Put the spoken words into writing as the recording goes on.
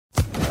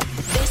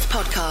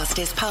podcast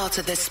is part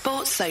of the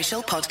Sports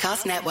Social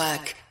Podcast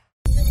Network.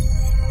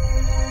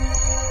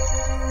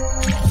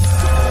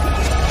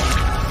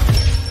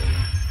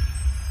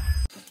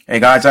 Hey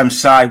guys, I'm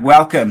Si.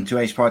 Welcome to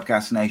Ace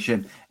Podcast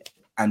Nation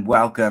and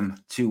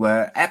welcome to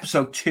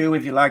episode 2,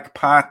 if you like,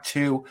 part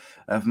 2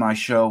 of my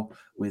show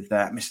with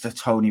Mr.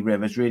 Tony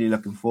Rivers. Really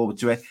looking forward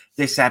to it.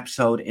 This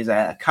episode is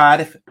a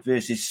Cardiff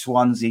versus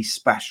Swansea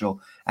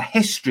special, a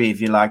history,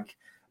 if you like,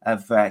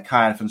 of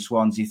Cardiff and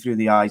Swansea through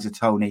the eyes of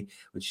Tony,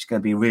 which is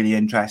going to be a really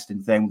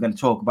interesting thing. We're going to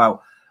talk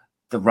about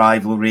the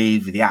rivalry,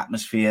 the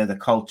atmosphere, the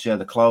culture,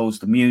 the clothes,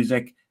 the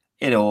music,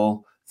 it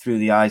all through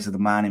the eyes of the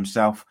man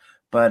himself.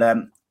 But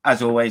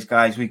as always,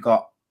 guys, we've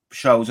got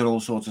shows on all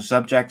sorts of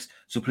subjects,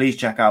 so please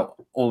check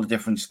out all the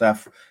different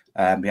stuff.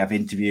 We have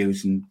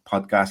interviews and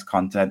podcast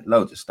content,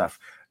 loads of stuff.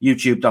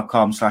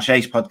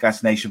 YouTube.com/Ace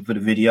Podcast Nation for the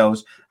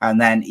videos,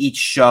 and then each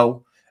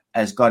show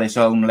has got its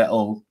own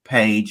little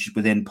page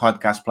within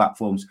podcast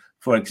platforms.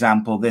 For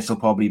example, this will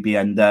probably be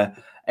under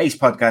Ace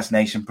Podcast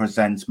Nation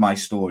Presents My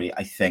Story.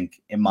 I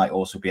think it might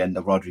also be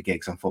under Rodri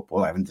Gigs on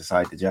Football. I haven't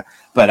decided yet,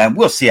 but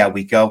we'll see how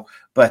we go.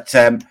 But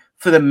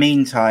for the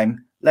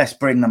meantime, let's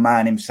bring the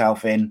man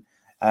himself in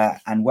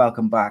and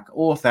welcome back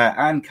author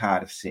and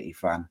Cardiff City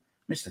fan,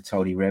 Mr.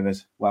 Tony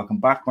Rivers. Welcome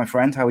back, my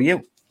friend. How are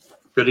you?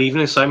 Good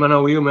evening, Simon.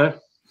 How are you, mate?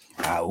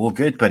 All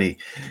good, buddy.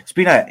 It's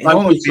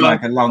almost been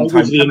like a long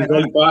time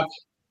coming. Back.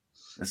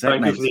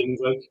 Thank you for the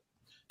invite.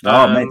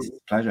 Mate, it's a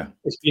pleasure.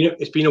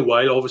 It's been a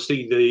while.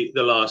 Obviously,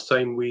 the last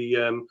time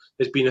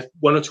there's been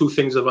one or two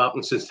things have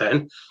happened since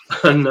then,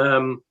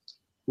 and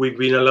we've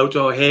been allowed to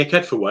have a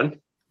haircut for one.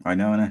 I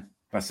know.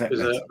 That's it.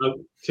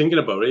 I'm thinking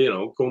about it,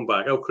 going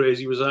back. How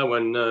crazy was that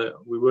when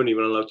we weren't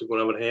even allowed to go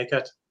and have a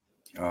haircut?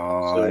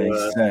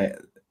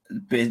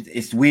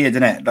 It's weird,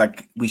 isn't it?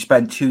 Like, we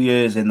spent 2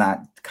 years in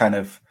that kind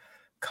of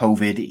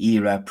COVID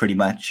era, pretty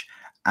much.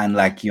 And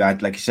like you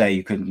had, like you say,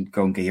 you couldn't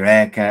go and get your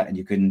haircut and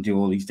you couldn't do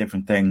all these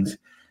different things.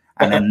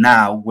 And then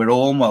now we're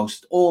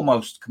almost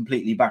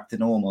completely back to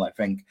normal, I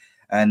think.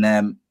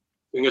 And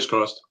fingers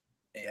crossed.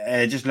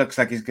 It just looks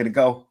like it's going to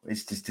go.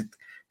 It's just it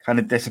kind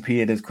of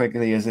disappeared as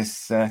quickly as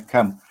this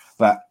come.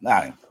 But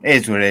it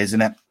is what it is,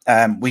 isn't it?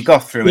 We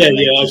got through it.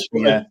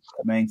 The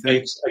main thing.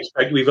 I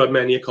expect we've had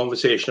many a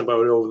conversation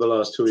about it over the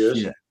last 2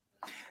 years.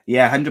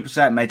 Yeah,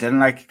 100%, mate. And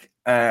like,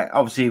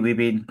 obviously, we've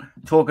been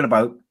talking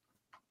about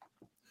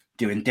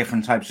doing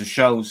different types of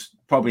shows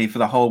probably for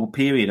the whole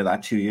period of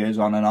that 2 years,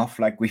 on and off.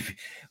 Like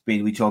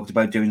we talked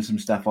about doing some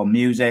stuff on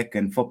music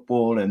and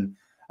football and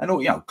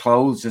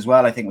clothes as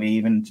well. I think we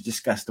even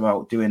discussed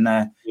about doing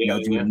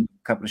doing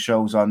a couple of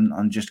shows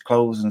on just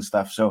clothes and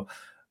stuff. So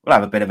we'll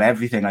have a bit of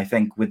everything, I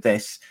think, with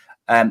this.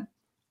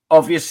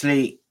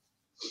 Obviously,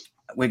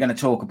 we're going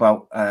to talk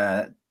about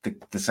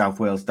the South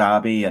Wales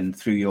derby and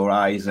through your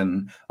eyes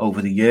and over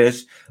the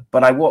years.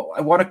 But I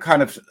want to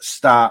kind of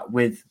start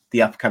with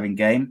the upcoming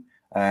game.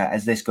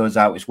 As this goes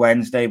out, it's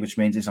Wednesday, which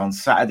means it's on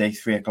Saturday,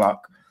 3:00.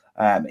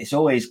 It's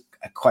always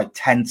a quite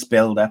tense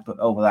build-up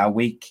over that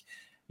week.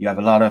 You have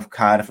a lot of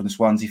Cardiff and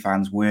Swansea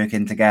fans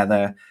working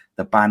together.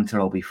 The banter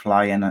will be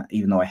flying,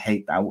 even though I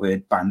hate that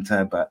word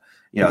banter. But,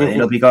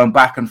 it'll be going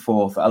back and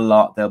forth a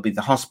lot. There'll be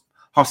the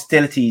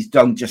hostilities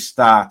don't just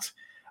start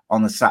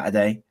on the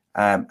Saturday.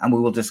 And we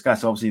will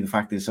discuss, obviously, the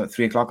fact that it's at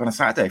 3:00 on a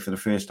Saturday for the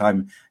first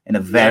time in a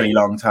very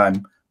long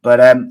time. But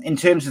in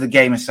terms of the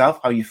game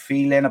itself, how are you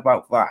feeling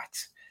about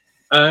that?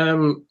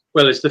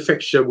 Well, it's the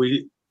fixture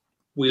we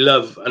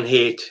love and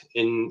hate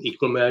in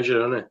equal measure,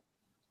 isn't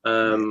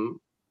it?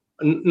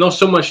 Not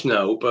so much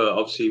now, but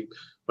obviously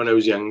when I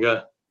was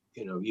younger,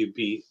 you'd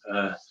be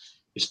your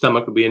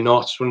stomach would be in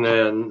knots when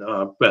and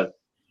well,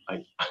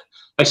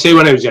 I say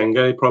when I was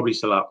younger, it probably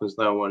still happens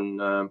now.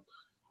 And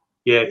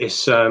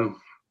it's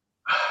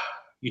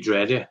you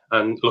dread it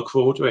and look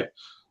forward to it.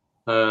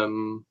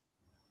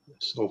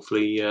 So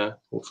hopefully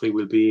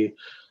we'll be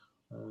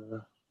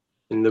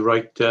in the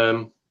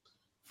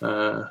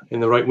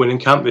right winning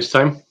camp this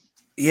time.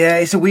 Yeah,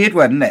 it's a weird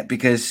one, isn't it?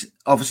 Because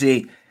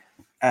obviously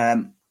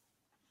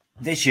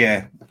this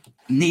year,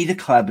 neither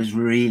club has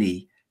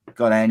really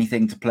got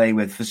anything to play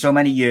with for so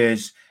many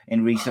years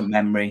in recent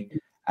memory.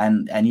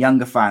 And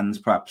younger fans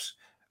perhaps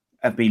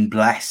have been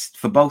blessed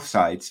for both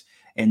sides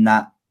in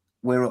that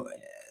the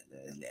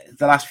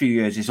last few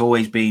years it's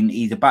always been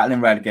either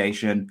battling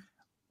relegation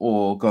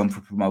or going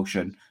for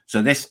promotion.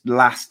 So this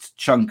last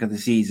chunk of the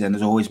season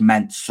has always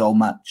meant so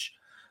much.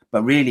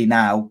 But really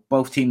now,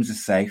 both teams are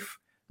safe.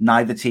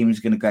 Neither team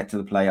is going to get to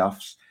the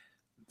playoffs.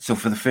 So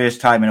for the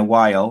first time in a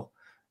while,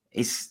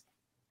 it's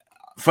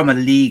from a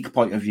league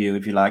point of view,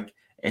 if you like,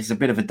 it's a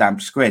bit of a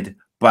damp squid.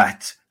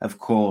 But, of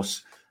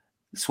course,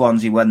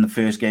 Swansea won the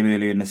first game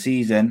earlier in the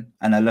season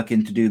and are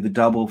looking to do the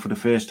double for the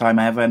first time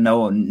ever.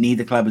 No,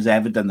 neither club has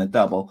ever done the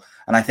double.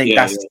 And I think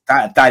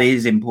that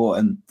is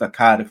important that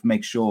Cardiff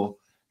make sure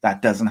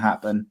that doesn't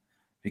happen,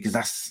 because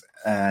that's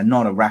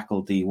not a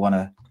record that you want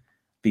to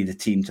be the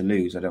team to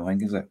lose, I don't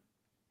think, is it?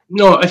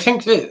 No, I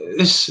think that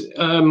this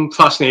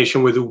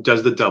fascination with who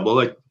does the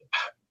double,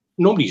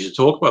 nobody used to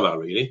talk about that,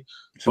 really.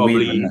 It's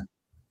probably, weird,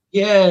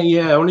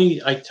 yeah.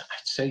 Only I'd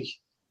say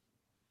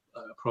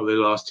probably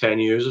the last 10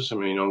 years or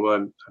something.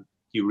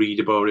 You read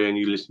about it and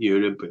you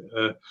hear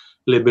a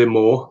little bit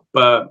more.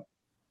 But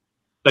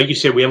like you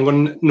said, we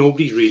haven't got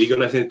nobody's really got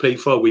nothing to play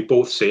for. We're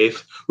both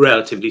safe,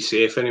 relatively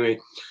safe anyway.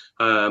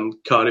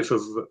 Cardiff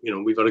have,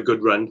 we've had a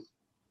good run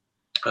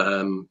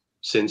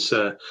since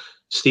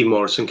Steve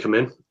Morrison came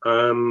in.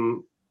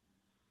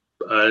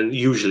 And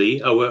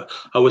usually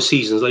our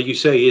seasons, like you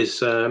say,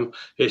 is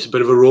it's a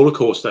bit of a roller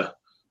coaster.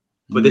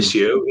 But this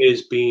year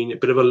has been a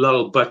bit of a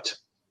lull. But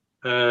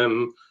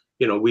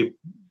we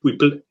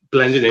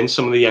blended in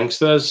some of the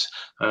youngsters,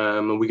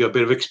 and we got a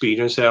bit of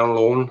experience there on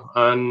loan,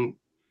 and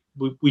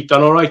we've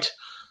done all right.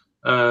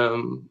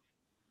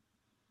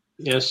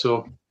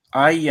 So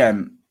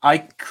I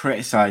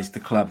criticised the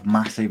club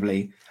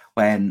massively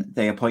when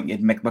they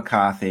appointed Mick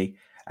McCarthy,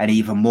 and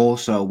even more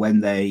so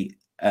when they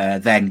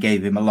then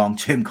gave him a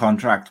long-term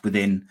contract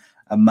within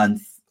a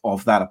month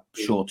of that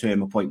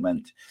short-term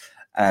appointment.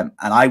 And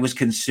I was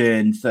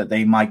concerned that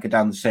they might go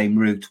down the same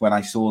route when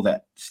I saw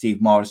that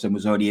Steve Morrison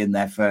was only in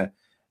there for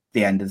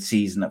the end of the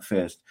season at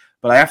first.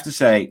 But I have to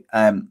say,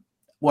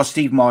 what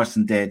Steve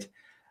Morrison did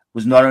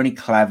was not only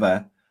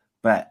clever,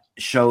 but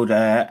showed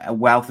a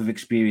wealth of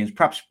experience,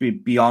 perhaps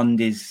beyond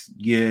his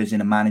years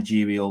in a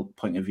managerial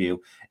point of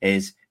view.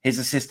 Is his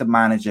assistant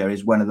manager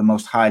is one of the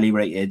most highly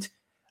rated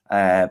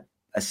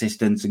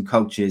assistants and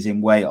coaches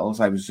in Wales.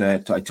 I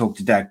talked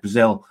to Derek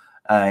Brazil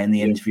in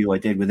the interview I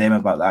did with him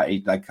about that.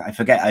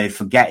 I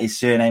forget his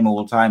surname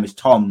all the time. It's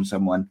Tom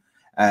someone.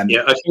 I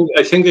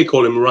think they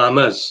call him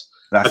Ramas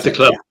at the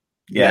club.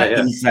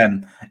 Yeah.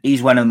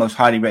 He's one of the most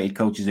highly rated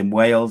coaches in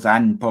Wales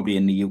and probably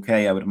in the UK,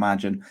 I would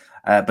imagine.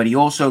 But he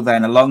also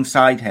then,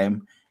 alongside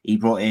him, he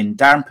brought in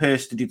Darren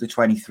Pearce to do the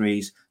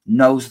 23s,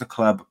 knows the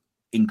club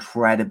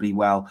incredibly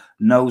well,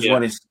 knows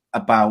what it's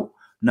about,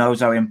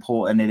 knows how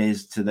important it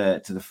is to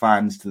the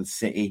fans, to the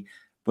city,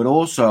 but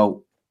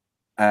also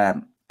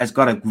has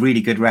got a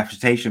really good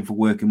reputation for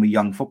working with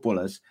young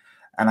footballers.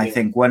 And I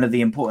think one of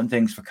the important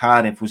things for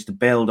Cardiff was to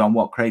build on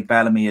what Craig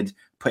Bellamy had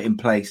put in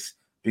place,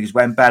 because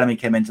when Bellamy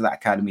came into that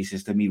academy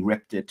system, he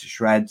ripped it to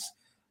shreds,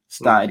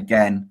 started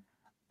again.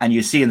 And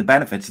you're seeing the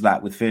benefits of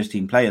that with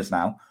first-team players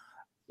now.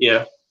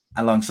 Yeah.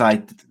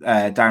 Alongside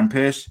Darren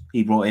Pearce,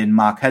 he brought in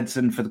Mark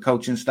Hudson for the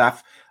coaching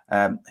staff,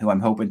 who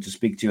I'm hoping to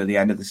speak to at the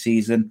end of the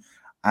season.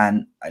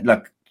 And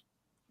look,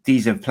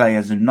 these are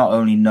players who not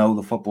only know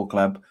the football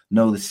club,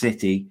 know the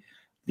city.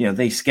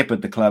 They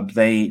skippered the club.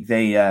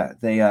 They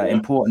are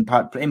important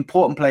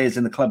players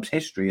in the club's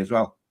history as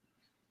well.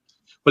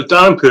 Well,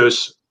 Darren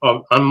Pearce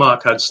and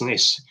Mark Hudson,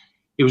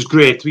 it was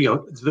great.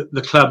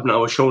 The club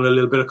now is showing a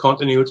little bit of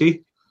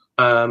continuity.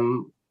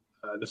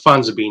 The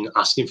fans have been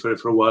asking for it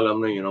for a while,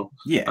 haven't they?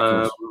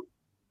 Yeah.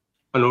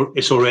 And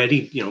it's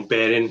already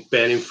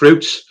bearing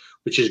fruits,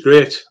 which is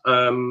great.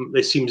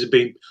 There seems to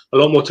be a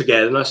lot more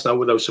togetherness now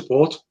with our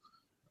support.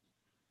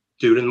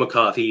 During the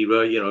McCarthy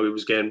era, it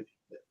was getting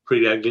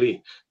pretty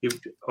ugly.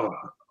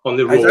 On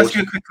the road. I'll ask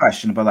you a quick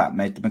question about that,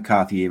 mate. The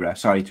McCarthy era.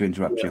 Sorry to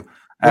interrupt you.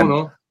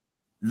 No.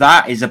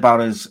 That is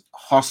about as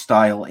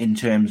hostile in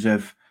terms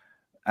of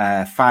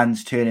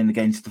fans turning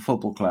against the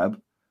football club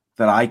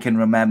that I can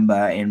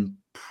remember in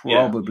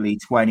probably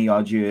 20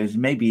 odd years,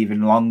 maybe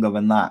even longer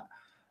than that.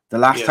 The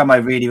last time I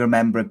really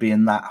remember it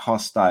being that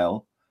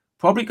hostile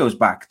probably goes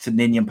back to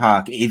Ninian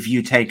Park, if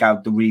you take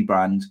out the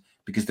rebrand,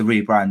 because the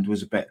rebrand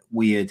was a bit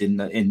weird in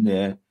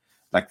the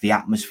the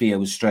atmosphere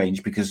was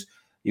strange, because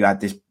you had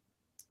this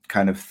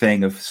kind of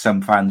thing of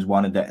some fans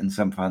wanted it and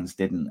some fans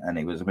didn't, and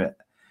it was a bit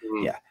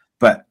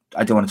But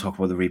I don't want to talk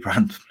about the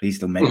rebrand. Please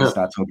don't make me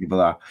start talking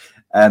about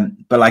that.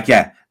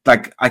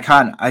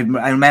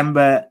 I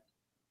remember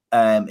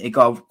it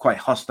got quite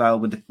hostile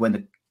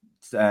when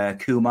the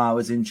Kumar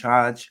was in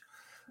charge.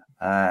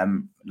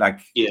 Tony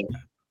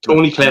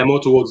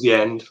Claremore towards the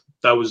end.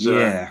 That was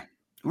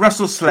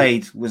Russell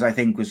Slade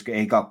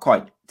he got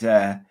quite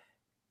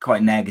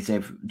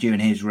negative during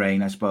his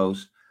reign, I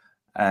suppose,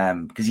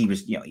 because he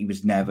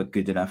was never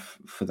good enough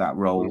for that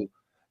role.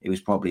 It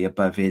was probably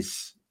above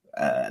his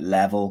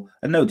level,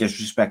 and no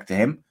disrespect to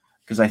him,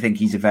 because I think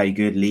he's a very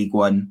good League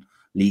One,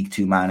 League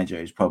Two manager.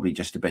 It's probably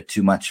just a bit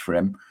too much for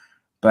him.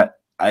 But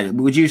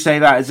would you say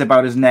that is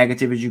about as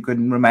negative as you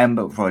can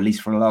remember, for at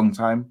least for a long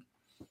time?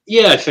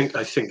 Yeah, I think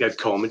I've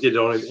commented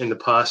on it in the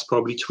past,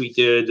 probably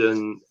tweeted,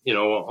 and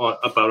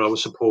about our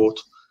support.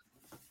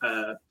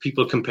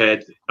 People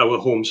compared our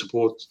home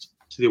support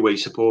to the away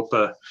support,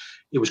 but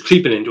it was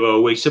creeping into our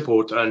away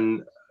support,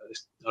 and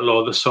a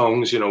lot of the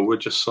songs, were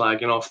just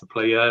slagging off the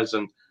players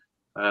and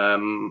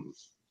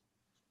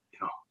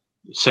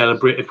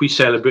celebrate. If we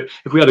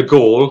had a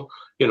goal,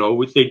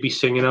 they'd be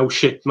singing "How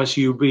shit must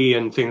you be"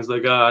 and things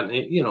like that. And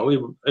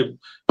it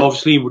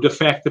obviously would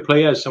affect the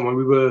players. And when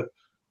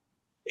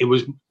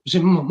was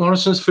it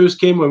Morrison's first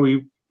game when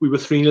we were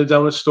 3-0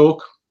 down at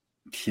Stoke?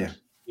 Yeah,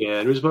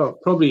 it was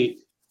probably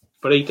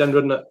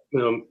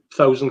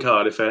 800,000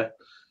 Cardiff there,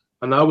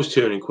 and that was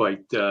turning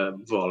quite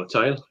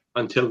volatile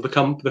until the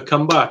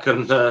comeback,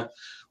 and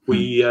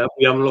we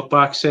haven't looked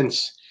back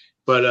since.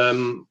 But I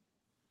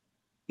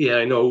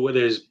know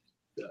there's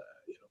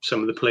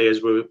some of the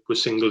players were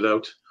singled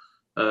out.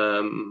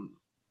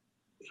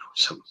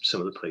 Some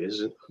of the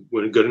players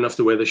weren't good enough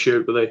to wear the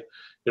shirt, but they,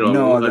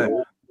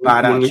 no,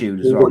 bad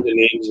attitude as well. The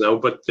names now,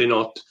 but they're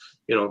not.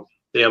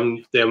 They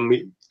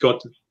haven't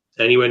got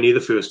anywhere near the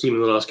first team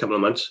in the last couple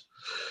of months,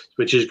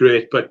 which is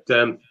great. But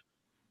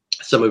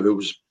some of it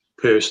was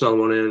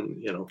personal,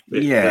 and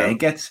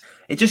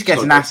it just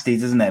gets nasty,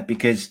 doesn't it?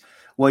 Because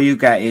what you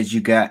get is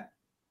the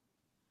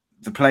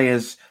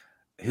players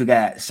who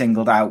get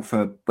singled out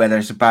for whether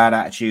it's a bad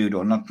attitude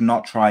or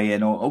not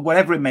trying or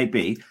whatever it may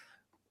be.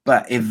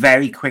 But it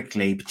very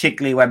quickly,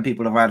 particularly when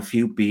people have had a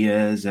few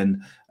beers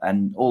and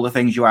all the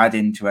things you add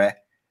into it,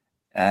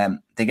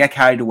 they get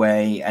carried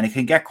away and it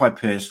can get quite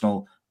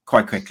personal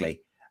quite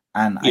quickly.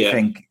 And I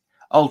think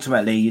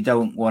ultimately you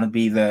don't want to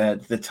be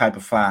the type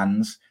of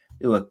fans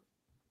who are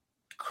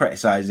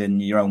criticising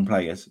your own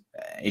players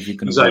if you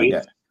can avoid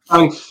it.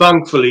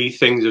 Thankfully,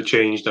 things have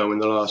changed now in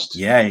the last.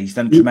 Yeah, he's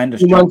done a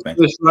tremendous job, mate.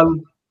 This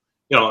run,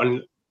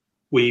 and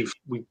we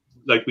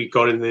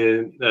got in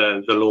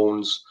the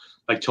loans.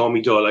 Like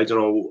Tommy Doyle, I don't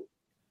know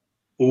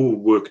who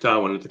worked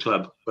that one at the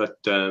club,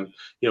 but the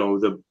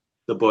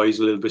boy's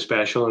a little bit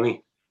special, isn't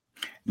he?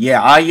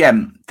 Yeah,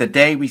 the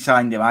day we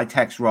signed him, I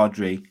text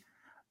Rodri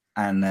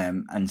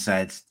and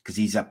said, because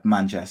he's up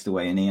Manchester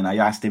way, and I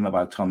asked him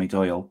about Tommy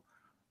Doyle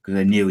because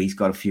I knew he's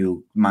got a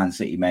few Man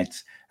City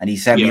mates, and he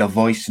sent me a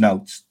voice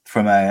note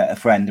from a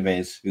friend of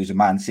his who's a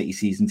Man City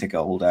season ticket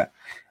holder,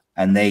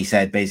 and they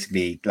said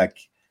basically like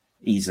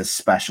he's a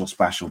special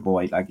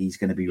boy, like he's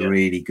going to be a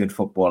really good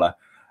footballer.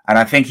 And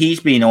I think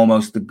he's been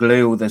almost the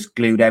glue that's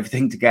glued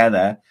everything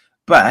together.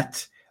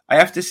 But I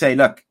have to say,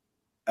 look,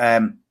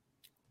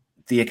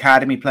 the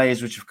academy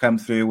players which have come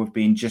through have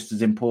been just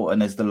as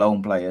important as the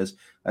loan players.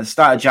 At the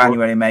start of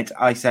January, mate,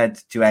 I said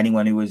to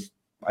anyone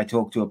I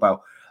talked to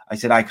about, I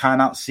said, I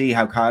cannot see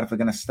how Cardiff are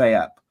going to stay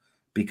up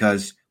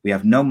because we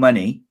have no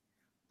money.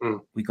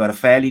 We've got a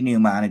fairly new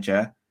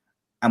manager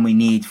and we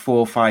need 4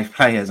 or 5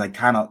 players.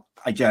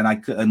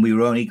 And we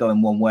were only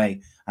going one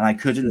way and I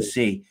couldn't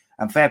see.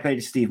 And fair play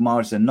to Steve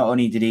Morison. Not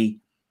only did he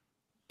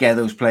get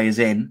those players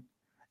in,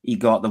 he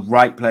got the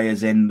right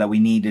players in that we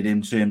needed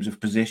in terms of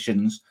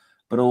positions,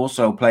 but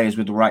also players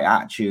with the right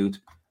attitude.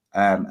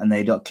 And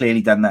they'd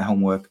clearly done their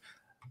homework.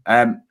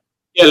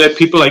 Like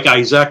people like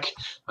Isaac,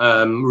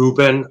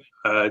 Ruben,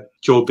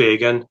 Joe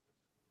Bagan.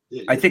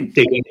 I think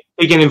they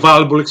get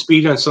invaluable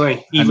experience,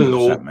 right? Even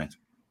though mate.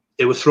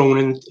 they were thrown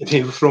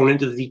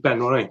into the deep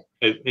end, right?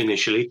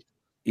 Initially.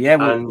 Yeah,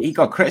 well, he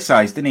got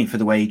criticised, didn't he, for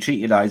the way he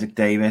treated Isaac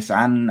Davis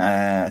and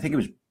I think it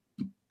was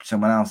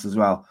someone else as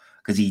well,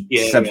 because he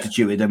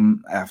substituted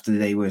them after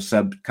they were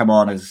come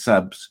on as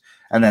subs.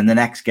 And then the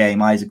next game,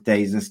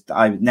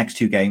 next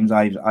 2 games,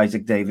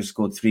 Isaac Davis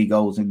scored 3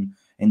 goals in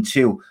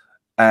 2.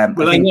 I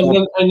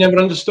never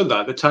understood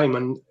that at the time,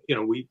 and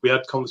we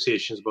had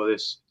conversations about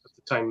this at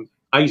the time.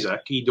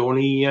 Isaac, he'd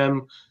only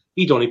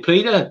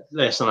played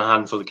less than a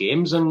handful of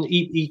games, and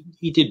he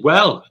did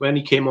well when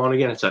he came on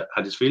again at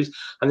Huddersfield.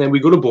 And then we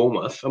go to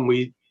Bournemouth, and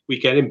we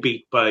get him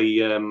beat by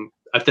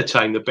at the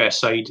time the best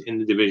side in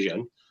the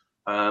division,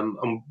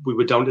 and we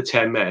were down to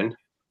 10 men.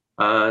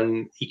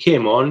 And he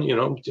came on,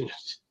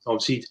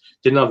 obviously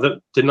didn't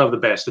have the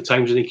best at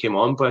times when he came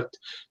on, but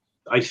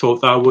I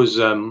thought that was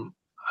a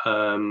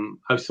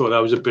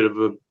bit of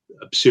an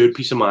absurd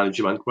piece of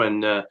management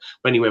when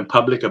he went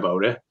public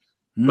about it.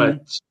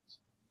 But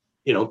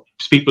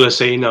people are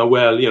saying now,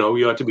 well,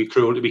 you have to be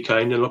cruel to be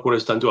kind, and look what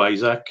it's done to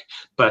Isaac.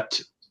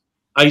 But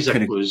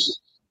Isaac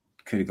was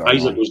good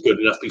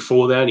enough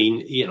before then.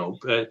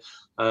 That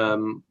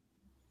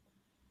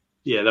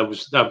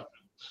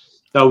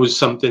was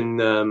something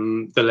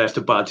that left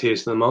a bad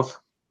taste in the mouth.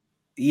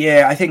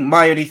 Yeah, I think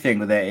my only thing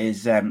with it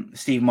is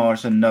Steve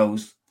Morison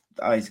knows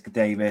Isaac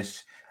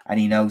Davis, and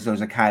he knows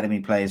those academy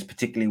players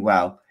particularly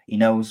well. He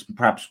knows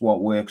perhaps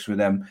what works with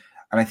them,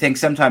 and I think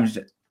sometimes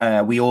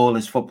we all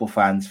as football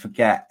fans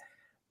forget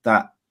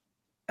that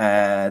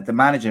the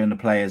manager and the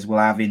players will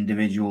have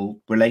individual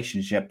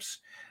relationships,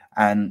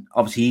 and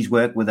obviously he's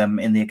worked with them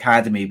in the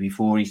academy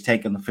before he's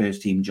taken the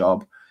first team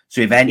job.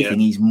 So if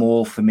anything, he's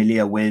more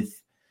familiar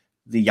with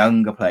the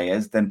younger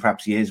players than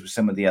perhaps he is with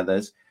some of the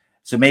others.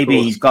 So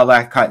maybe he's got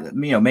that kind of,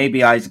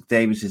 maybe Isaac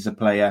Davis is a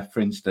player,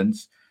 for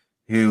instance,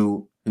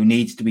 who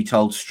needs to be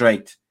told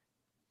straight,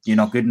 you're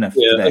not good enough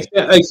today.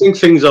 I think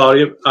things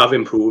have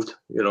improved,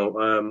 they've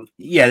been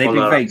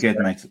very good,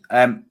 mate.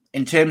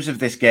 In terms of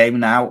this game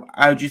now,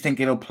 how do you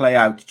think it'll play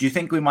out? Do you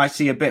think we might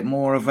see a bit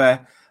more of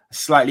a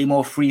slightly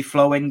more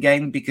free-flowing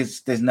game because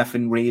there's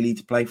nothing really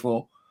to play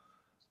for?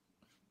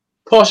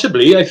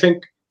 Possibly. I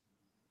think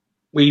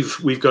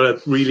we've got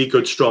a really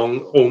good,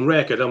 strong home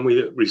record, haven't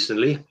we,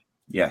 recently?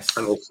 Yes.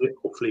 And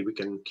hopefully we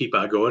can keep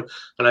that going.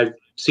 And I've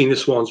seen the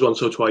Swans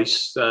once or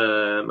twice.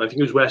 I think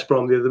it was West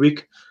Brom the other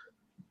week.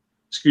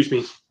 Excuse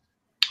me.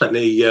 And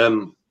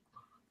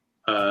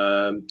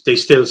they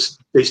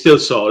still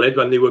solid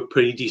when they were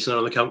pretty decent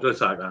on the counter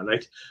attack that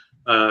night.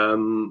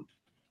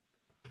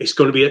 It's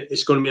going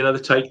to be another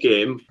tight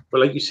game.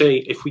 But like you say,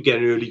 if we get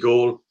an early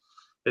goal,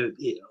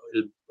 it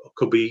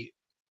could be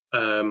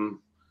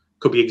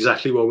could be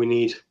exactly what we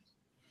need.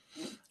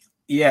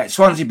 Yeah,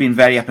 Swansea been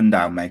very up and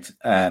down, mate.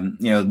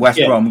 West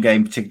Brom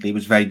game particularly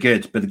was very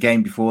good, but the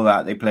game before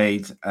that they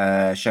played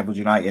Sheffield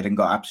United and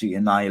got absolutely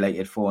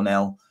annihilated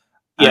 4-0.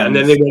 Yeah, and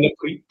then they went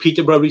to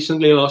Peterborough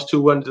recently and lost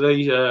 2-1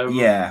 today.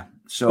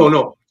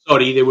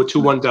 They were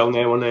 2-1 down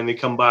there, and then they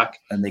come back.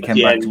 And they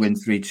came back to win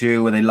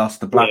 3-2, where they lost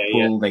to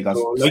Blackpool. They got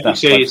like you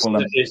say,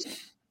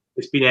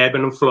 it's been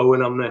ebbing and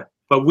flowing on there.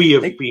 But we've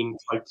been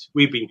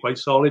quite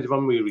solid,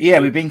 haven't we? Recently? Yeah,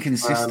 we've been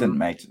consistent,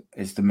 mate.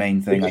 Is the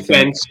main thing.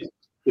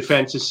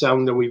 Defense is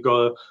sound, and we've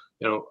got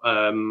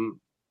Ryan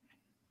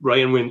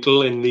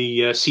Wintle in the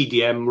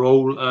CDM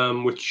role,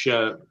 which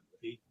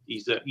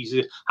he's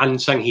a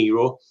unsung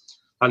hero.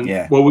 And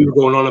what we were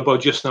going on about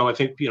just now, I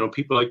think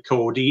people like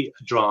Cody,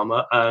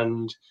 Drama,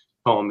 and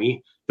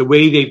Tommy, the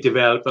way they've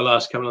developed the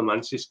last couple of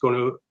months, it's going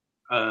to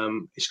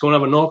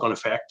have a knock-on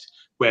effect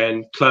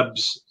when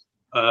clubs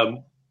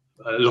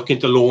looking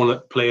to loan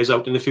players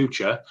out in the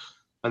future,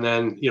 and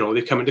then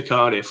they come into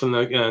Cardiff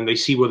and they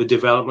see what the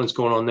development's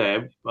going on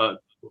there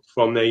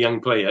from their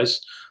young players,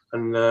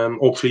 and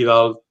hopefully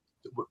they'll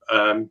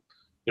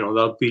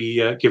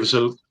be give us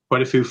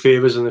quite a few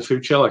favours in the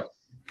future. Like,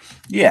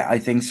 yeah, I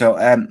think so.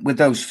 With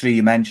those three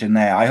you mentioned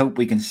there, I hope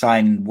we can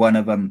sign one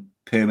of them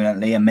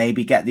permanently and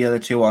maybe get the other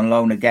two on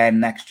loan again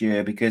next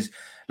year. Because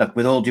look,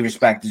 with all due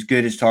respect, as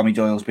good as Tommy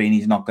Doyle's been,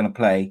 he's not going to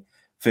play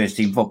first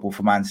team football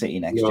for Man City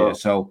next year.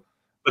 So.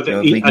 But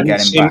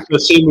the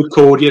same with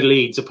Cody at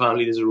Leeds.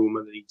 Apparently, there's a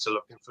rumour that Leeds are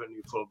looking for a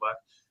new fullback.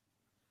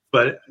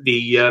 But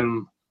the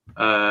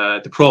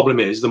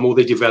problem is, the more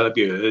they develop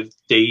you,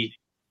 the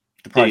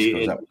price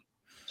goes up,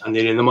 and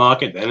they're in the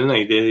market. Then,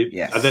 aren't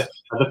they? Other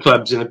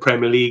clubs in the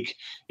Premier League,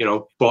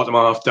 bottom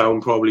half down,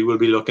 probably will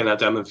be looking at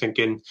them and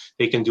thinking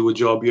they can do a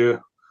job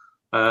here.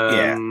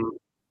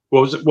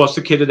 What's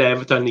the kid at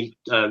Everton?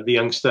 The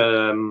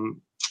youngster.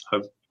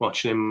 I've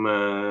watched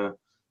him.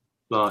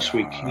 Last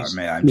week.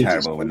 I'm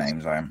terrible with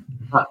names. I am.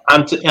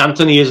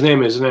 Anthony, his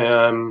name, isn't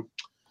it?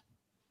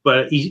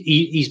 But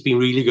he's been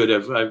really good.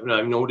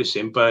 I've noticed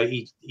him, but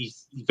he's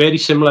very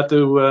similar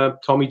to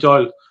Tommy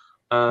Doyle.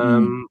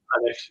 And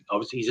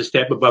obviously he's a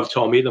step above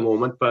Tommy at the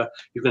moment, but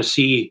you can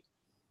see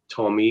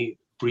Tommy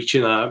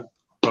reaching that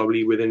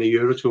probably within a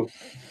year or two.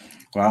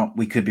 Well,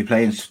 we could be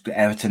playing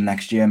Everton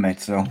next year, mate.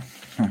 So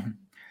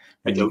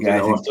I don't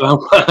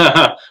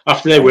know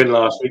after they win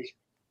last week.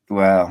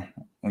 Well,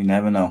 we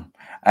never know.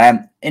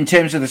 In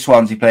terms of the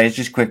Swansea players,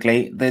 just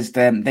quickly,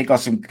 they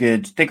got a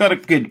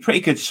pretty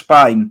good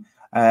spine.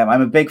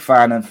 I'm a big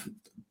fan of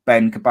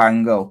Ben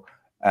Cabango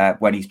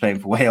when he's playing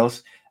for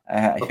Wales.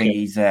 I think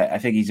he's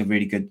a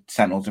really good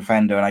central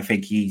defender, and I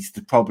think he's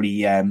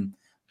probably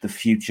the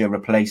future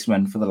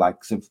replacement for the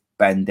likes of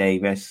Ben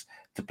Davis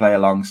to play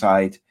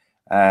alongside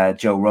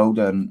Joe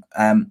Rodon.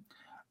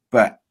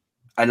 But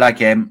I like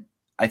him.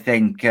 I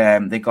think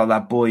they got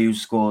that boy who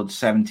scored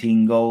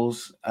 17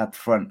 goals up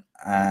front.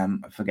 I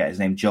forget his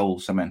name,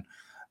 Joel something.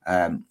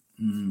 I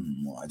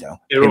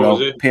don't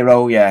know.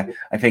 Pirro, yeah.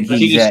 I think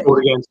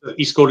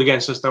he scored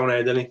against us down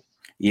there, didn't he?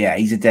 Yeah,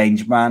 he's a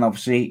danger man,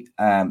 obviously.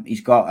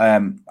 He's got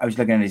I was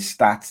looking at his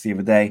stats the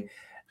other day.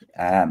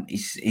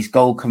 His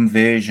goal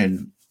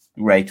conversion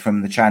rate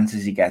from the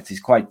chances he gets is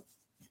quite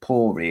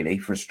poor, really,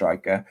 for a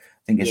striker.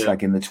 I think it's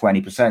like in the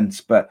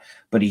 20%,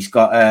 but he's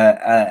got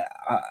a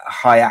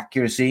high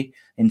accuracy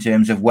in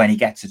terms of when he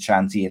gets a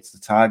chance, he hits the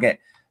target.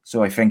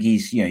 So I think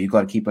he's, you've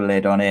got to keep a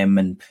lid on him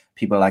and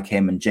people like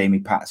him and Jamie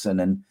Patterson,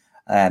 and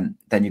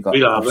then you've got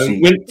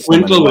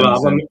Wintle will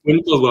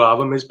have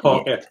him in his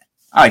pocket.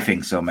 I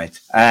think so, mate.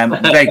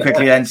 Very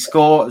quickly then,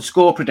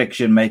 score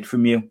prediction, mate,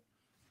 from you.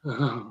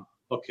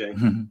 Okay.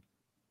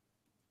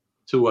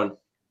 2-1.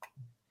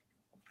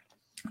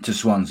 To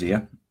Swansea,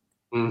 yeah?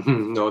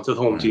 No, it's the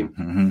home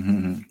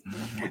team.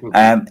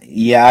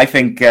 Yeah, I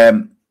think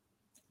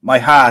my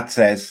heart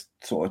says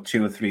sort of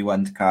 2 or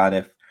 3-1 to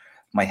Cardiff.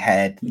 My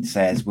head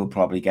says we'll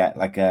probably get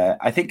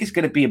I think it's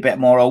going to be a bit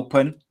more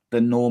open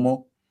than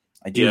normal.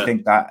 I do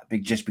think that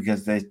just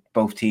because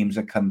both teams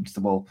are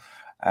comfortable.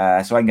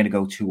 So I'm going to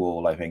go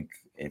 2-2, I think,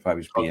 if I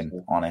was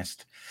being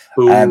honest.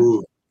 I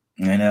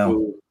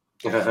know.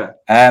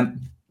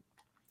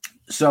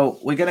 So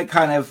we're going to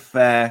kind of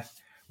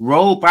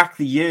roll back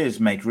the years,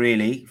 mate,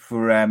 really,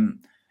 for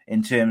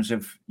in terms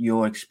of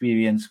your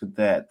experience with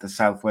the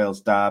South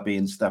Wales derby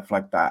and stuff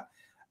like that.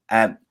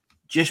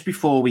 Just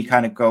before we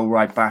kind of go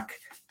right back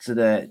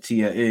to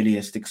your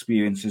earliest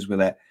experiences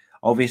with it,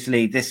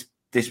 obviously this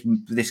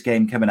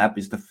game coming up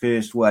is the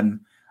first one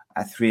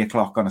at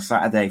 3:00 on a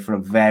Saturday for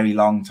a very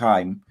long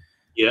time.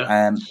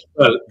 Yeah.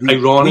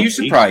 Were you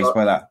surprised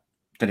by that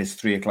it's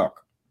 3:00?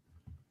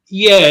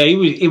 Yeah,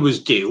 it was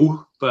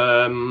due,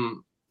 but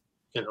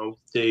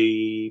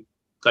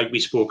like we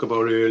spoke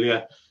about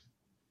earlier,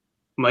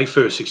 my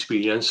first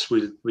experience,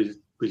 we'll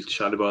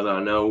chat about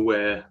that now,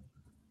 where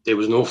there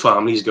was no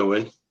families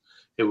going,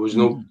 there was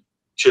no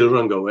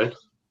children going.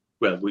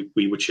 Well,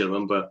 we were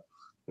children, but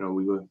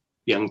we were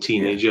young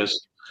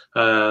teenagers,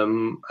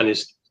 and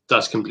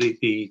that's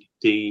completely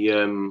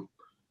the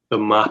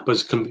map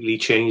has completely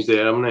changed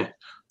there, haven't it?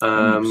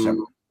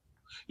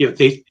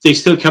 they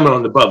still coming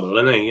on the bubble,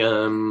 aren't they?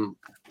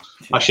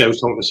 Actually, I was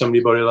talking to somebody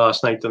about it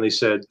last night, and they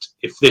said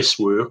if this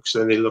works,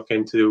 then they look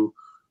into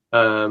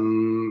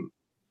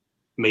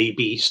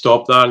maybe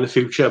stop that in the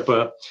future.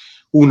 But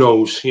who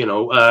knows?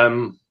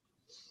 We'll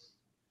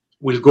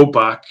go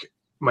back.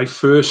 My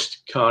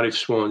first Cardiff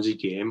Swansea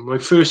game, my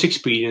first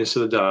experience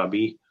of the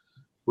derby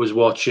was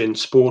watching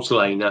Sports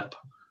Lineup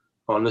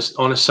on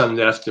a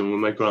Sunday afternoon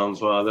with my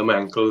grandfather, my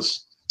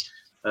uncles.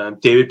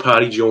 David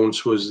Parry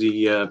Jones was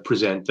the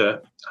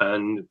presenter,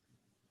 and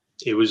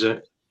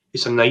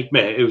it's a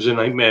nightmare. It was a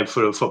nightmare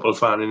for a football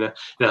fan in a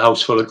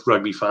house full of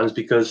rugby fans,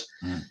 because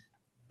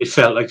it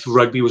felt like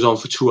rugby was on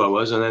for 2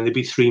 hours and then there'd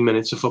be 3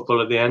 minutes of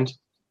football at the end.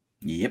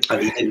 Yep.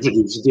 And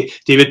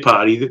David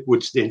Parry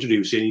would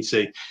introduce it, and he'd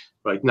say,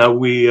 right, now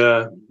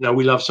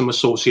we'll have some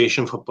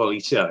association football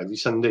each every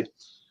Sunday,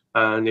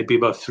 and it'd be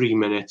about 3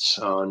 minutes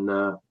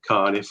on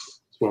Cardiff,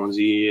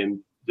 Swansea, and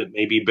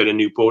maybe a bit of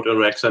Newport and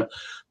Wrexham.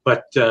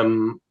 But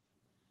John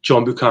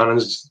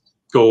Buchanan's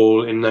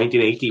goal in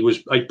 1980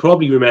 was, I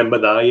probably remember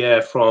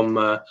that, from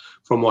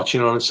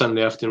watching on a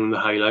Sunday afternoon the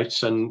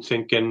highlights and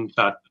thinking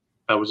that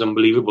was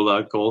unbelievable,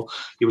 that goal.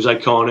 It was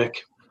iconic.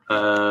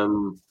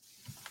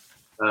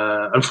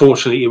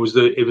 Unfortunately, it was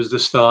the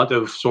start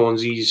of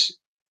Swansea's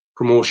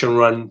promotion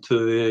run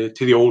to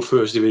the old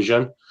First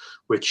Division,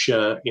 which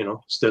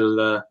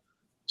still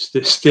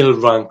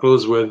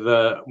rankles with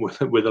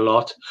a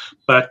lot.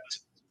 But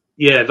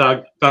yeah,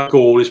 that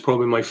goal is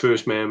probably my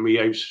first memory.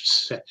 I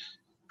was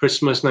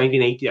Christmas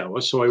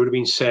 1980 so I would have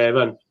been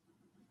 7.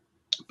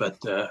 But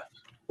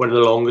one of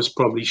the longest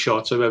probably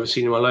shots I've ever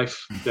seen in my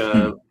life.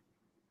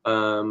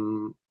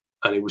 And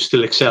it was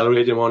still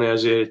accelerating on it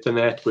as it hit the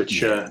net,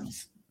 which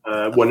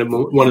one of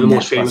the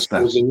most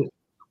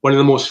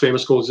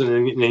famous goals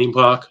in Ninian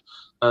Park.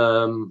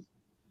 And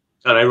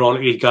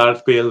ironically,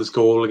 Gareth Bale's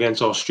goal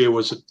against Austria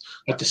was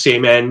at the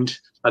same end,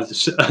 at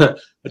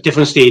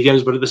different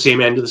stadiums, but at the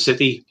same end of the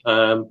city,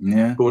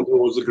 going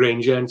towards the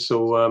Grange end.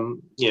 So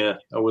that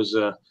was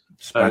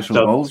special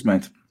goals,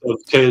 mate.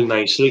 Dovetailed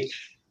nicely.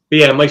 But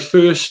yeah, my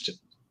first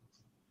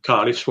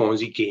Cardiff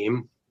Swansea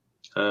game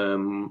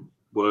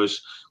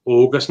was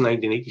August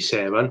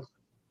 1987.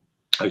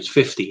 I was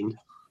 15,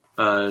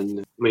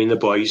 and me and the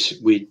boys,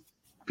 we'd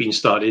been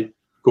started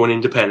going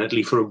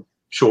independently for a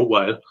short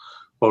while,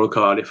 follow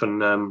Cardiff,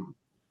 and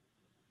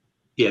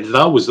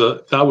that was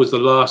the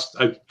last.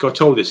 I got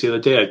told this the other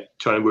day. I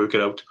tried to work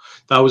it out.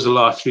 That was the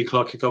last 3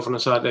 o'clock kickoff on a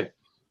Saturday,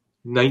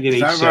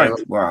 1987. Is that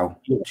right? Wow,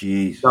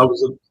 jeez.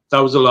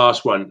 That was the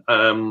last one.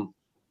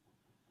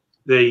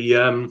 We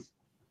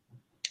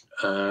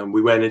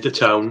went into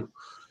town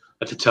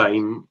at the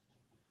time.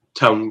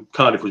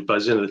 Cardiff was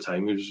buzzing at the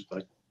time. It was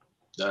like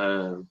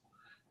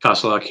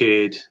Castle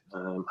Arcade,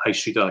 High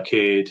Street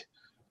Arcade,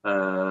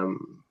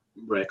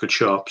 record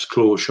shops,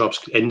 clothes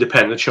shops,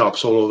 independent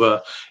shops all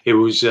over. It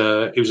was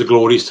a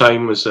glorious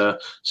time, as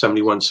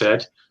somebody once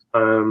said.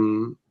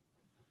 And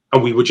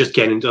we were just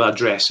getting into that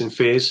dressing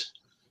phase.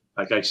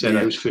 Like I said,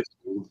 I was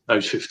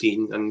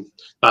 15, and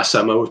that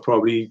summer was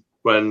probably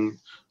when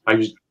I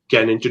was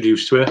getting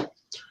introduced to it.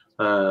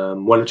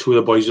 One or two of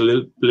the boys a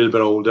little bit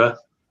older.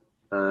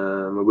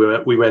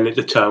 We went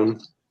into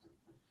town.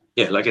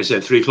 Yeah, like I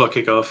said, 3 o'clock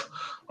kickoff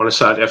on a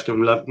Saturday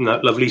afternoon,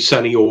 lovely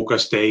sunny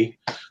August day.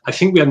 I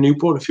think we had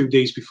Newport a few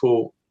days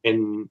before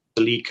in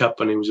the League Cup,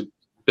 and it was a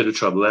bit of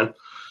trouble then.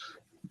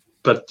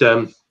 But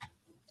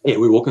we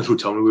were walking through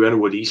town, and we went to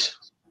Woodies,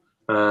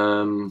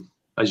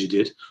 as you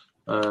did.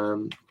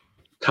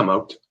 Come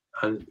out,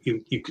 and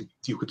you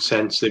could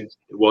sense that it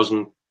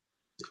wasn't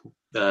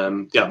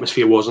the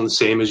atmosphere wasn't the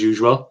same as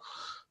usual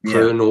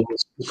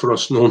for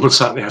us normal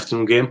Saturday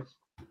afternoon game,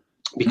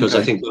 because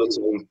I think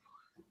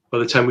by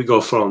the time we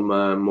go from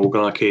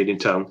Morgan Arcade in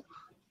town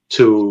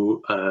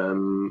to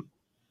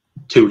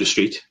the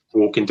street,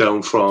 walking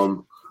down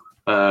from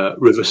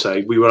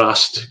Riverside, we were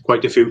asked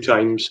quite a few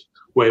times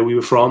where we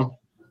were from,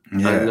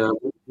 and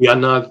we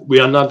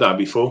hadn't had that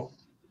before.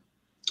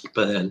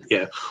 But then,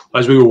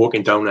 as we were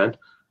walking down, then there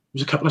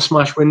was a couple of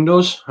smashed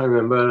windows. I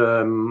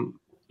remember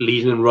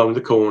leading around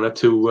the corner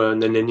to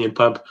the Ninian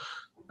pub,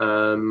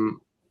 and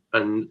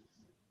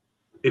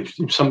it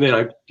was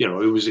something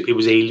it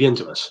was alien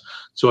to us.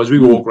 So as we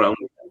walked around,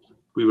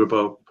 we were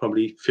about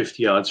probably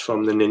 50 yards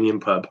from the Ninian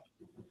pub.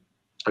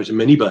 There was a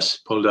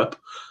minibus pulled up,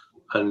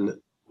 and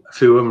a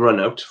few of them run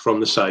out from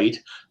the side,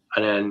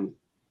 and then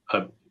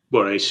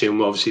what I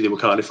assume, obviously, they were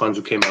Cardiff fans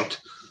who came out.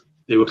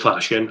 They were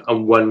clashing,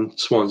 and one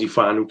Swansea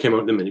fan who came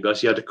out in the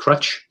minibus, he had a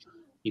crutch.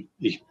 He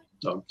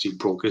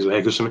broke his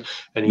leg or something,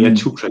 and he had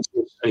 2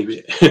 crutches, and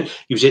he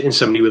was hitting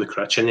somebody with a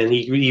crutch, and then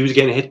he was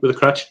getting hit with a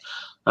crutch.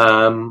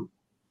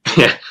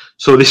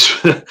 So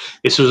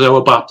this was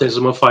our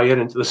baptism of fire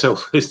into the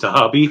Southwest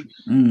Derby.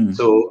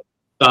 So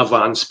that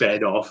van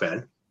sped off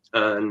then,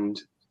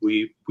 and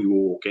we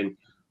were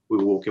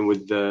walking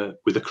with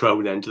the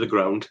crowd then to the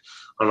ground,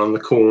 and on the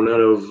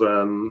corner of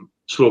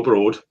Slope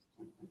Road.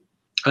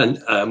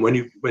 And when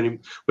you come out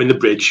the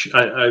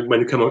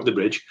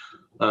bridge,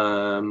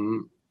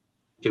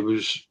 it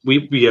was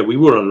we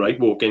were on right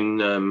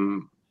walking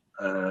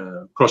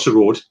across the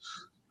road,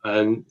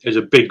 and there's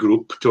a big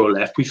group to our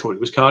left. We thought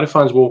it was Cardiff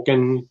fans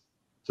walking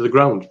to the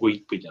ground.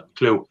 We didn't have a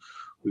clue.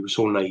 We were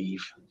so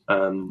naive.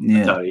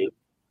 And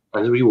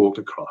as we walked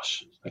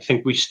across, I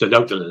think we stood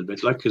out a little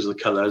bit, like, because of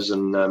the colours,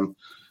 and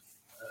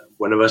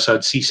one of us had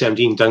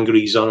C17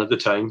 dungarees on at the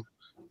time.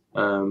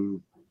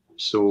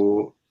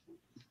 So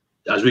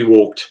as we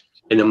walked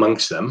in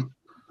amongst them,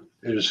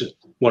 there was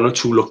one or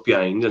two looked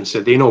behind and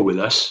said, they know with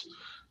us.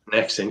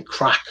 Next thing,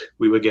 crack,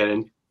 we were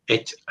getting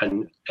hit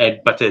and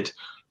head butted.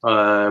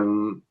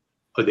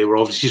 But they were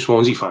obviously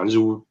Swansea fans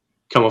who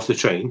come off the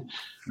train.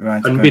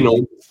 Right.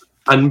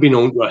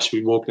 Unbeknown to us,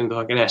 we walked into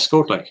like an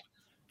escort, like.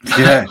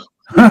 Yeah.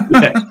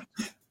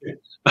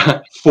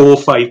 4 or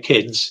 5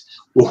 kids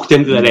walked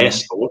into that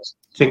escort,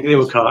 thinking they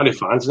were Cardiff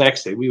fans.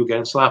 Next day, we were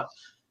getting slapped.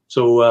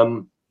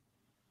 So,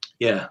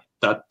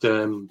 that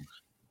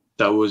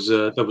was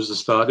the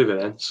start of it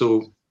then.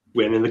 So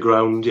when in the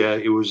ground,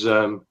 it was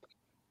the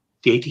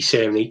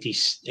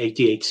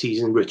 87-88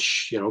 season,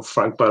 which, you know,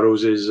 Frank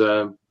Burrows'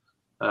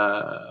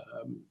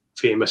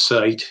 famous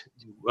side,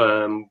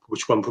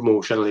 which won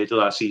promotion later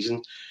that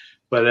season.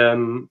 But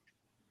in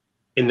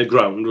the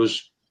ground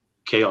was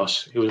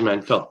chaos. It was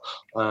mental.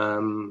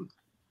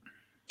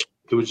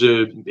 It was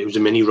a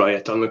mini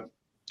riot on the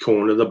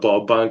corner of the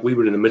Bob Bank. We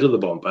were in the middle of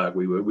the Bob Bank.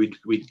 We when we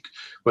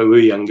were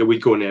younger,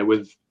 we'd go in there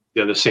with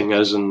the other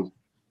singers and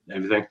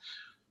everything.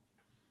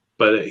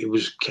 But it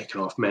was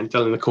kicking off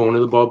mental in the corner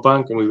of the Bob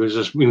Bank, and we were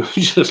just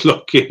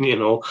looking, you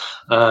know,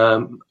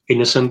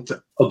 innocent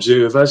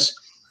observers.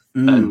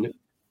 And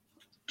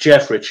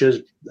Jeff Richards,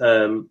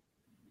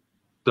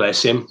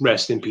 bless him,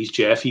 rest in peace,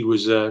 Jeff. He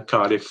was a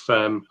Cardiff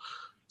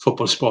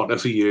football spotter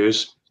for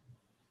years.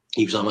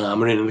 He was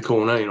hammering in the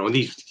corner, you know.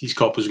 These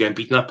coppers were getting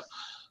beaten up.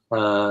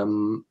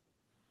 In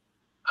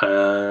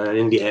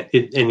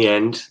the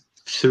end,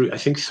 I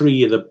think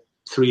three of the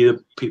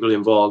people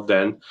involved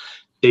then,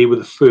 they were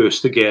the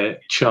first to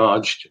get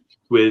charged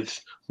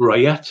with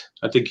riot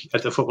at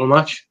the football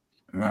match.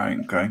 Right.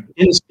 Okay.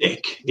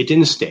 It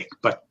didn't stick,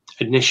 but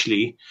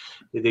initially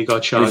they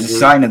got charged. It was a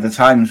sign of the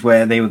times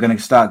where they were going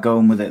to start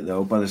going with it,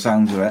 though, by the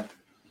sounds of it.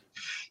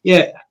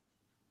 Yeah.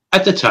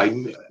 At the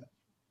time,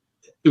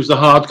 it was the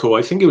hardcore.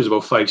 I think it was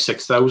about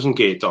 5,000-6,000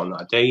 gate on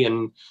that day,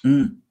 and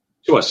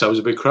to us, that was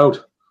a big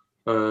crowd.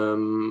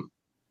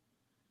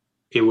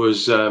 It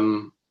was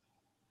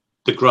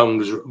the ground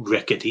was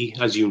rickety,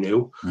 as you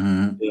knew.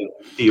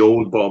 The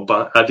old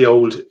the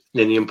old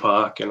Ninian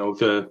Park, you know,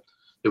 there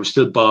was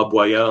still barbed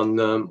wire on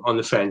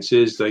the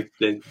fences. Like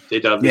they'd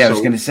have. I was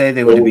going to say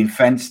they would have been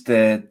fenced.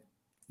 The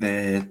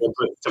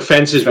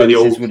fences were the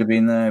old would have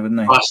been there,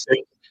 wouldn't they?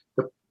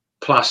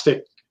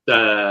 Plastic.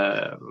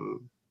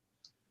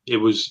 It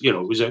was, you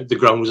know, the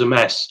ground was a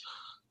mess.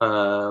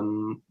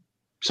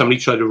 Somebody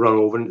tried to run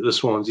over into the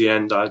Swansea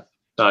end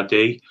that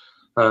day.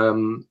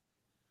 When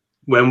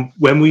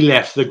we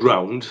left the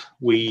ground,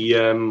 we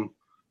didn't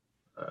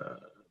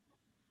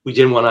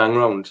want to hang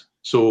around,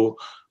 so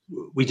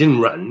we didn't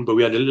run, but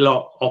we had a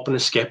little hop and a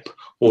skip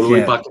all the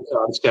way back to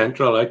Cardiff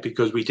Central, like,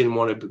 because we didn't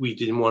want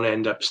to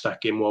end up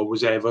stuck in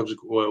whatever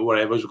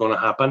was going to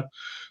happen.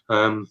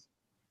 I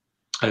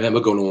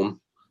remember going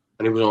home,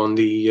 and it was on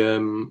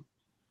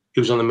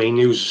the main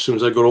news as soon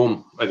as I got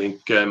home. I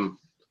think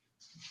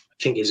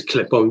there's a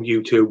clip on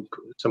YouTube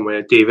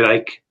somewhere. David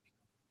Icke,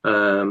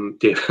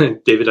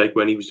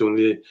 when he was doing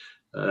the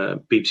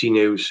BBC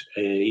News,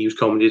 he was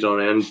commented on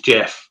it. And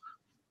Jeff,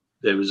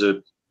 there was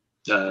a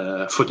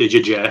footage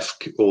of Jeff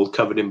all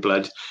covered in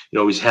blood. You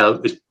know, his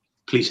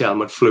police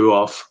helmet flew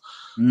off.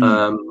 You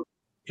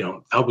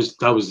know, that was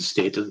the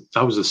state of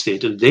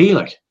the day,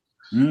 like.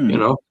 You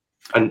know,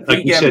 and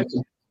like you said,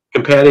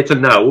 compare it to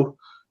now,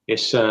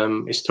 it's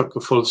took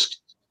a full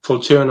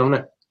turn on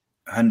it.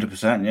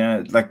 100%,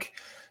 yeah. Like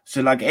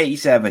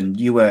 87,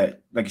 you were,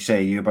 like you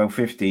say, you were about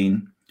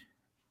 15.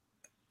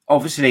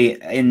 Obviously,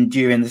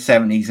 during the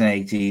 70s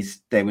and 80s,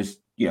 there was,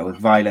 you know,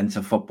 violence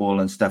of football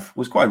and stuff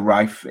was quite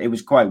rife. It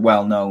was quite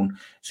well known.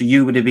 So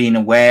you would have been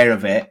aware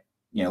of it,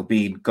 you know,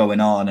 going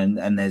on,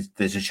 and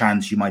there's a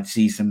chance you might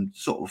see some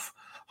sort of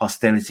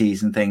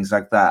hostilities and things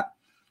like that.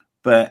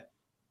 But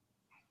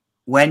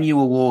when you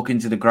were walking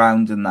to the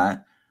ground and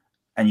that,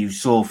 and you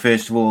saw,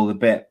 first of all, the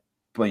bit,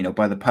 you know,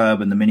 by the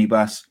pub and the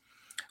minibus,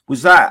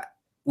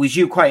 was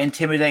you quite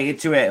intimidated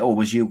to it, or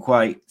was you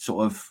quite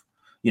sort of,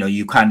 you know,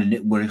 you kind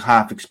of were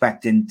half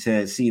expecting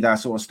to see that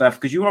sort of stuff?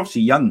 Because you were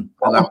obviously young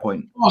at that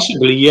point.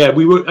 Possibly, yeah.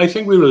 I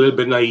think we were a little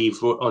bit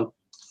naive on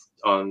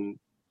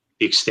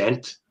the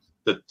extent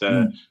that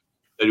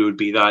it would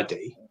be that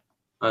day.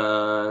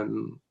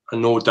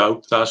 And no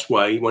doubt that's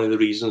why, one of the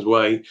reasons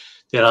why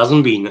there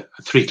hasn't been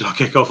a 3 o'clock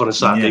kickoff on a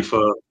Saturday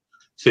for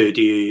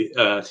 30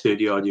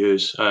 odd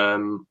years.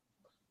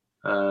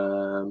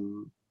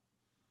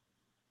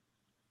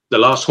 The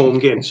last home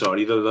game,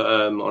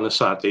 on a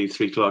Saturday,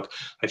 3 o'clock.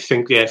 I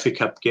think the FA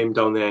Cup game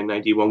down there in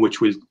 '91,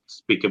 which we'll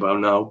speak about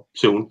now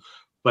soon,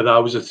 but that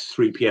was at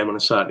 3 p.m. on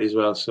a Saturday as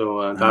well. So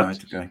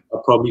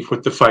I'll probably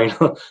put the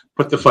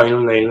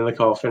final nail in the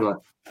coffin. Like.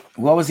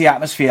 What was the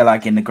atmosphere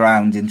like in the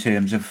ground in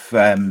terms of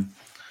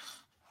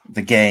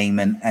the game,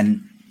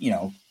 and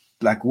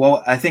like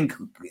what I think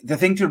the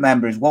thing to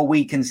remember is what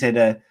we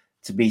consider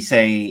to be,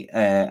 say,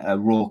 a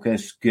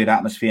raucous, good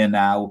atmosphere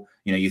now.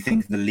 You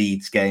think of the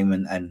Leeds game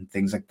and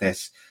things like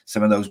this.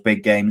 Some of those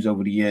big games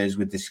over the years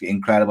with this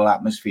incredible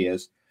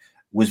atmospheres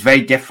was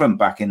very different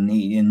back in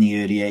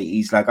the early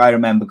 80s. Like I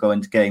remember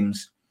going to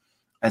games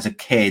as a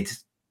kid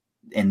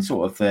in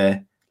sort of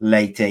the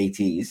late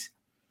 80s,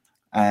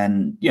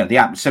 and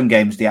some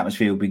games the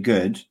atmosphere would be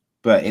good,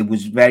 but it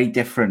was very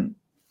different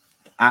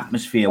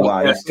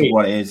atmosphere-wise to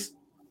what it is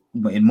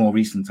in more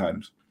recent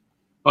times.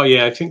 Oh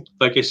yeah, I think,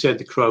 like I said,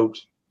 the crowd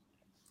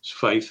was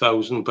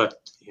 5,000, but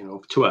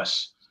to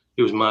us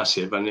it was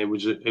massive, and it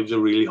was a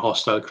really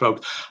hostile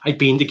crowd. I'd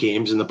been to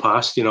games in the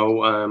past,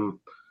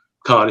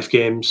 Cardiff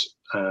games.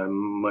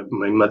 My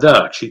mother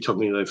actually took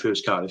me to the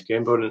first Cardiff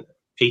game, but in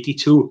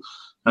 '82,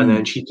 and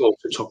then she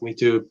also took me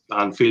to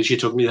Anfield. She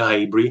took me to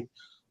Highbury,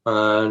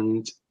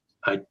 and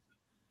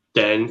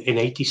then in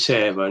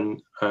 '87,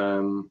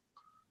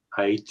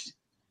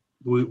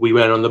 we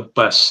went on the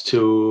bus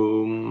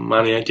to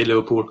Man United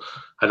Liverpool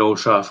at Old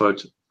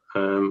Trafford.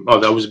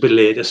 That was a bit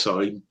later,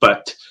 sorry,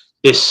 but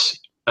this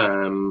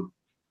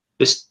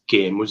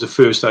game was the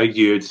first I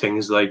heard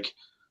things like,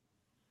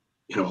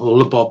 all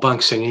the Bob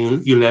Banks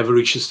singing "You'll Never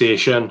Reach the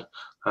Station,"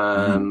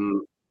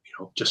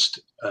 just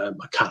a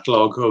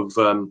catalogue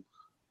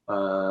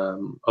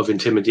of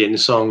intimidating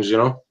songs.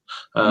 That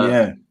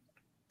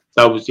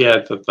was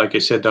like I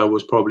said, that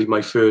was probably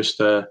my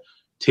first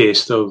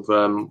taste of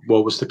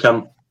what was to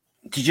come.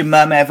 Did your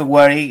mum ever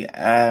worry,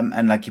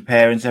 and like your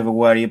parents ever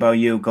worry about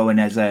you going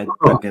as a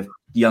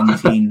young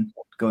teen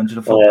going to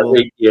the football?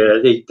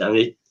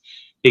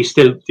 They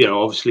still,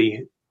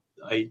 obviously,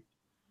 they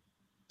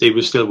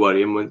were still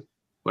worrying when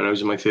I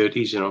was in my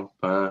 30s.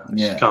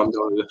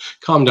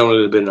 Calm down a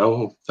little bit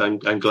now.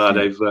 I'm glad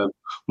I've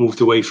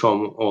moved away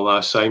from all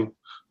that time.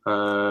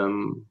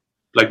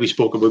 Like we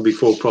spoke about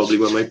before, probably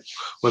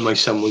when my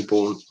son was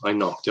born, I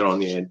knocked it on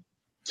the head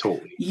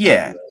totally.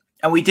 Yeah.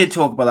 And we did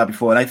talk about that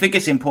before, and I think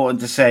it's important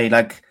to say,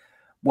 like,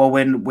 well,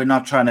 we're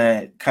not trying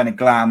to kind of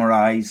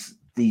glamorize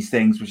these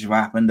things which have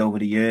happened over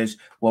the years.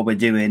 What we're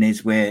doing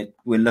is we're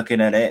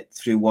looking at it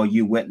through what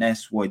you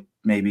witnessed, what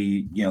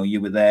maybe you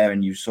were there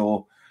and you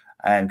saw,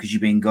 because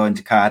you've been going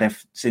to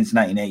Cardiff since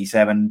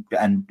 1987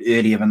 and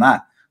earlier than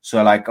that.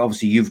 So, like,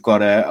 obviously, you've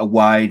got a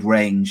wide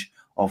range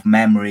of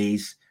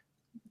memories.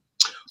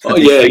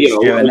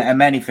 And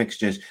many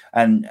fixtures,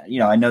 and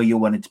I know you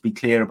wanted to be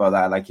clear about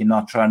that. Like, you're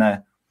not trying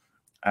to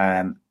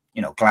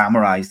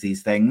glamorize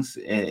these things.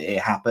 It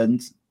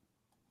happened.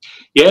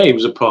 Yeah, it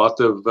was a part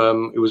of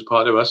us. It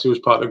was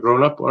part of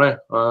growing up, wasn't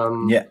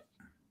it?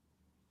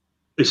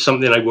 It's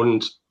something I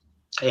wouldn't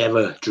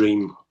ever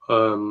dream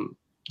that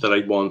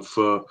I'd want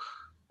for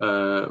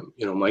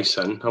my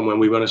son. And when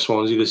we went to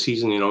Swansea this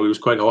season, it was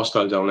quite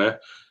hostile down there,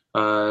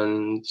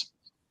 and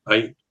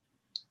I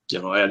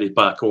had his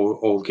back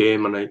all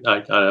game, and I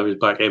had his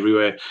back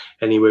everywhere,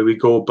 anywhere we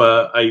go.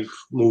 But I've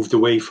moved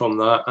away from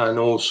that, and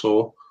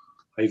also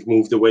I've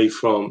moved away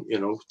from,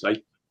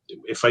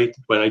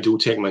 when I do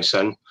take my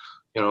son,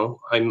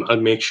 I'll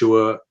make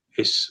sure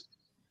it's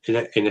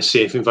in a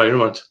safe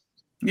environment.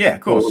 Yeah,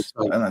 of course,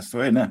 and that's the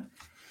way, isn't it?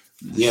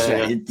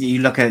 Yeah. You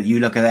look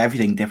at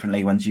everything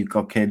differently once you've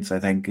got kids. I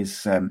think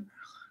is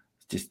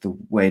just the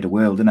way of the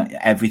world, isn't it?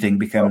 Everything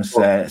becomes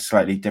a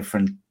slightly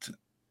different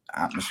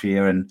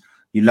atmosphere, and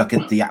you look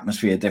at the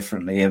atmosphere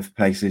differently of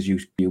places you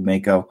may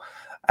go.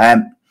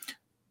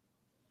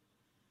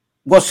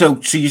 So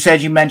you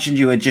said, you mentioned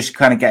you were just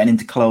kind of getting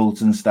into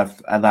clothes and stuff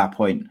at that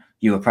point.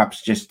 You were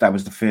perhaps that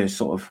was the first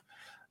sort of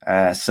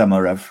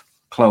summer of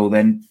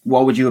clothing.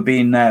 What would you have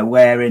been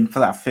wearing for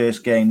that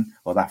first game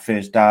or that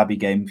first derby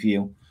game for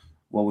you?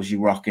 What was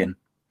you rocking?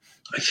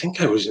 I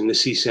think I was in the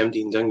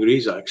C17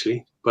 dungarees,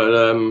 actually. But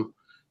at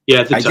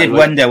the time, did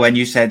wonder when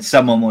you said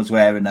someone was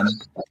wearing them.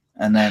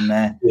 And then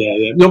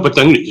no, but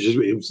dungarees,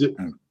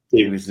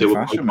 they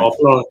were quite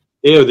popular.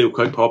 Yeah, they were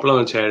quite popular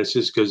on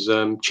terraces because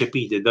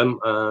Chippy did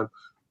them.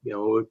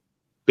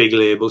 Big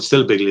label,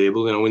 still big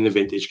label, in the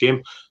vintage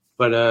game.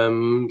 But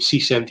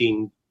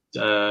C17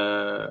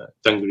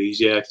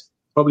 dungarees,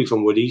 probably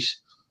from Woodies.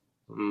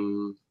 I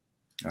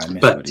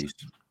miss Woodies.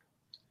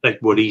 Like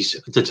Woodies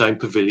at the time,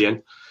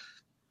 Pavilion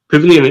in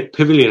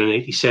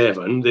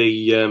 '87.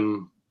 They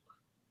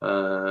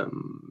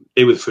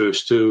were the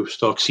first to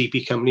stock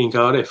CP Company in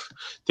Cardiff.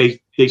 They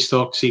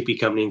stocked CP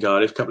Company in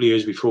Cardiff a couple of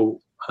years before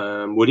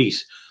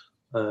Woodies.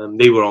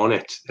 They were on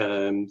it.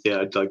 They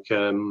had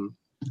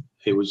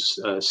it was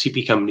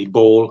CP Company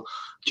ball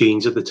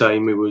jeans at the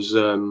time. It was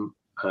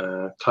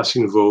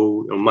Classic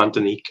Nouveau,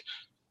 Mantonique.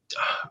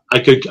 I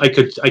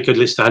could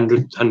list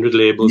 100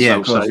 labels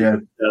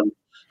outside.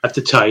 At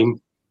the time,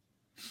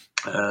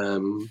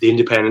 the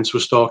independents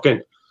were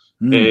stocking.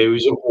 It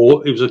was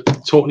a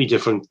totally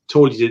different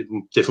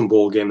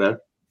ball game then.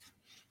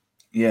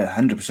 Yeah,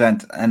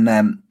 100%. And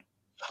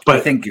but I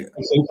think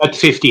at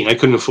 15, I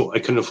couldn't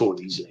afford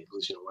these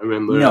labels. I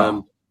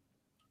remember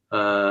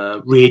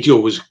Radio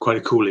was quite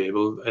a cool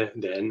label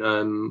then,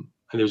 and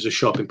there was a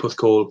shop in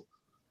Puthcall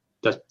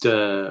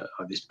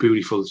this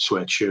beautiful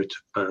sweatshirt.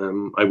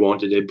 I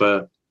wanted it,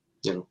 but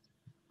you know,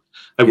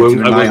 I You had to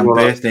won't. I rely wasn't on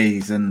gonna,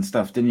 birthdays and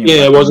stuff, didn't you?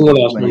 yeah, I wasn't going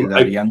to ask when you were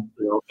my. that young.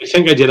 I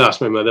think I did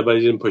ask my mother, but I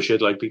didn't push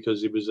it, like,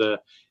 because it was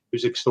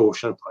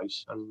extortionate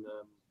price, and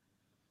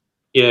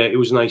yeah, it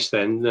was nice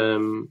then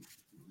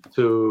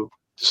to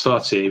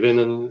start saving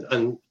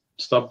and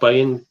start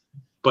buying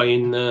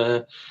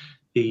the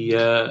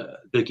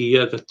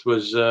gear that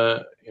was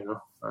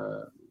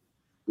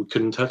we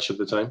couldn't touch at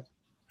the time.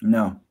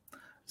 No.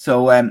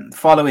 So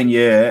following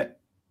year,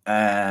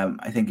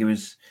 I think it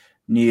was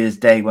New Year's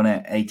Day, when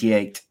it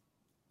 88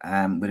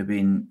 would have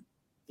been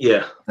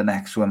the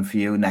next one for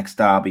you, next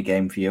derby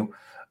game for you.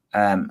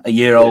 A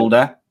year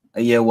older,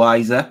 a year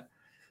wiser.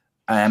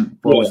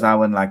 What was that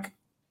one like?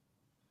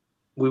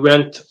 We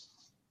went.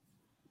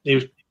 It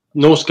was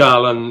North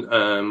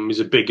Scarland was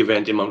a big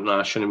event in Mountain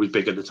Ash, and it was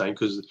big at the time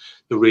because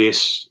the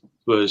race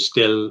was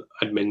still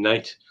at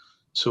midnight.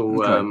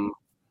 So,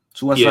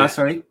 so what's that?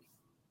 Sorry,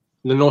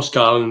 the North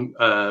Scarland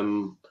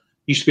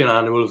used to be an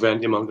annual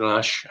event in Mountain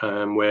Ash,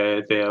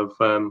 where they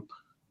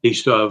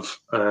used to have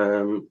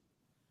I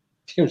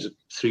think it was a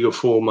 3 or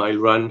 4 mile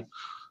run.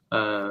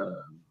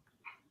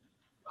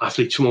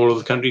 Athletes from all over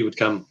the country would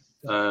come.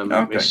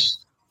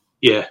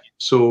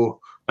 So.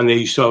 And they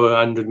used to have a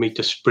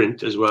 100-meter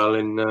sprint as well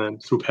in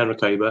through Penrith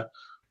Khyber,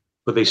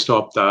 but they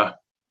stopped that.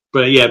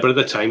 But at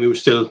the time it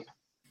was still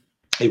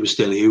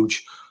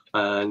huge,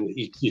 and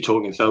you're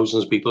talking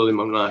thousands of people in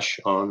Mountain Ash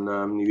on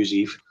New Year's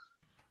Eve.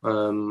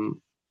 And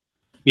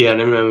I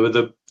remember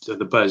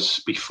the buzz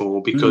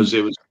before, because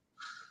it was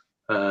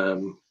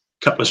a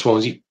couple of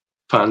Swansea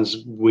fans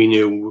we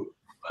knew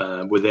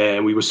were there,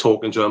 and we were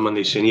talking to them, and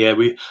they said, I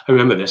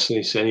remember this, and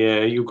they said,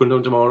 you going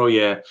down tomorrow?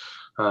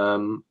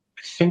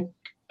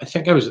 I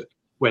think I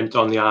went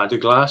on the Arda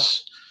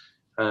Glass.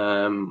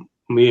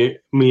 Me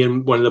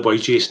and one of the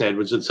boys, Jason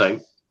Edwards, at the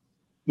time,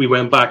 we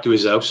went back to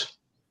his house.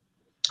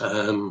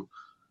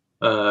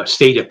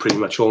 Stayed up pretty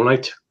much all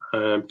night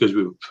because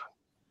we were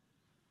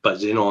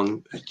buzzing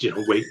on,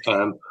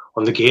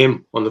 on the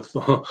game on the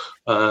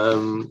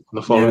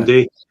following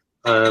day.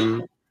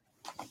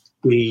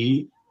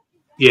 We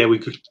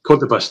caught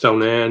the bus down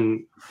there,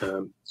 and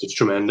it's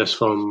tremendous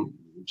from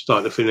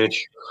start to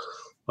finish.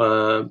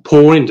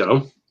 Pouring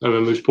down. I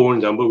remember it was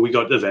pouring down, but we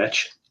got the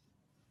Vetch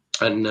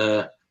and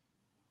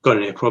got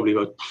in there probably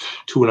about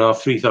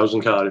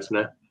 2,500-3,000 Cardiff in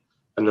there,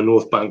 and the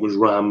North Bank was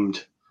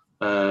rammed.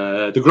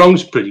 The ground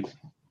was pretty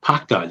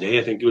packed that day.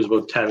 I think it was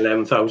about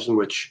 10,000-11,000,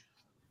 which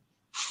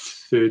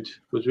third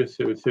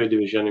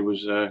division. It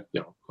was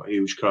quite a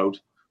huge crowd.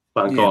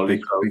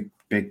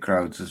 Big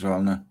crowds as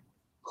well. No,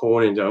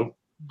 pouring down.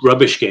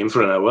 Rubbish game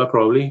for an hour,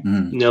 probably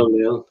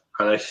 0-0,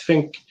 and I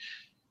think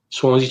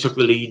Swansea took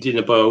the lead in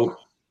about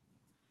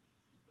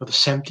the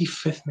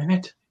 75th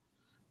minute.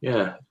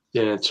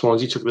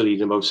 Swansea took the lead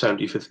in about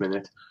 75th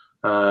minute.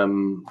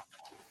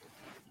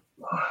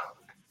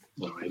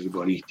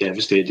 Everybody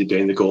devastated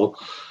behind the goal.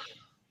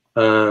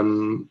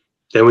 Then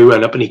we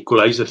went up and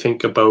equalised, I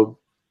think, about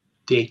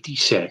the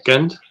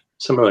 82nd,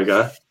 something like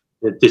that.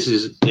 It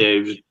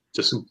was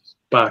just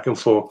back and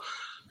forth.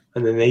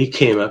 And then they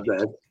came up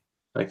then.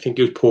 I think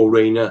it was Paul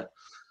Rayner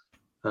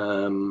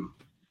who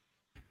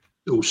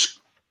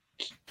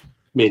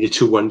made it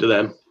 2-1 to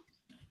them.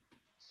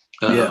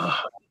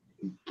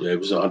 There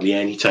was hardly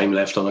any time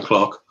left on the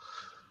clock,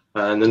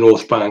 and the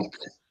North Bank,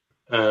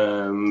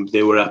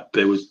 they were up.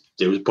 There was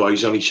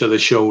boys on each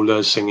other's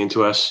shoulders singing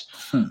to us.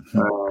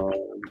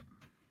 2-1,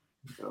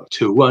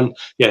 2-1,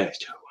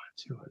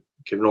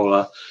 giving all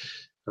that,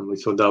 and we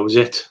thought that was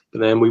it.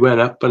 But then we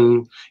went up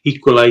and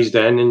equalised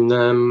then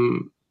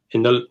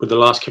with the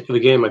last kick of the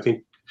game. I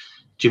think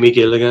Jimmy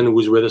Gilligan, who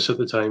was with us at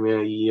the time,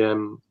 he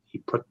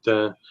put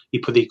the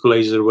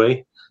equaliser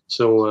away.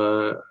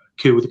 So.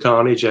 Cue with the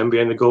carnage and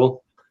behind the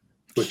goal,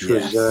 which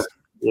was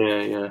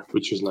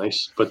which was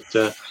nice. But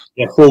 4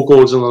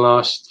 goals in the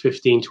last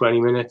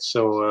 15-20 minutes,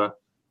 so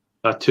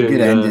that turned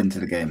good ending to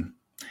the game.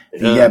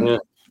 The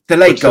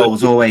late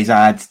goals always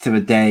add to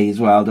a day as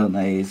well, don't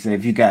they? So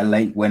if you get a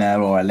late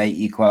winner or a late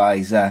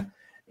equaliser,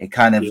 it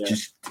kind of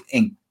just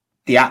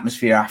the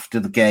atmosphere after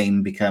the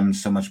game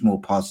becomes so much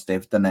more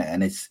positive, doesn't it?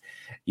 And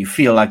you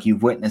feel like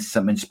you've witnessed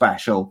something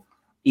special,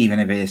 even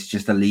if it's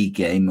just a league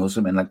game or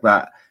something like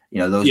that.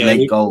 Those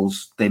late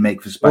goals, they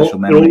make for special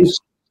memories.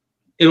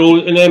 It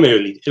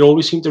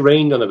always seemed to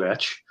rain on the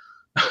Vetch.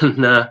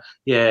 And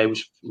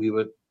we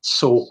were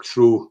soaked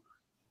through,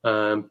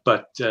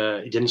 but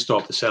it didn't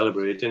stop the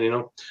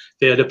celebrating,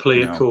 They had a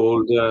player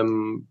called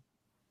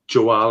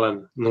Joe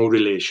Allen, no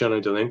relation,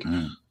 I don't think.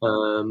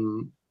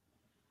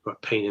 What a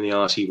pain in the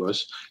arse he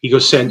was. He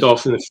got sent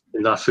off in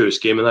that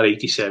first game, in that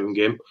 87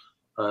 game.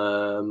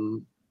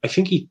 I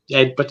think he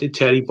headbutted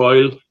Terry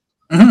Boyle.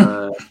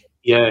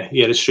 He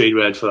had a straight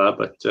red for that,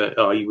 but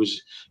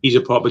he's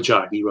a proper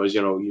jack. He was, he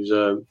was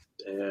a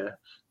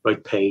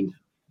right pain.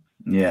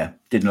 Yeah,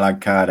 didn't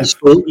like Cardiff.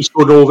 He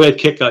scored an overhead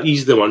kick.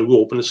 He's the one who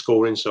opened the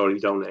scoring.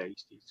 Down there, he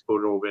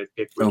scored an overhead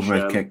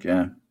kick.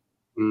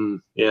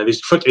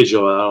 There's footage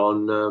of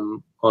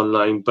that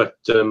online, but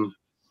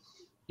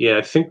Yeah,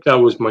 I think that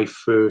was my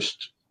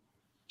first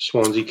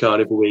Swansea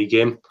Cardiff away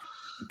game.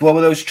 What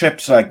were those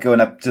trips like going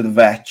up to the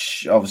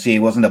Vetch? Obviously, it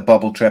wasn't a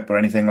bubble trip or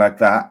anything like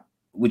that.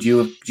 Did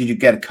you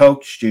get a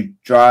coach? Did you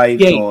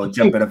drive or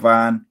jump in a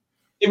van?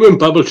 They weren't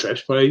bubble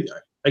trips, but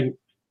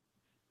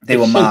they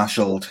were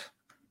marshalled.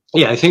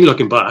 Yeah, I think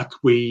looking back,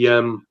 we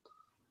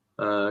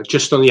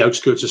just on the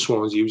outskirts of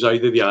Swansea, it was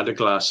either the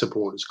Ardaglass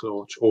supporters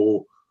coach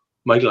or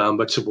Mike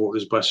Lambert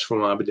supporters bus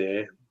from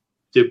Aberdeen.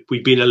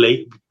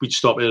 We'd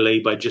stop in a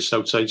lay-by just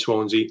outside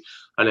Swansea,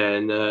 and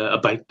then a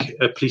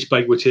police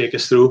bike would take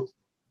us through.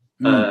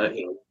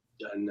 You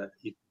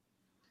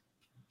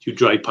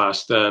drive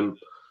past the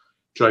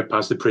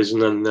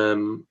prison and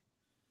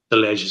the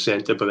leisure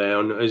centre, but there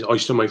on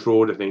Oystermouth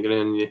Road, I think, and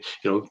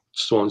then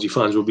Swansea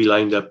fans would be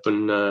lined up,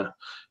 and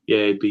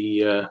it'd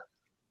be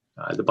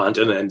the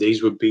banter in the end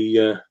days would be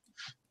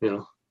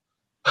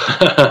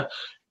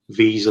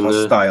V's and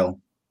hostile.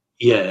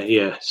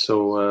 Yeah.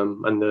 So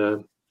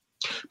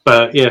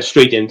but yeah,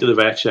 straight into the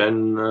Vetch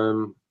and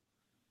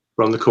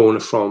around the corner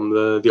from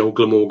the old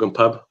Glamorgan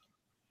pub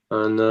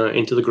and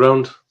into the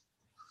ground,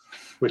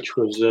 which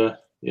was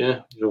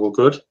all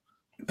good.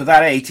 But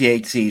that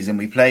 88 season,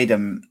 we played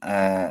them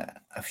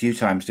a few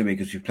times, didn't we?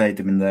 Because we played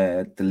them in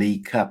the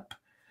League Cup,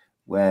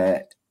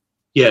 where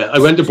I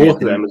went to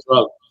both of them as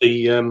well.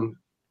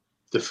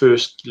 The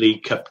first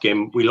League Cup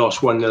game, we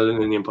lost 1-0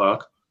 in Indian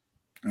Park.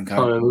 Okay.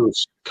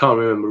 Can't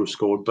remember who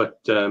scored,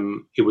 but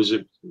it was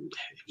a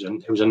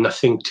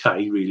nothing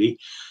tie really.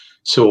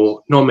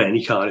 So not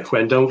many Cardiff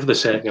went down for the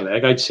second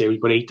leg. I'd say we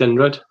got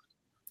 800.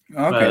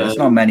 Okay, that's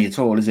not many at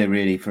all, is it?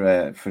 Really for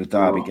a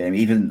derby game,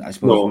 even I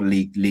suppose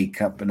League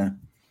Cup and.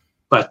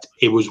 But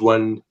it was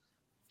one.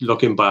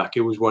 Looking back,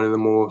 it was one of the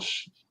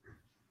most.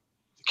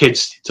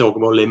 Kids talk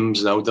about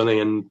limbs now, don't they,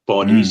 and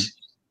bodies.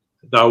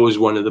 That was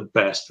one of the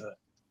best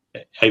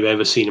I've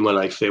ever seen in my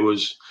life. There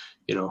was,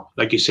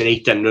 like you said,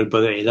 800,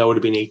 but that would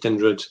have been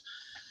 800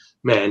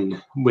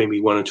 men, maybe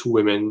one or two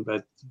women.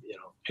 But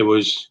it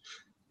was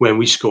when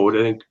we scored.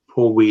 I think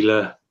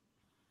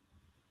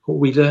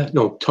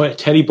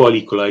Terry Boyle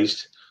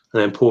equalised,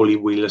 and then Paulie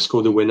Wheeler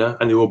scored the winner,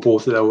 and they were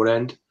both at our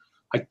end.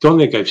 I don't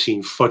think I've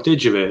seen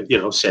footage of it,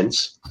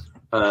 since.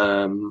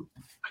 Not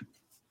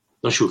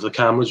sure if the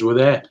cameras were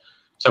there.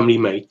 Somebody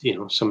may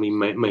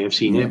have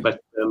seen it,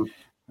 but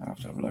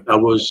that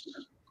was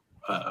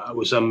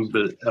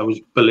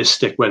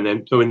ballistic when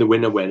the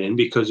winner went in,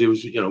 because it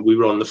was we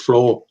were on the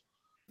floor,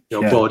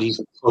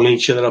 bodies pulling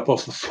each other up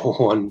off the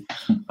floor, and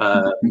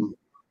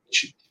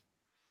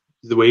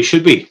the way it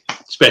should be,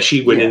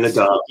 especially winning the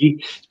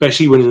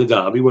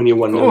derby when you're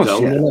 1-0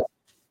 down.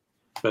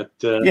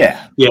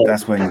 Yeah. But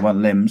that's when you want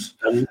limbs.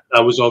 And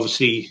that was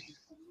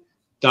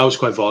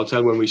quite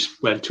volatile when we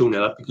went 2-0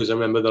 up, because I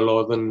remember the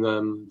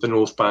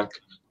North Bank,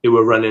 they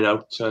were running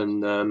out,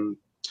 and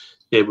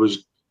there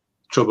was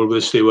trouble with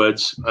the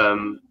stewards.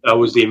 That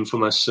was the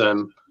infamous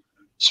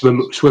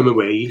swim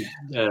away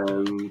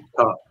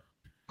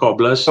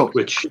cobblers.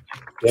 Which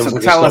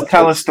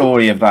tell a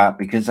story of that,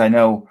 because I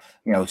know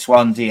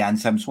Swansea and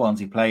some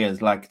Swansea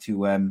players like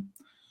to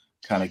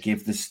kind of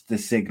give the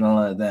signal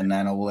and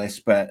all this,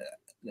 but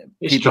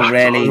people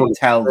rarely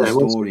tell the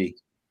story.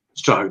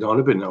 It's dragged on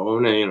a bit now,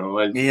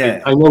 isn't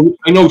it? I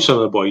know some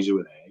of the boys who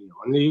were there,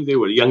 and they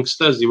were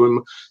youngsters. They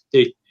weren't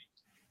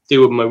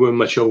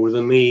much older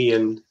than me,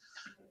 and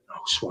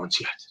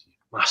Swansea had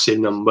massive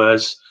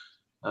numbers.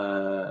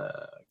 So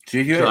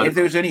if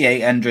there was only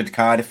 800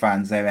 Cardiff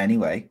fans there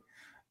anyway,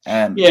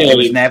 it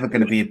was never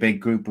going to be a big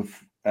group of.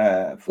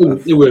 There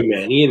were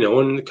many,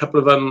 and a couple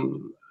of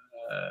them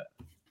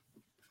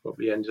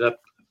probably ended up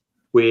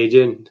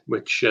waging,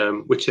 which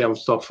they haven't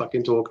stopped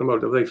fucking talking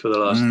about, have they, for the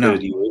last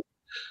 30 years?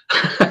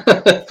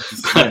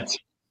 But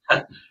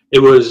it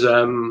was,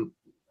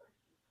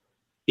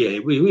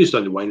 we used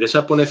to wind this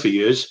up on it for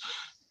years,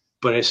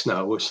 but it's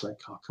like,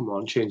 oh, come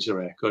on, change the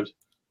record.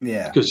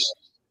 Yeah. Because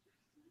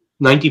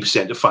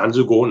 90% of fans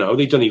who go now,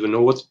 they don't even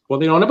know what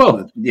they're on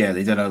about. Yeah,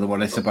 they don't know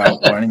what it's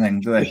about or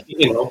anything, do they?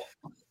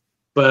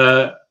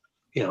 But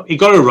it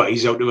got a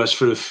rise out of us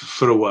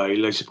for a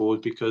while, I suppose,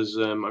 because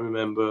I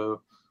remember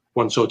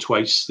once or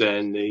twice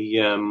then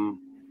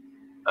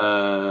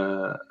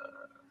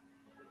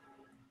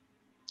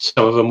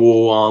some of them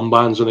wore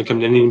armbands when they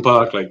come in the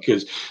park,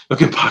 because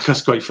looking back,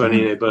 that's quite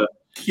funny, but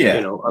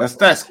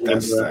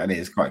that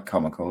is quite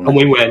comical. And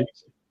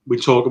we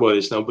talk about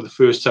this now, but the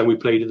first time we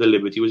played at the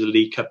Liberty was a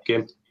League Cup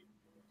game,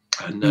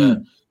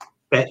 and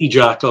Betty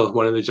Jackal,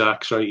 one of the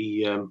Jacks, right?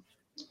 He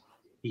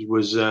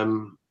was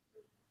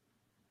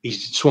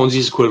he's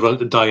Swansea's equivalent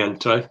to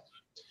Diant, right?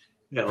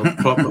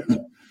 Proper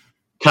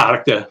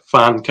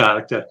fan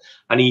character,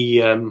 and he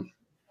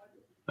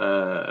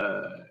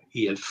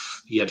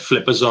had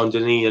flippers on,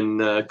 didn't he,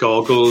 and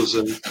goggles,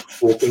 and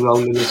walking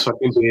around in his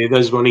fucking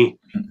bathers when he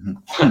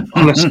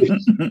honestly,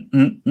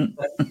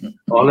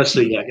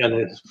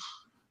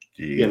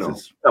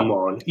 come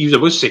on, he was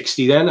about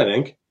 60 then, I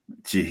think.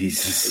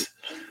 Jesus,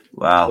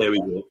 wow. There we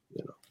go.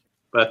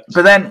 But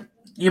then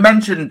you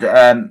mentioned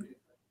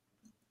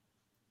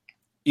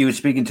you were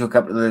speaking to a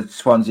couple of the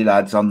Swansea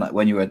lads on that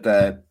when you were at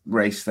the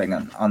race thing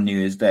on New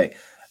Year's Day.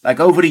 Like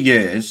over the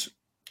years,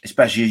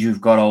 especially as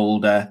you've got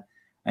older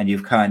and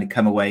you've kind of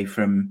come away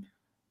from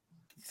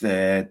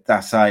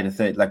that side of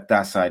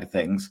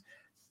things,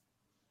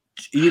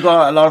 you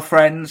got a lot of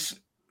friends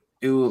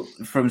who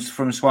from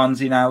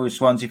Swansea now, who's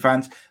Swansea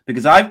fans,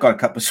 because I've got a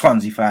couple of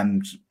Swansea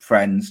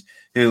friends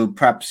who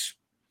perhaps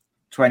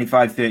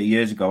 25, 30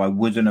 years ago I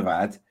wouldn't have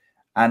had,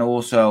 and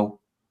also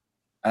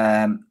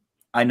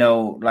I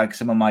know like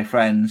some of my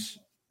friends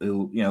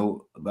who, you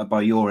know,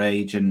 about your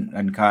age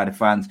and Cardiff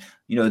fans,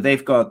 you know,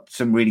 they've got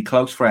some really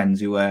close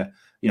friends who were,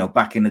 you know,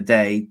 back in the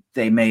day,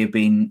 they may have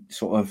been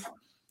sort of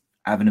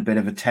having a bit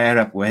of a tear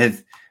up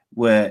with,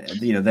 where,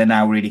 you know, they're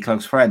now really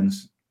close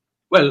friends.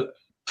 Well,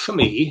 for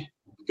me,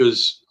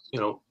 because, you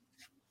know,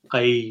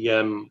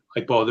 I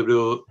bothered with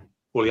all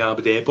the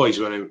Aberdeen boys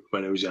when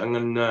I was young,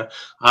 and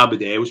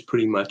Aberdeen was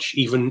pretty much,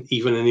 even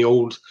in the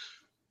old,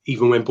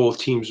 even when both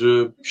teams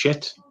were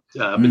shit,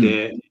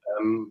 Aberdeen,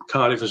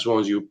 Cardiff and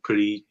Swansea were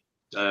pretty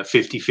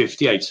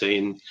 50-50, I'd say.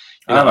 In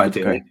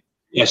Aberdeen. Right, okay.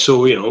 Yeah,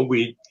 so, you know,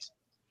 we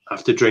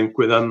have to drink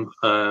with them,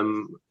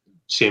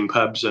 same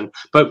pubs,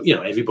 but you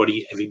know,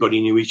 everybody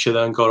knew each other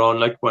and got on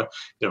like what,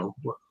 you know,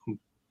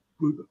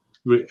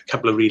 a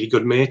couple of really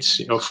good mates,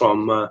 you know,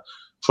 from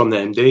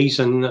them days,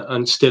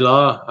 and still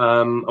are,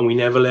 and we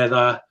never let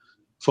our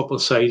football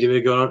side of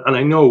it go on. And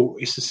I know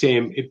it's the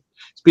same.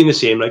 It's been the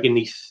same like in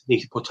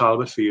Neath Port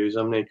Talbot for years,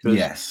 haven't it?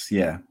 Yes,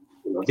 yeah.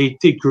 You know,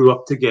 they grew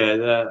up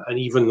together, and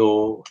even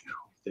though,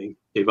 you know,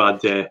 they've had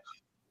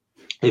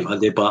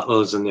their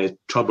battles and their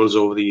troubles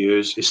over the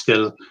years, it's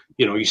still,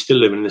 you know, you still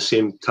live in the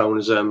same town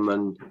as them,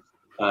 and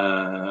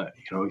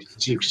you know,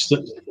 you're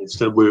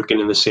still working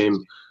in the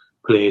same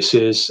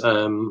places.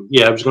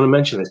 Yeah, I was going to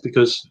mention this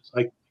because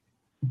like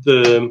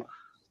the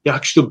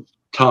actual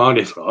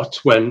Cardiff lot,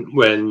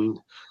 when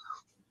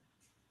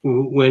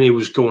it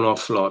was going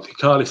off a lot, the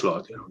Cardiff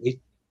lot, you know, they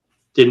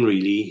didn't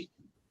really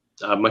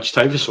have much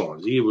time for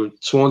Swansea.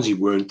 Swansea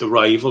weren't the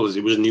rivals.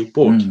 It was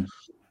Newport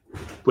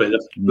where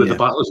the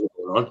battles were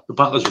going on. The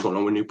battles were going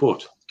on with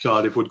Newport.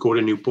 Cardiff would go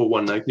to Newport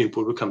one night.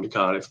 Newport would come to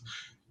Cardiff.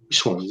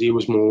 Swansea, it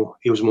was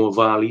more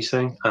Valley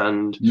thing,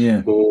 and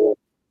more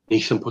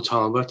Neath and Port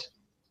Talbot.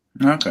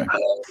 Okay.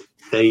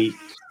 They,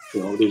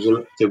 you know,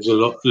 there was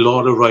a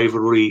lot of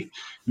rivalry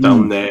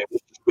down there,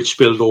 which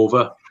spilled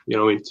over, you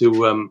know,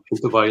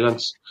 into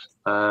violence.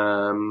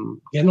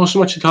 Yeah, not so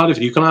much at Cardiff.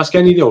 You can ask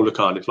any of the older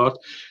Cardiff lot.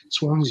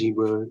 Swansea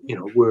were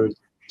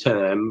to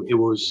them, it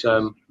was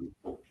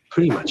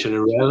pretty much an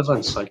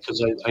irrelevance. Like,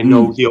 because I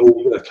know the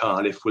older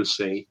Cardiff will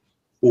say,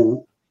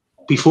 well,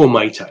 before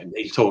my time,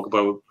 they talk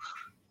about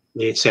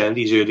late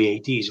 70s, early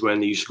 80s when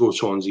they used to go to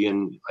Swansea,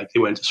 and like they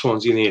went to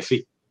Swansea in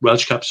the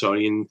Welsh Cup,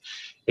 in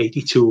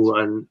 82,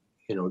 and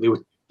you know,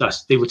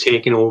 they were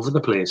taking over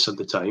the place at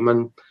the time,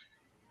 and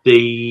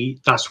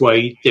that's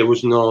why there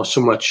was not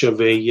so much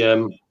of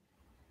a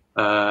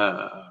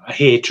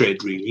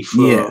hatred really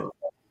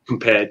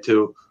compared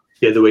to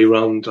the other way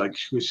around, like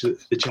the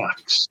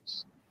Jacks.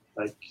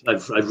 Like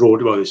I've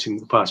wrote about this in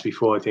the past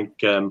before. I think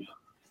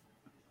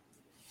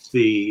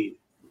the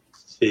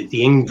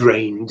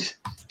ingrained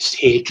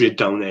hatred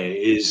down there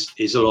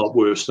is a lot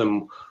worse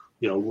than,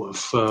 you know,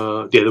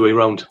 the other way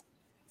around.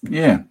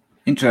 Yeah,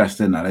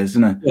 interesting that,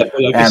 isn't it? Yeah,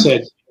 but like I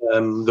said,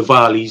 the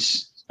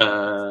Valleys,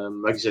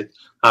 like I said,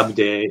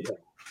 Aberdeen,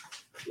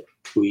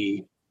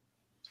 we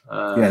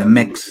the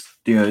mix.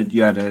 You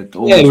had it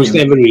was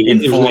never really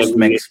enforced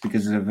mix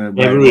because of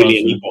never really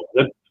any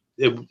bother.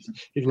 It was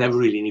never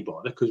really any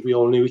bother because we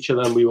all knew each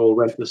other and we all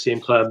went to the same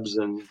clubs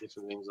and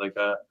different things like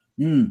that.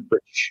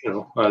 Which, you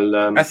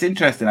know, that's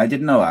interesting. I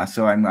didn't know that,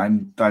 so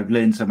I've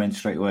learned something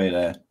straight away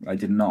there. I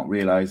did not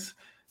realise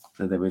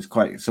that there was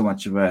quite so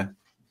much of a,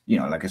 you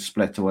know, like a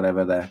split or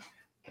whatever there.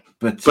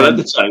 But at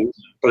the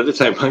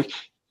time, like,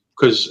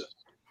 because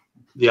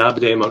the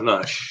Aberdeen,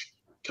 Mountainash,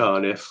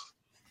 Cardiff,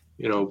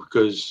 you know,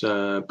 because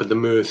but the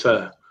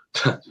Merthyr,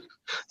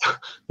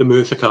 the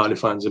Merthyr Cardiff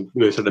fans, and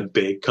Merthyr the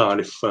big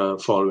Cardiff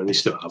following, they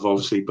still have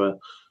obviously, but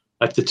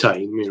at the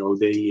time, you know,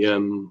 they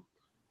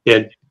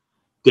had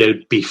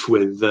beef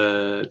with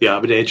the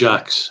Aberdeen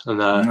Jacks, and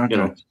you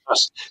know,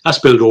 that's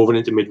spilled over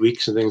into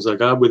midweeks and things like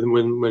that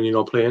when you're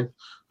not playing.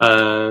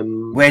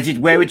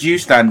 Where would you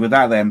stand with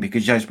that then?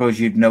 Because I suppose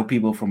you'd know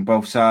people from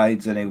both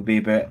sides, and it would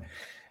be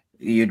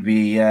you'd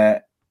be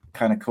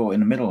kind of caught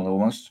in the middle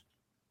almost.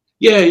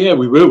 Yeah,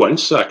 we were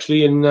once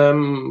actually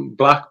in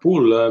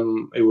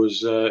Blackpool. It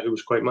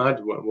was quite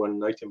mad one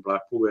night in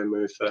Blackpool where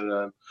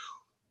Merthyr,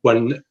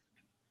 one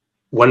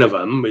of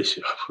them is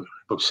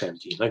about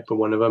 17, like, but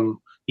one of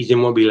them, he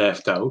didn't want to be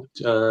left out.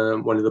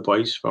 One of the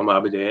boys from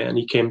Aberdeen, and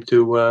he came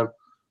to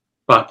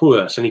Blackpool with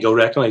us, and he got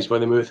recognised by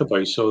the Merthyr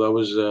boys. So that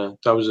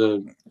was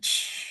a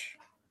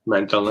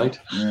mental night.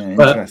 Yeah,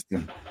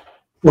 interesting.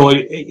 Well,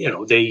 you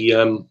know, they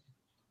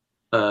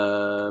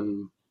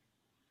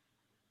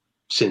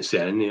since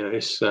then, you know,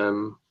 it's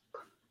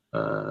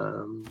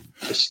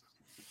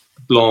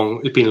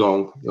long. It's been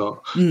long,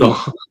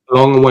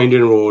 long and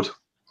winding road.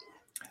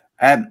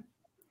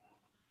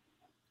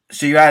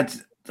 So you had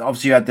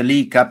obviously you had the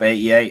League Cup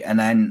 88, and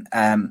then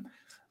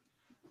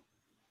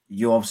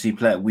you obviously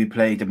we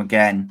played them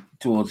again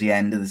towards the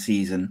end of the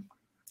season.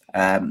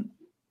 I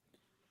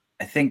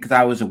think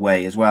that was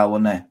away as well,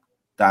 wasn't it?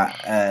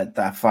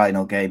 That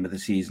final game of the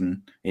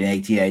season in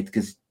 '88,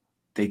 because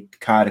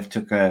Cardiff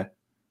took a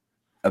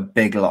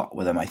big lot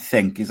with them. I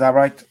think, is that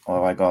right? Or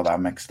have I got that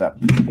mixed up?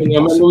 Yeah,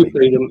 I remember we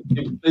played them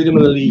in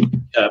the League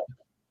Cup,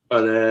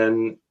 and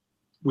then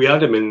we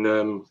had them in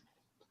the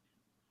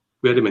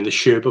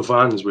Sherpa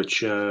vans,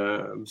 which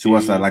so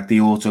what's that, like the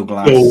auto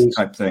glass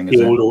type thing?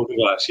 The old auto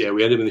glass, yeah.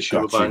 We had them in the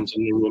Sherpa vans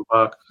in Newman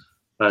Park,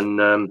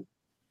 and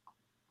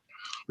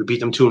we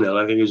beat them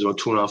 2-0. I think it was about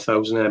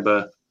 2,500 there,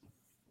 but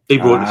they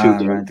brought a few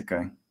down. Right,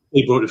 okay.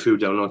 They brought a few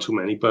down, not too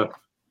many. But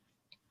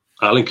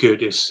Alan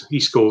Curtis,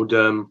 he scored.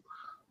 He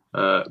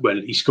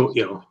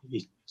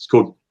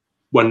scored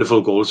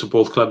wonderful goals for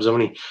both clubs,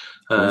 haven't he?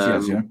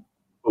 Yes, yeah.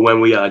 But when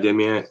we had him,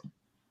 that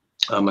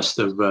must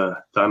have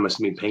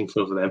been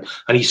painful for them.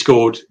 And he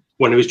scored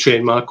one of his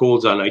trademark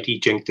goals that night. He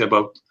jinked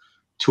about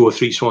 2 or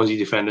 3 Swansea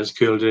defenders,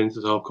 curled it into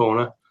the top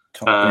corner.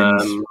 At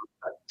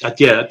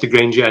the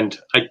Grange end.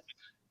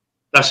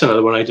 That's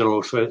another one. I don't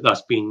know if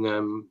that's been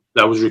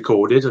that was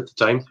recorded at the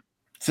time.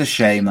 It's a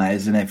shame, that,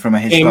 isn't it, from a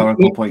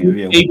historical point of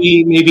view?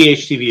 Maybe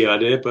HTV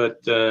had it,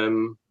 but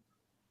that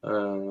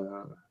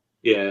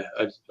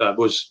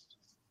was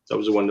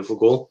a wonderful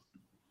goal.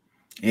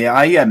 Yeah,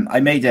 I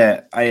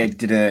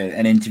did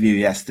an interview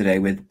yesterday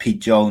with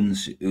Pete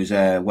Jones, who's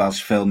a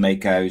Welsh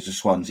filmmaker, who's a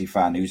Swansea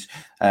fan, who's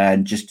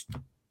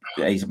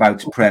he's about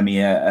to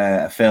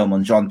premiere a film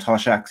on John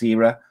Toshak's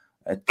era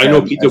at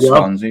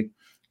Swansea.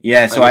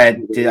 Yeah, so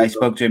I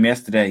spoke to him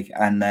yesterday,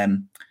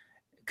 and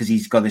because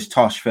he's got this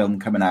Tosh film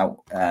coming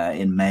out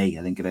in May,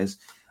 I think it is,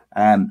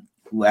 and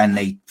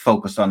they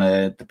focused on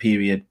the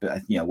period,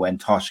 when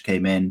Tosh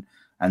came in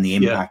and the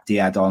impact he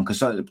had on,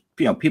 because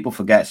people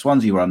forget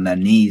Swansea were on their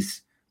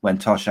knees when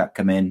Toshak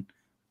came in,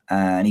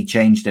 and he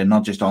changed it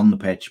not just on the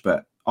pitch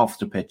but off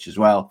the pitch as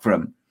well for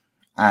him,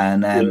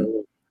 and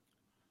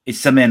it's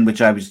something which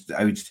I was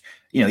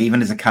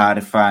even as a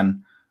Cardiff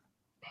fan,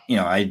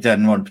 I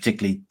didn't want to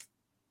particularly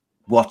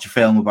watch a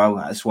film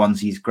about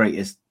Swansea's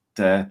greatest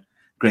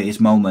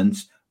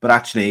moments, but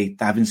actually,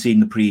 having seen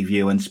the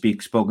preview and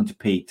spoken to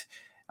Pete,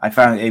 I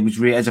found it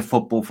was as a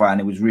football fan,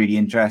 it was really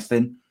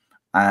interesting.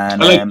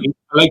 And I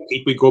like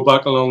Pete. We go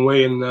back a long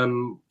way,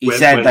 and he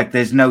said like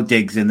there's no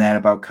digs in there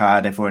about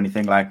Cardiff or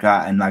anything like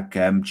that, and like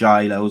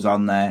Gilo's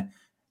on there,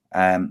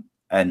 and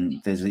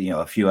there's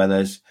a few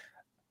others,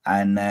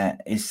 and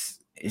it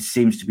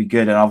seems to be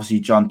good. And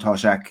obviously, John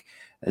Toshak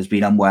has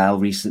been unwell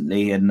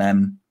recently, and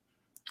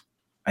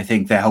I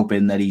think they're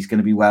hoping that he's going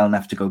to be well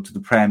enough to go to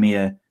the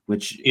Premier,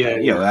 which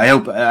I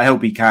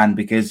hope he can,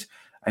 because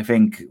I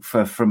think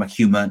from a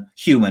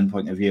human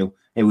point of view,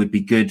 it would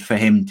be good for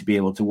him to be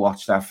able to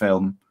watch that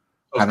film,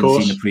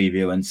 having seen the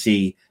preview, and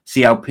see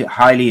how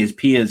highly his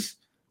peers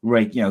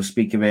rate,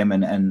 speak of him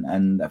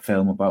and a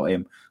film about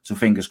him. So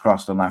fingers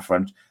crossed on that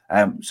front.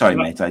 Sorry,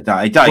 mate, I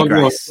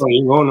digress.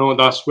 No,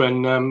 that's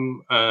when I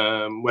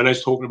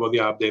was talking about the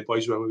Aberdeen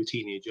boys when we were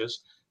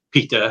teenagers.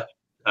 Peter,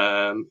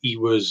 he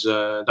was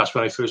that's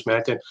when I first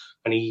met him,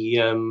 and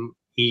he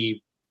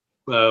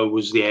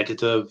was the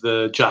editor of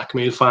the Jack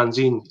Mail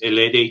fanzine in the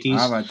late 80s.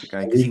 Oh, right,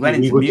 okay. Because he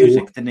went into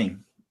music, didn't he?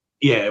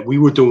 Yeah, we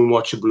were doing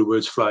Watch the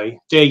Bluebirds Fly.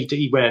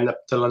 He went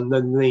up to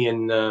London, didn't he?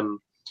 And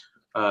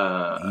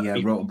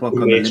he wrote a book on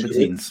the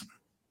Libertines.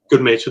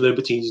 Good mates with the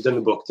Libertines. He's done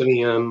a book, didn't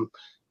he? I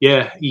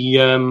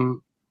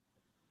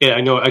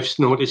know. I've just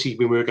noticed he's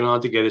been working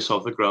hard to get us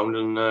off the ground,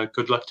 and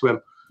good luck to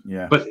him.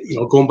 Yeah. But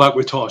going back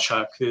with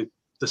Toshak, the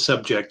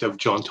subject of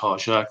John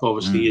Toshak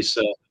obviously is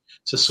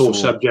it's a sore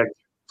subject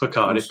for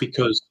Cardiff,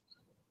 because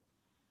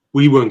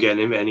we weren't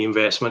getting any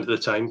investment at the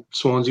time.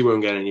 Swansea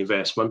weren't getting any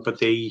investment, but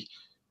they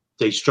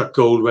struck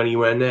gold when he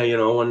went there,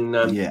 and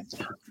it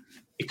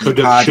could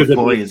have, should have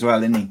boy been as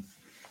well, isn't he?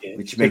 Yeah,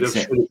 which makes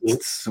it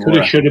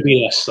should have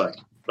been less like.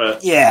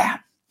 But yeah,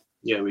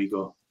 we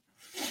go.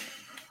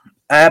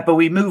 But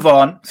we move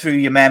on through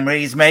your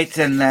memories, mate,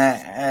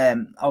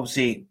 and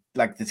obviously,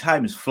 like, the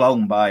time has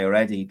flown by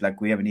already.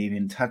 Like, we haven't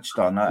even touched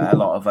on a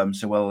lot of them,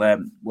 so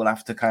we'll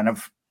have to kind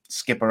of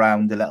skip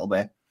around a little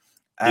bit.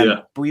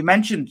 But you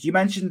mentioned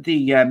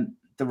the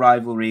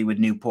rivalry with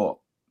Newport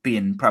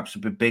being perhaps a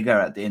bit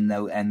bigger in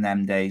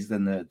them days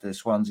than the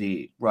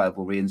Swansea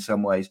rivalry in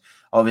some ways.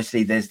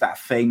 Obviously, there's that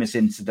famous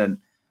incident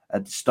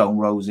at the Stone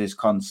Roses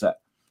concert,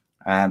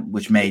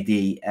 which made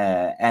the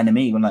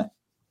enemy, wasn't it?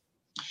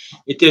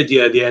 It did,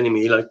 yeah. The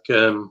enemy, like,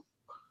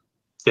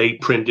 they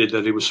printed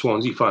that it was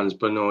Swansea fans,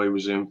 but no, it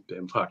was in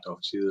fact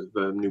obviously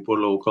the Newport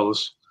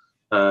locals,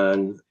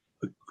 and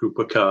a group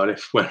of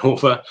Cardiff went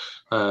over.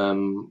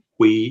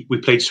 We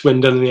played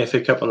Swindon in the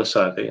FA Cup on a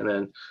Saturday, and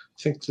then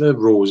I think the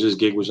Roses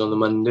gig was on the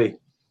Monday.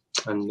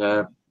 And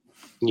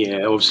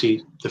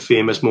obviously the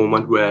famous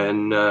moment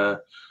when I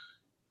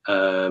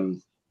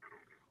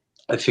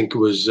think it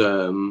was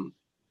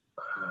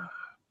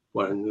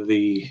when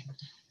the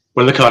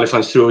Cardiff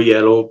fans threw a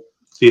yellow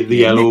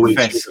yellow Nick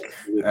Fisk.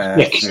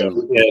 Nick.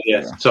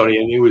 Sorry,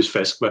 I knew it was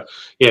Fisk, but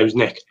yeah, it was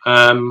Nick.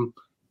 And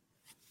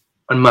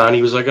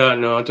Manny was like, "Oh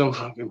no, I don't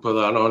fucking put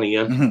that on,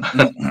 Ian."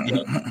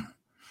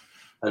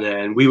 And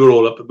then we were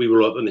all up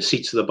in the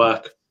seats at the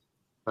back,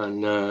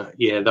 and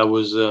that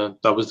was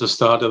the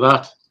start of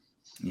that.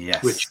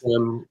 Yes. Which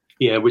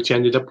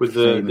ended up with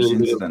the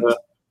incident.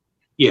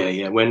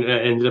 When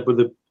it ended up with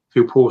a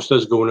few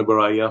posters going to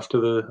Bari after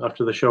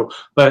the show.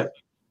 But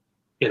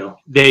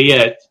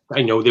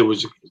I know there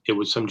was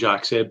some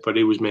Jacks there, but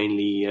it was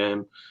mainly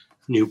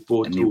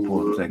Newport. A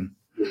Newport thing.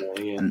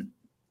 Yeah. And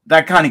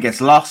that kind of gets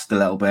lost a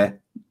little bit.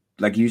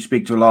 Like, you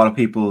speak to a lot of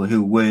people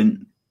who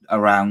weren't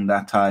around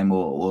that time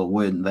or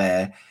weren't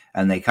there,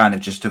 and they kind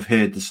of just have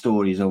heard the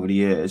stories over the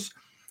years.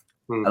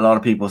 A lot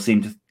of people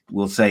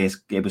will say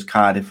it was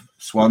Cardiff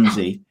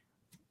Swansea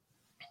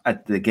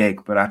at the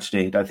gig, but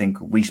actually I think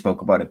we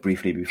spoke about it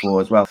briefly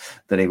before as well,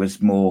 that it was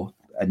more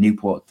a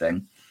Newport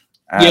thing.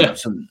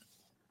 So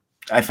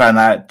I found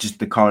that just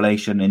the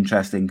correlation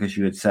interesting, because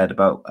you had said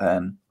about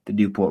the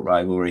Newport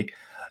rivalry.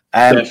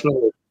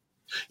 Definitely.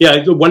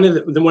 Yeah, one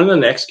of the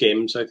next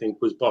games I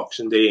think was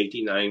Boxing Day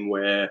 '89,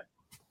 where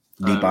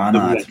Lee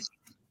Barnard.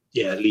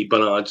 Lee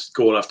Barnard's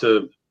goal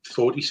after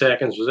 40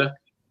 seconds, was it?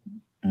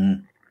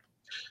 Mm.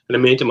 And a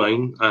mate of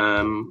mine,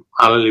 Alan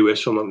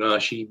Lewis from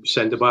Montnash,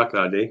 centre back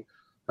that day.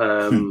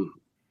 I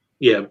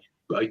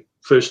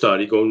first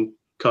started going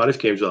Cardiff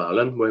games with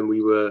Alan when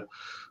we were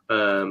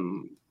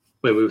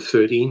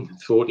 13,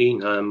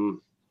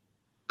 14.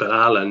 But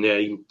Alan,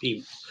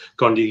 he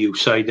gone to the youth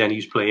side, then he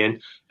was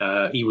playing.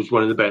 He was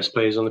one of the best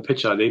players on the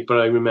pitch that day. But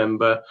I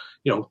remember,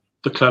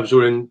 the clubs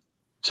were in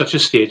such a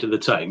state at the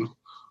time.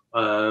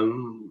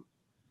 Alan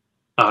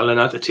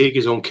had to take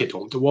his own kit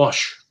home to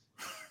wash.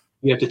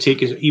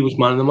 He was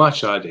man of the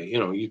match that day.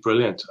 He's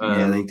brilliant.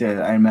 They did.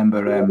 I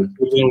remember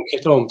his own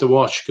kit home to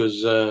wash,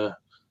 because that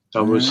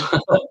was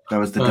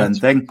the done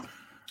thing.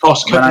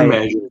 Cost cutting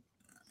measure.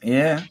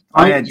 Yeah,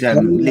 I had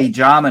Lee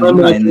Jarman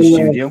in the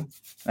studio,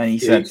 and he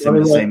said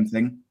the same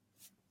thing.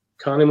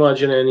 Can't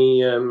imagine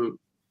any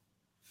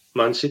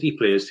Man City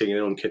players taking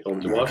their own kit home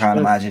to wash. I can't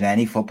imagine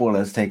any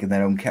footballers taking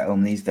their own kit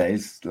home these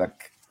days,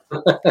 like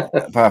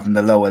apart from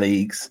the lower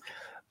leagues.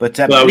 But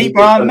Lee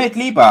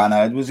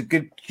Barnard was a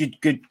good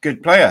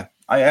player.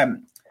 I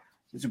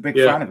was a big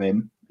fan of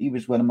him. He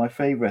was one of my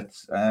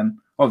favourites.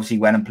 Obviously,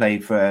 went and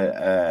played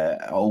for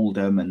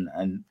Oldham and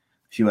a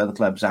few other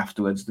clubs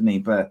afterwards, didn't he?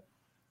 But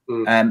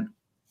like at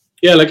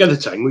the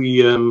time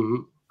we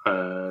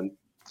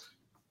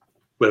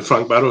were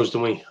Frank Barrows,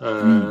 didn't we?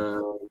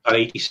 That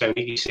 87,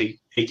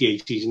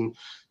 88 season,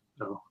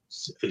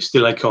 it's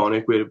still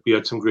iconic. We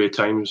had some great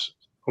times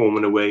home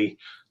and away.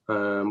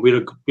 We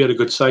had a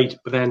good side,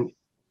 but then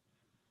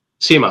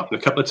same happened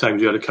a couple of times.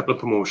 We had a couple of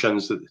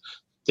promotions.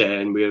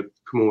 Then we had a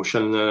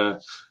promotion a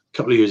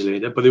couple of years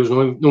later, but there was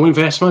no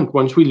investment.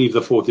 Once we leave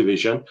the 4th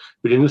division,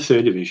 we're in the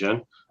 3rd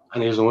division,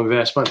 and there's no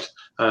investment.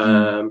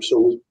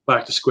 So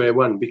back to square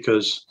one,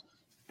 because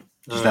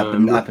just up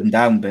and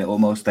down a bit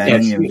almost.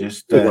 Then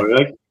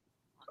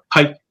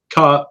Pike,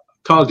 Carl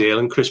Dale,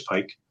 and Chris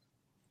Pike.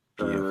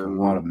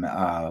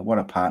 What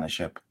a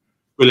partnership!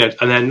 Brilliant.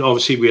 And then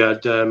obviously we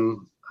had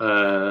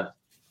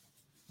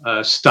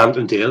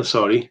Stanton Dale.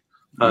 Sorry.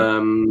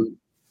 And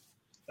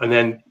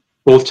then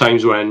both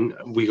times when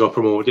we got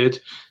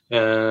promoted, we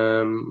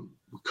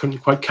couldn't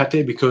quite cut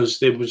it, because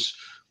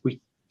we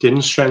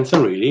didn't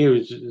strengthen really.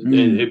 You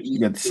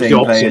got the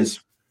same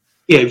players.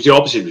 Yeah, it was the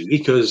opposite really,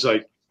 because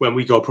like when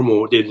we got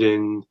promoted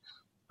in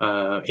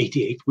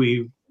 '88,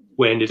 we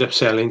ended up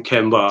selling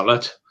Ken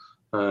Bartlett,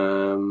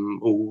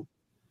 who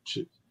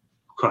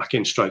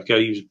cracking striker.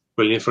 He was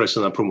brilliant for us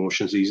in that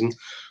promotion season.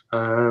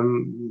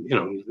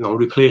 Not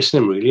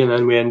replacing him really, and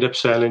then we ended up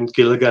selling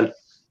Gilligan,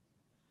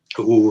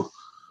 who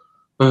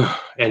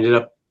ended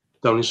up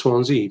down in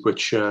Swansea,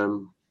 which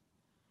happened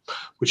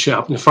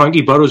to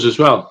Frankie Burrows as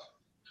well.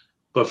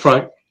 But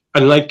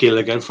unlike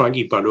Gilligan,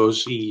 Frankie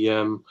Burrows, he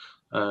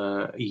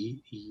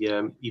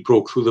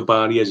broke through the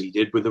barriers he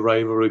did with the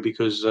rivalry,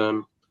 because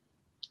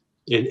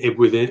with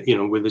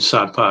the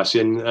sad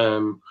passing,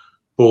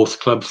 both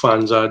club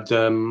fans had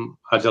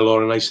a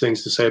lot of nice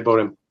things to say about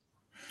him.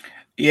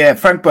 Yeah,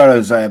 Frank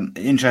Burrows,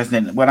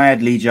 interesting. When I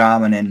had Lee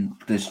Jarman in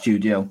the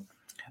studio,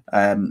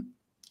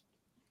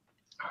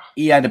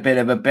 he had a bit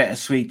of a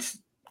bittersweet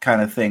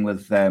kind of thing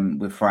with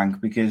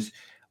Frank, because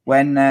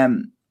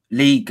when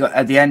Lee got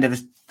at the end of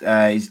his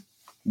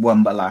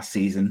Wumba last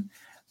season,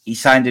 he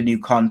signed a new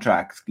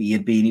contract. He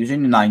was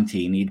only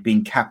 19. He'd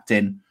been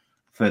captain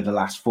for the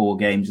last 4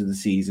 games of the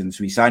season,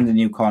 so he signed a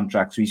new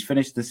contract. So he's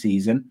finished the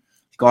season,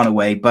 he's gone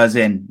away, buzz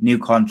in, new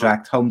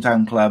contract,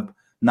 hometown club,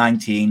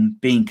 19,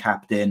 being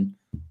captain.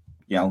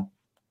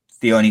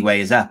 The only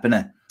way is up, isn't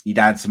it? He'd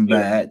had some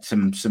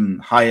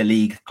higher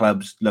league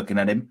clubs looking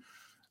at him.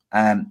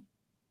 And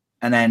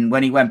then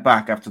when he went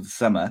back after the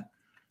summer,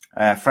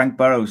 Frank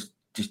Burrows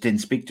just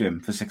didn't speak to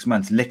him for 6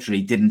 months,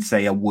 literally didn't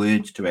say a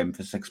word to him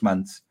for 6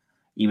 months.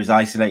 He was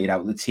isolated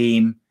out of the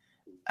team.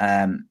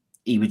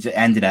 He would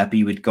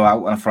go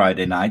out on a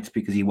Friday night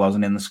because he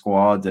wasn't in the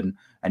squad, and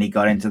and he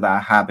got into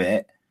that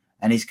habit,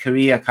 and his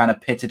career kind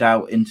of pitted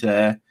out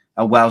into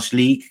a Welsh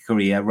League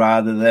career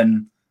rather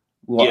than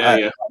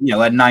at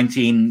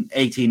 19,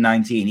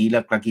 he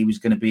looked like he was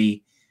going to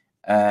be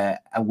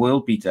a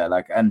world beater.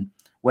 And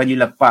when you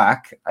look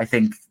back, I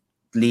think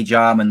Lee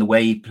Jarman, the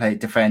way he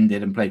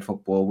defended and played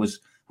football was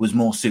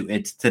more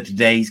suited to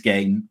today's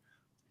game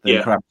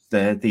than perhaps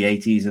the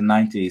 80s and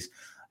 90s.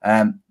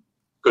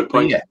 Good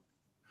point.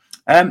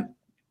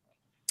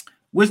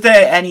 Was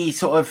there any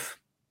sort of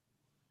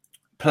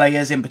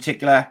players in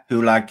particular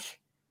who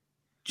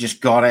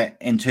just got it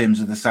in terms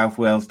of the South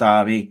Wales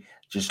derby,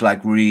 just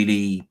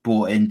really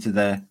bought into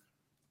the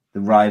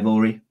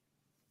rivalry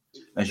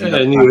as you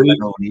look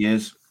back over the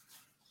years?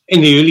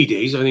 In the early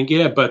days, I think,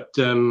 but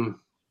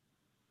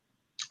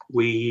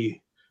we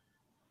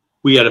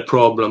had a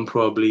problem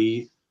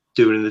probably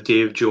during the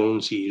Dave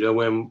Jones era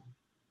when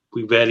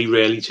we very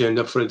rarely turned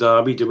up for a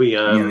derby, did we?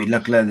 It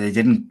looked like they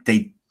didn't.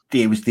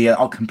 It was the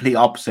complete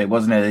opposite,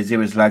 wasn't it? It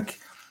was like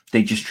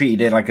they just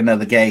treated it like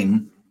another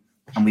game,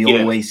 and we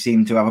always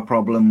seemed to have a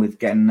problem with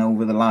getting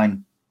over the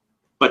line.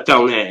 But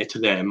down there to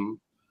them,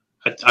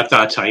 at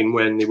that time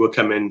when they were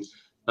coming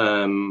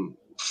from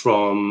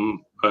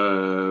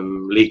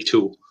League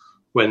Two,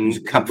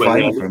 when Cup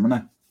final for them,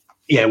 wasn't it?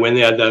 Yeah, when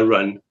they had that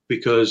run,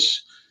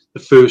 because the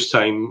first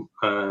time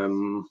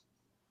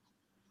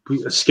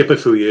we skip a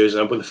few years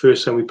now, but the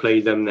first time we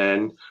played them,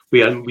 then we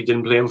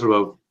didn't play them for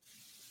about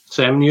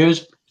 7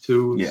 years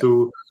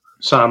through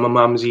Sam and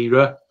Mam's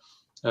era.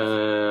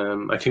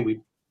 I think we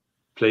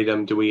played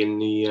them in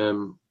the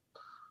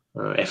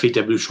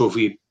FAW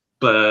Trophy,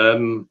 but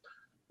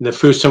the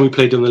first time we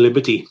played on the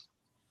Liberty,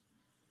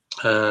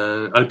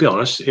 I'll be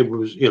honest, it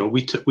was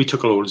we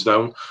took loads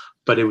down,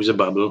 but it was a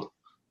bubble.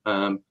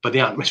 But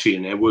the atmosphere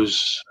in there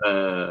was,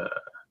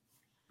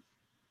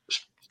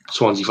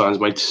 Swansea fans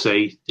might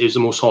say, it was the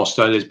most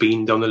hostile it's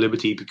been down the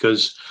Liberty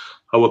because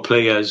our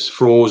players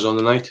froze on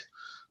the night.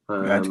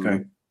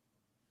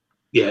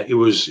 It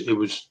was.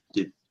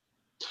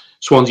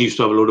 Swansea used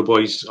to have a load of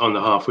boys on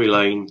the halfway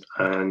line,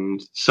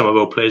 and some of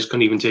our players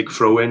couldn't even take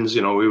throw-ins.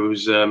 It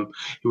was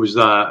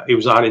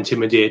that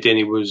intimidating.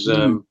 It was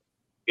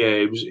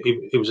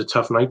it was a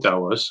tough night, that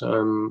was.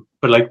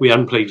 But we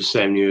hadn't played for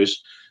 7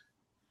 years.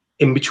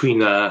 In between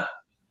that,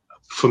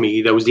 for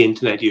me, there was the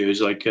internet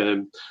years. I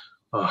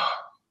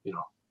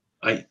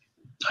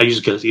was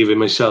guilty of it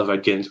myself.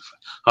 I'd get into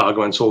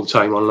arguments all the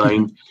time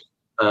online.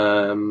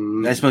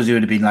 I suppose it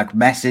would have been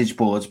message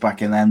boards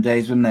back in them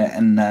days, wouldn't it?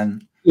 And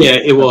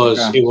it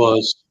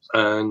was,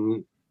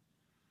 and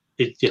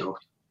it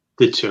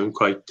did turn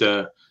quite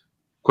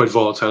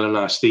volatile and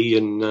nasty,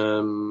 and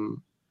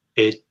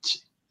it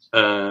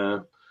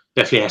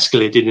definitely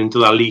escalated into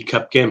that League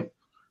Cup game.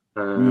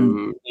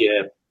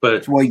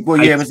 But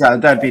what year was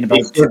that? That'd been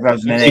about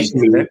 2008.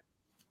 Was it?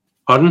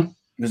 Pardon?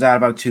 Was that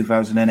about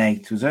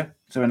 2008? Was it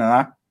something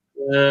like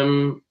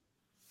that?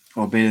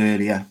 Or a bit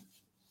earlier?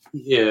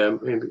 Yeah,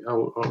 maybe. It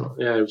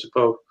was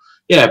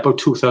about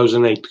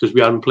 2008 because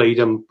we hadn't played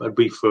them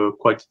for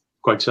quite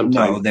some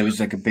time. No, there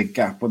was a big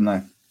gap, wasn't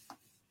there?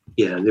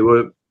 Yeah, they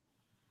were.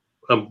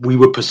 We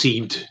were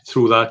perceived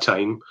through that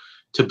time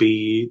to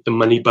be the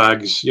money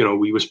bags.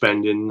 We were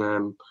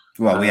spending.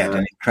 We had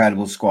an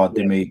incredible squad,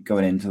 didn't we,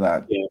 going into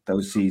that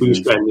those seasons? We were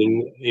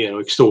spending,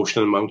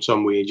 extortionate amounts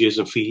on wages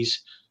and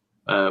fees,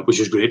 which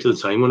was great at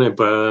the time, wasn't it?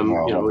 But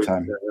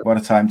what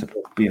a time to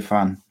be a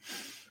fan.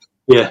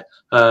 Yeah,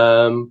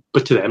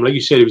 but to them, like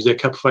you said, it was their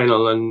cup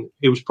final, and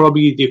it was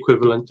probably the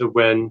equivalent of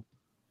when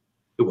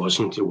it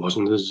wasn't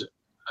as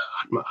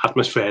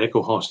atmospheric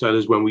or hostile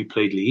as when we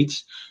played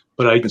Leeds.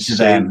 But to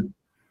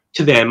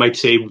them, I'd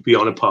say it would be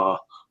on a par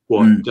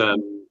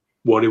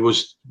what it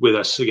was with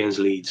us against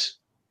Leeds.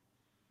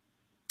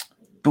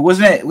 But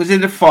was it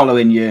the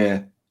following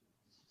year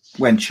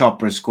when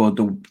Chopra scored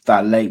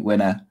that late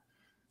winner?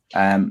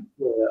 I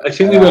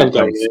think we went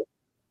down.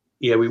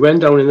 Yeah, we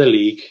went down in the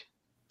league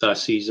that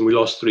season. We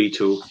lost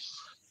 3-2.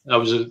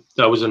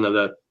 That was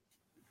another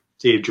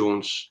Dave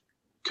Jones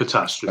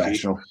catastrophe.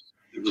 Special.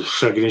 He was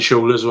shrugging his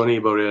shoulders when he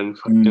about it, and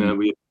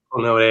we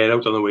on our head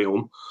out on the way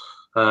home.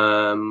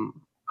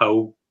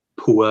 How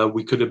poor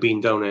we could have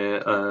been down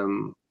there.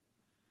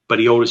 But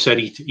he always said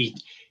he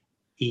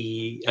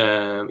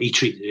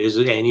treated it as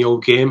any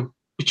old game.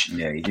 Which,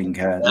 he didn't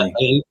care.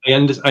 I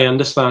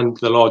understand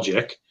the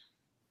logic,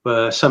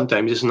 but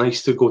sometimes it's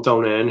nice to go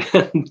down there and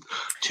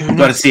you've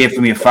got to see it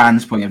from your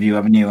fans' point of view,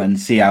 haven't you, and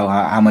see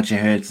how much it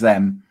hurts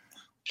them.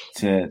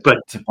 The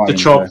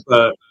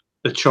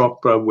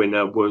Chopra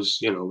winner was,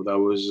 that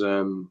was.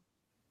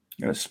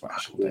 It was a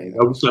special day.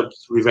 That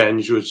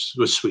revenge was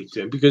sweet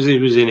because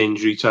it was in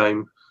injury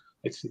time.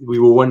 We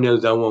were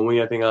 1-0 down, weren't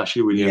we? I think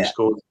Ashley Williams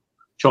scored.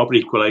 Chopra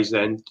equalised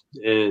then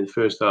in the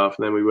first half,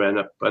 and then we went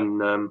up.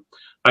 And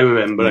I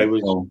remember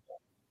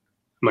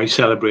my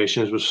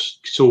celebrations was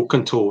so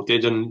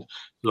contorted and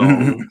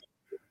long.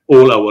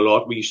 All our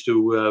lot, we used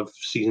to have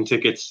season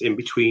tickets in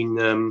between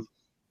the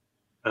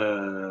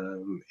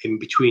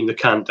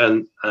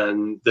Canton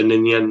and the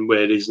Ninian,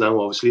 where it is now,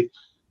 obviously.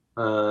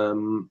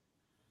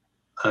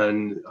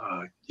 and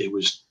it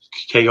was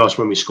chaos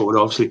when we scored,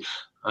 obviously.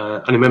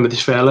 And I remember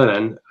this fella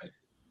then,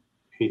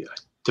 I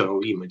don't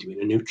know, he might have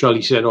been a neutral.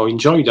 He said, "Oh,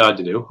 enjoyed that,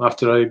 did you?"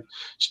 After I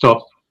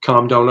stopped,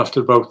 calmed down after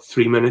about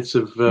 3 minutes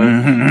of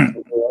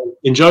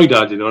enjoyed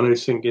that, you know. And I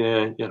was thinking,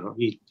 you know,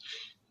 he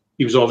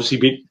was obviously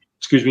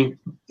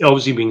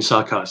being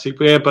sarcastic,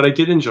 but I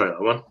did enjoy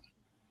that one.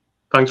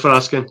 Thanks for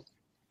asking.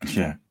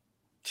 Yeah,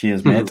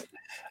 cheers, mate.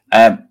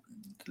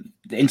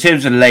 In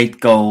terms of late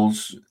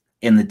goals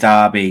in the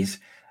derbies,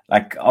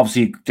 like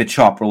obviously the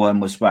Chopra one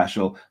was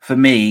special for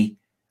me.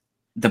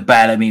 The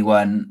Bellamy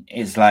one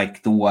is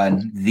like the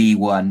one,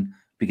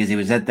 because it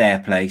was at their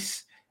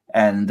place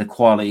and the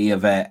quality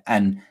of it.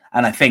 And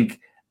I think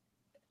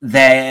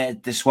the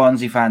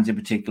Swansea fans in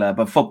particular,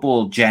 but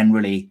football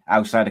generally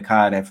outside of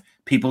Cardiff,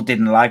 people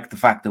didn't like the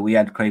fact that we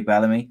had Craig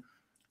Bellamy.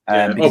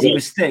 Because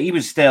he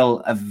was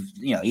still,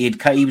 you know,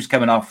 he was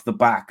coming off the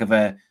back of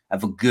a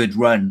good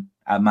run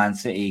at Man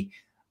City.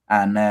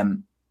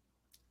 And,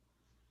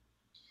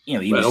 you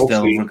know, he was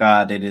still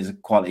regarded as a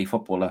quality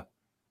footballer.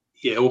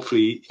 Yeah,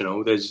 hopefully, you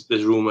know, there's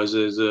rumours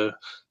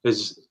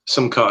there's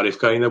some Cardiff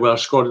guy in the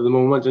Welsh squad at the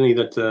moment, and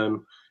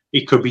that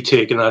he could be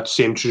taking that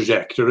same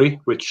trajectory,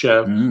 which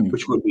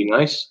would be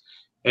nice.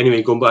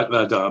 Anyway, going back to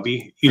that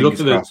derby, you look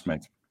at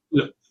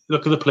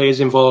the players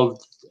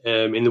involved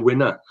in the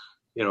winner.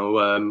 You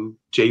know,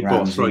 Jay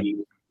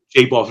Bothroyd.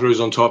 Jay Bothroyd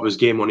was on top of his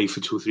game only for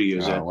 2 or 3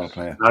 years. Well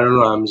player. Aaron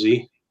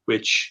Ramsey,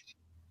 which,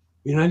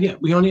 you know, yeah,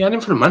 we only had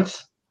him for a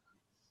month.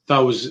 That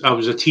was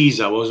a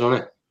teaser,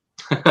 wasn't it?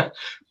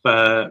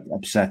 But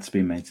upsets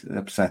me, mate. It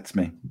upsets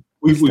me.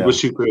 We were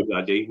superb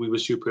that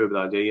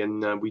day.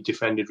 And we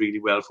defended really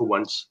well for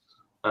once.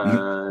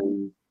 Yeah,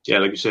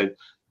 like you said,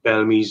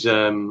 Bellamy's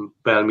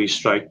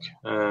strike.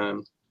 I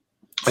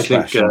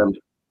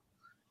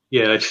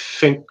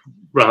think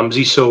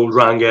Ramsey sold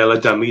Rangel a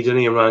dummy, didn't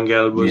he? And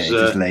Rangel was he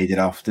just laid it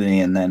off, didn't he?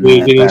 And then money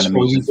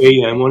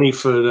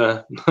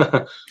for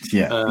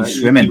he's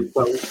swimming.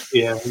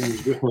 He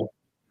was,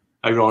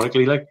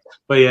 ironically,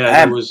 but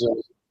yeah,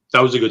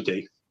 that was a good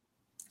day.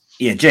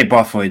 Yeah, Jay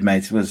Bothroyd,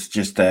 mate, was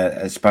just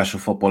a special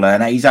footballer,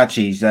 and he's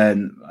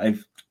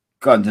I've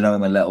gotten to know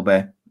him a little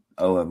bit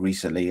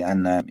recently,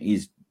 and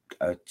he's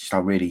just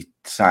a really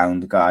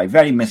sound guy,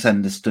 very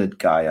misunderstood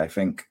guy, I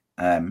think,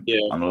 on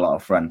a lot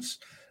of fronts.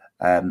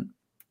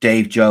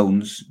 Dave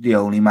Jones, the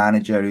only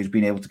manager who's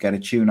been able to get a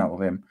tune out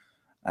of him,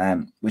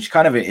 which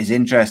kind of is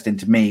interesting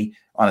to me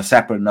on a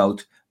separate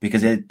note,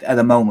 because at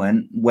the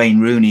moment, Wayne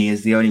Rooney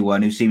is the only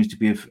one who seems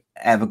to have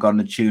ever gotten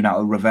a tune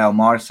out of Ravel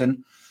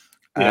Morrison.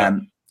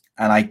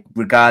 And I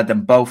regard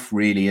them both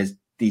really as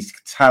these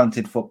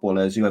talented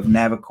footballers who have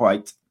never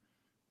quite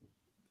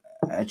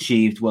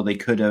achieved what they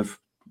could have,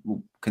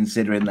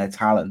 considering their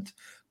talent.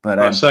 But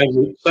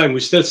we're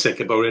still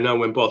sick about it now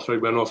when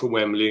Bothroyd went off at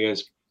Wembley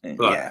against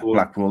Blackpool.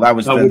 Blackpool. That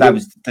was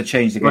the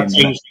change the game.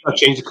 That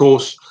changed the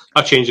course.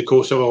 That changed the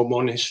course of our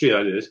modern history.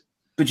 That did.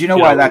 But do you know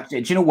why Do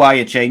you know why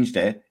it changed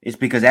it? It's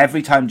because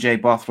every time Jay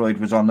Bothroyd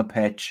was on the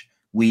pitch,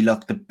 we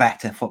looked the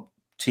better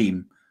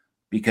team.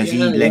 Because he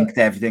linked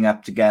everything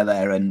up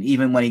together, and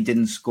even when he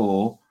didn't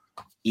score,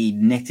 he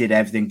knitted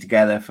everything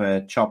together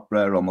for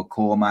Chopra or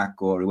McCormack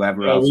or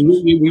whoever else.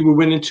 We were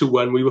winning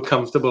 2-1. We were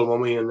comfortable,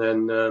 weren't we? And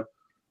then that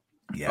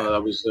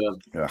was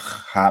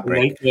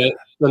heartbreak. The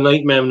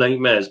nightmare of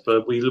nightmares.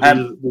 But we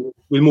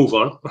move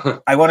on.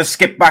 I want to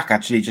skip back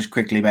actually, just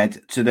quickly, mate,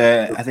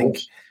 to I think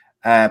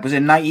was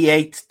it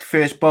 98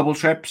 first bubble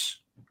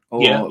trips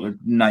or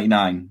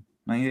 99?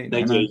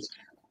 98.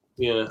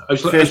 Yeah,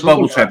 first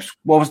bubble trips.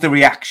 What was the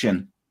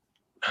reaction,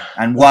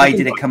 and why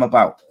did it come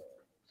about?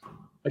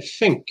 I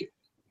think it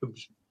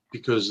was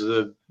because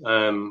of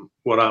the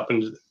what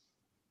happened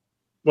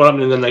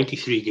in the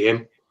 '93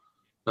 game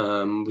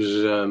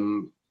was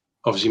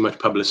obviously much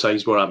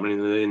publicised. What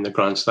happened in the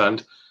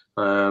grandstand.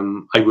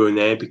 I weren't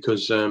there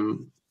because I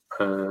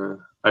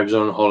was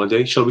on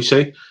holiday, shall we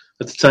say,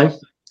 at the time.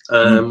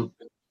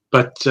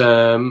 But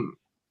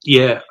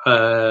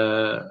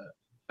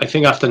I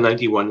think after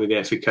 '91 with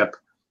the FA Cup,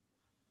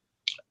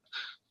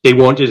 they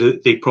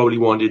probably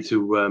wanted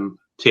to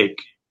take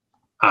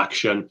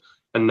action,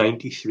 and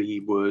 '93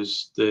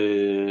 was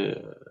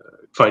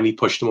finally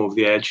pushed them over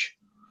the edge.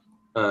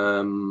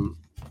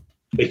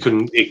 They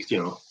couldn't,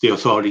 the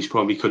authorities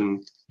probably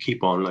couldn't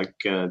keep on like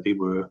they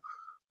were.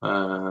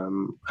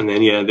 And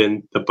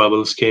then the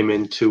bubbles came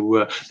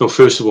into.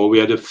 First of all, we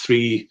had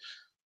three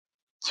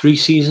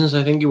seasons,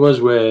 I think it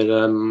was, where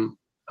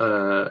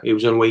it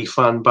was an away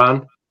fan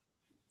ban.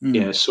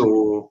 Yeah,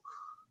 so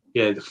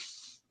the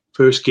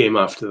first game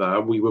after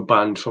that, we were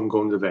banned from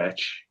going to the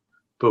Vetch,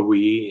 but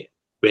we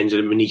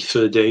ended up beneath for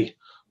the day.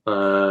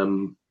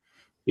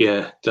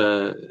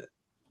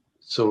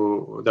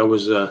 So that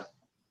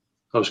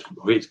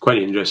was quite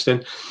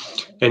interesting.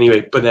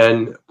 Anyway, but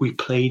then we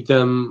played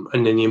them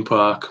in Ninian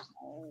Park,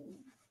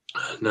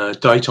 and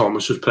Di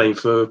Thomas was playing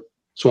for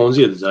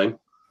Swansea at the time.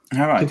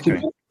 All right. I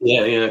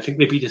think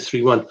they beat us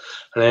 3-1,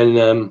 and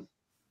then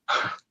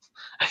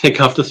I think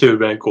after third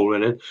round goal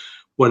running,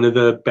 one of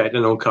the better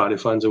known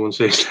Cardiff fans, I won't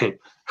say his name,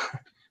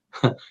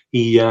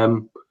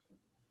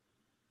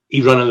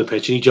 he ran on the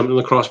pitch and he jumped on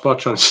the crossbar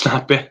trying to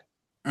snap it.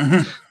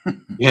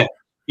 Yeah,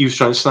 he was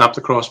trying to snap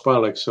the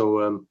crossbar, like,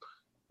 so.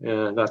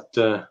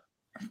 I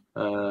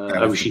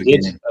wish he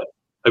did.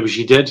 I wish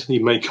he did. He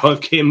might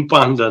have came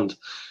abandoned,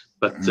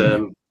 but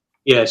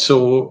yeah.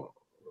 So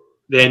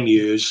them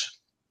years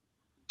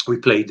we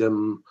played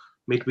them.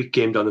 Midweek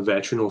game down the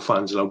Veteran, no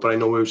fans allowed. But I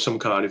know there was some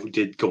Cardiff who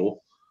did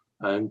go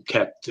and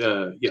kept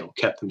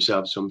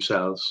themselves to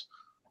themselves,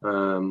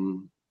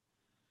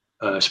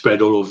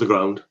 spread all over the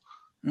ground.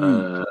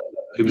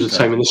 It was a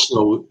time in the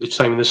snow. It's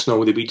time in the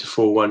snow. They beat us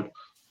 4-1,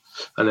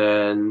 and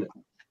then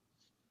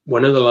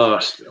one of the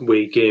last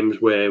away games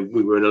where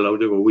we weren't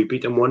allowed to go, we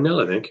beat them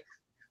 1-0. I think.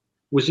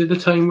 Was it the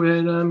time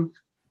where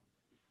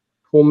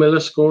Paul Miller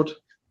scored?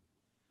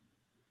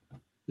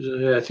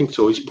 Yeah, I think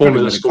so. Paul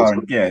Miller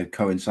scored.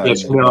 Coincided.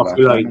 Yeah, from the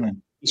halfway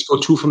line. He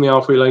scored 2 from the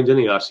halfway line,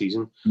 didn't he, last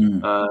season?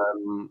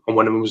 And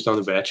one of them was down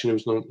the Vetch, and there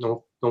was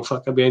no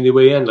fucker behind the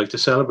way end, like, to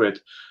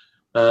celebrate.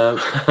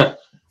 But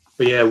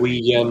yeah,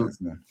 we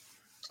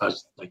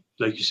as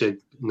like you said,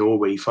 no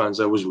away fans.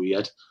 That was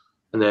weird.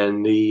 And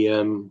then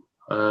the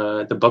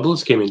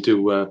bubbles came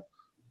into.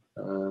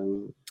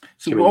 So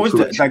what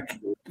was like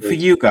for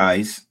you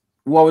guys?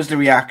 What was the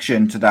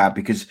reaction to that?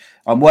 Because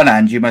on one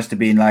hand, you must have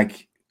been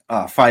like,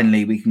 "Oh,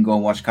 finally, we can go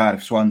and watch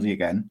Cardiff Swansea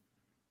again."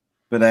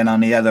 But then on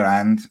the other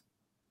hand,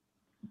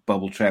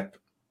 bubble trip.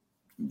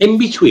 In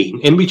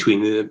between,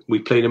 we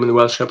played them in the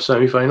Welsh Cup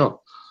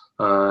semi-final.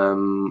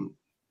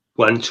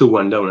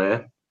 1-2-1 down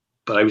there.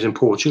 But I was in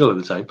Portugal at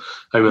the time.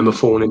 I remember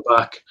phoning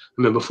back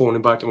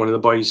to one of the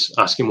boys,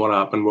 asking what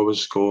happened, what was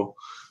the score,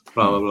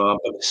 blah blah blah.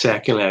 But the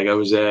second leg, I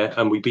was there,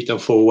 and we beat them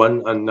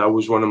 4-1, and that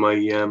was one of my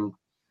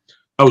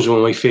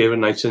favourite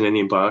nights in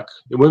Indian Park.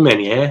 There weren't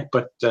many here,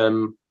 but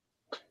it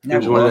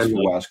was one of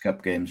the Welsh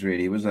Cup games,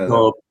 really, was there?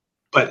 No,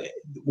 but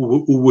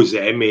who was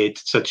there made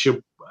such a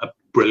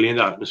brilliant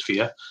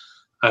atmosphere,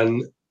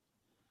 and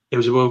it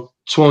was about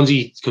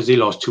Swansea, because they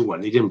lost 2-1.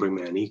 They didn't bring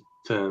many.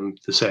 The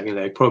second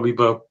leg, probably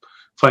about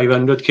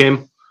 500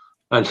 came,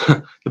 and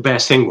the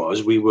best thing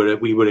was we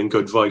were in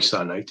good voice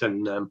that night,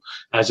 and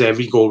as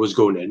every goal was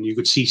going in, you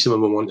could see some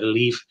of them want to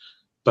leave,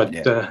 but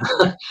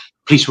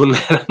police wouldn't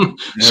let them.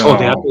 So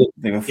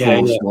they were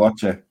forced to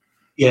watch it.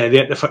 Yeah, they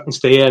had to fucking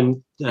stay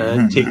and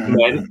take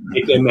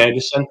their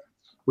medicine,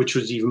 which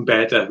was even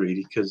better,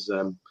 really, because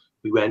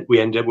we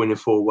ended up winning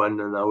 4-1,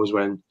 and that was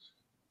when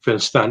Phil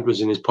Stant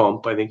was in his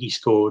pomp. I think he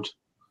scored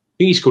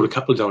a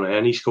couple down there,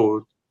 and he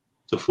scored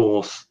the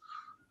fourth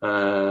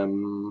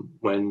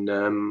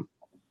when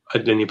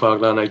at Linear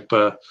Park that night.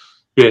 But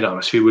great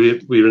atmosphere.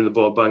 We were in the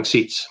ball bank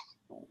seats.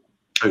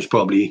 I was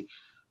probably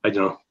a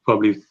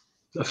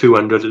few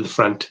hundred at the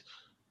front,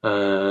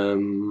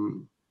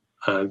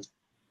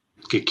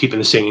 keeping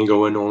the singing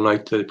going all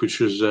night, which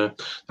was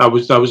that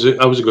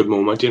was a good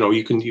moment. You know,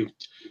 you can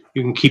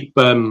keep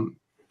the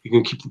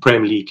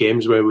Premier League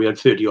games where we had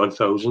 30-odd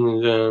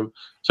thousand.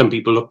 Some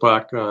people look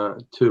back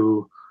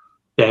to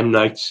them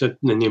nights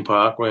at Ninian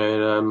Park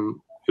where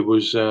it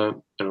was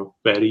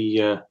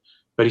very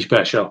very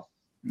special.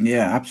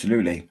 Yeah,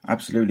 absolutely,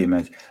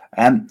 mate.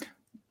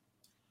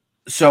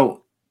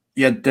 So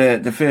you had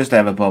the first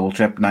ever bubble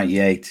trip,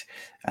 98,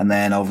 and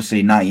then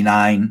obviously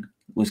 99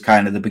 was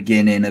kind of the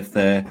beginning of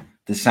the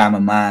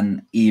Sam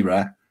Man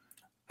era.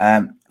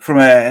 From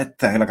a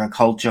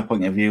culture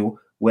point of view,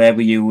 where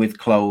were you with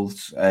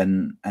clothes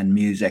and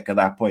music at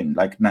that point,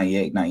 like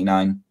 98,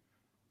 99?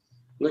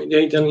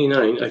 98,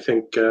 99, I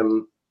think.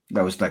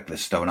 That was like the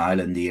Stone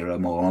Island era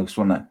more,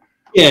 wasn't it?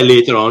 Yeah,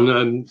 later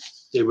on,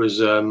 it was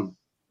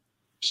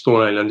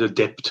Stone Island had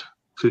dipped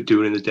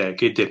during the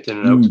decade, dipped in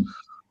and out. I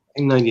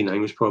think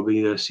 99 was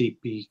probably the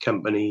CP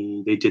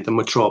company. They did the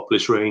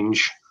Metropolis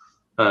range.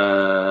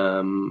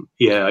 I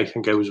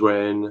think I was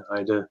wearing, I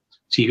had a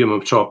CP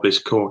Metropolis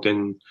coat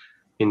in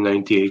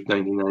 98,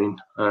 99.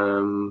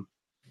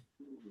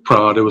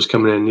 Prada was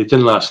coming in. It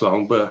didn't last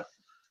long, but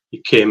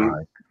it came.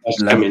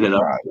 Coming in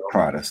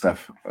Prada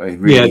stuff. That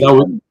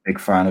was a big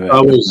fan of it.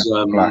 That was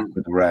black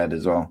with red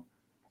as well.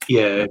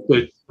 Yeah,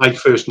 but I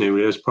first knew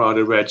it was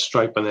Prada red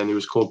stripe, and then it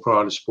was called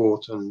Prada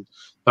Sport, and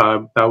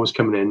that was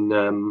coming in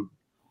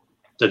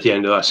at the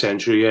end of that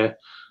century. Yeah,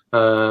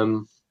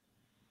 but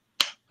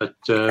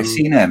I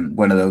seen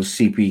one of those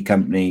CP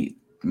company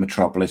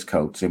Metropolis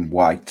coats in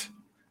white.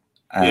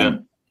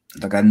 Like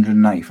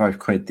 195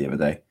 quid the other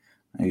day.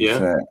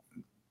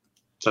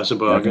 That's a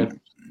bargain.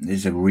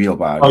 It's a real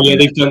bargain. Oh yeah,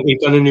 they've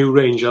done a new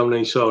range, haven't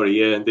they? Sorry,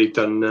 yeah, they've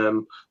done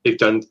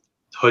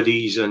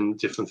hoodies and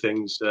different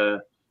things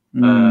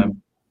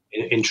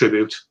in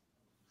tribute.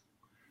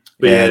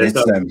 But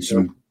it's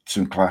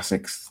some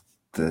classics,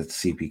 the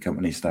CP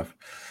company stuff.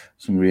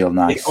 Some real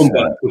nice.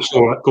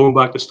 Going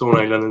back to Stone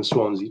Island and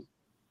Swansea,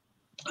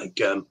 like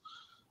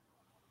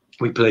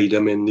we played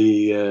them in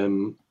the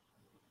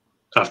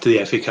after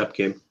the FA Cup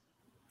game.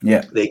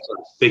 Yeah, they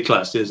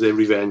classed it as their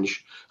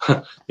revenge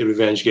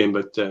game,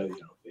 but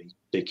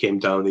they came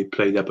down, they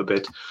played up a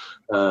bit.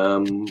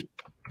 In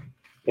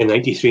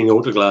 93 in the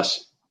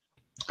Autoglass,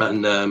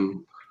 and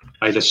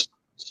I just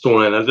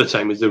Stone Island at the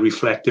time with the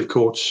reflective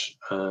coats,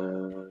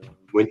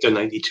 winter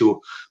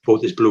 '92.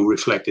 Bought this blue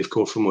reflective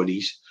coat from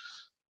Woody's,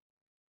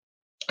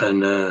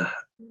 and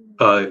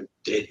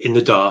in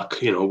the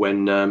dark, you know,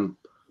 when you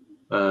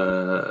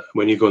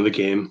go in the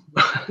game,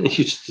 you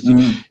just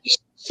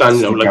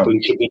stand out like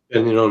Winter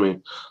Beacon, you know what I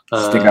mean?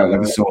 Stick out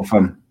like a sore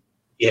thumb.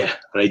 Yeah,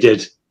 and I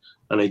did.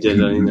 And it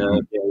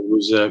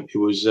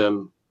was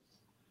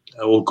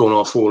all going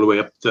off all the way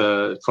up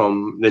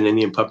from the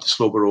Ninian pub to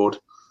Sloper Road,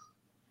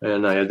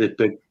 and I had it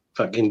big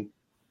fucking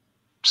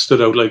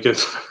stood out like a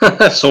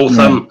sore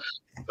thumb.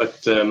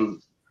 But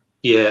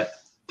yeah,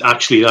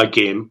 actually that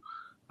game,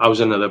 I was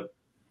another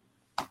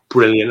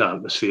brilliant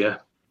atmosphere,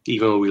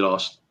 even though we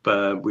lost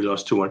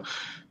 2-1.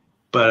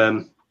 But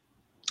a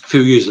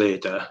few years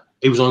later,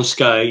 it was on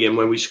Sky, and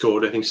when we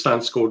scored, I think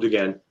Stan scored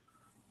again,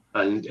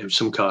 and it was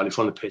some Cardiff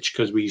on the pitch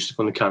because we used to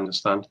go on the cannon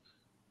stand.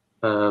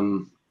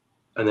 And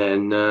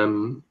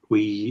then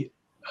we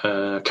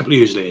a couple of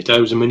years later,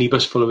 it was a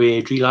minibus full of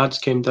Airdrie lads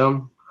came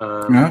down.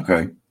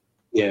 Okay.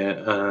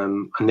 Yeah,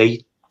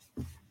 and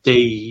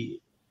they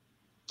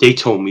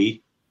told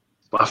me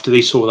after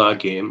they saw that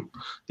game,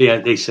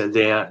 they said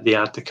they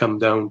had to come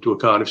down to a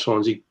Cardiff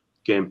Swansea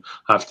game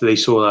after they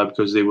saw that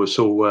because they were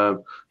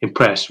so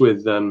impressed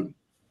with the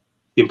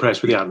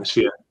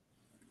atmosphere.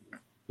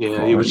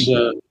 Yeah, it was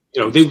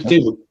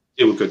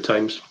they were good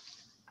times.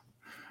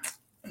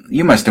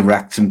 You must have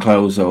racked some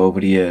clothes though, over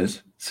the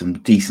years, some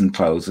decent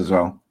clothes as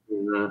well.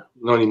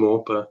 Not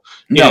anymore, but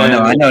no,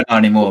 I know not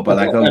anymore, but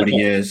like over the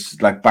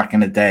years, like back in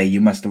the day, you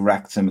must have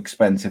racked some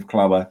expensive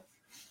clothes.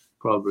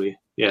 Probably,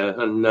 yeah,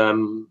 and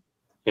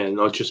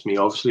not just me,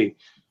 obviously.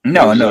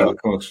 No,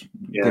 of course.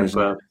 Yeah, there's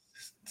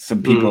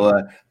some people,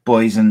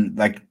 boys, and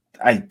like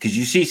because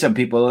you see some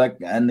people like,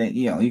 and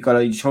you know,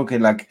 you're talking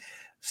like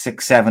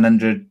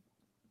 600-700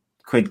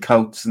 quid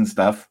coats and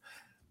stuff.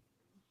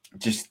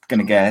 Just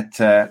gonna get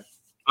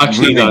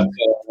actually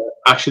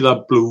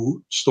that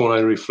blue Stone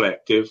Island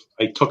reflective.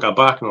 I took her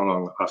back not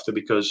long after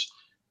because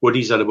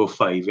Woody's had about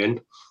 5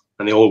 in,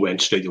 and they all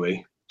went straight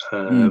away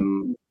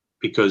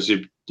because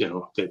they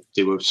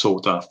were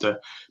sought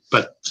after.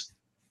 But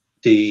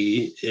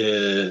the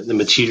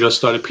material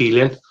started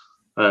peeling,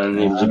 and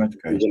it was a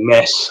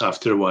mess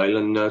after a while.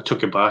 And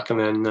took it back, and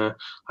then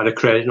had a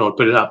credit note.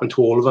 But it happened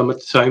to all of them at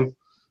the time.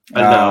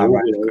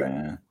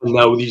 And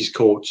now these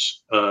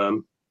coats.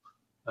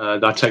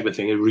 That type of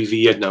thing is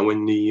revered now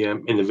in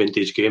the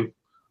vintage game.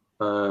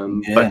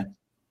 But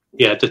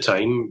yeah, at the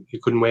time you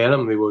couldn't wear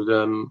them. They were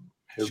they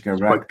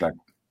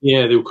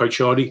were quite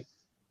shoddy.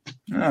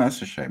 Oh,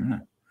 that's a shame, isn't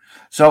it?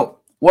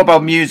 So what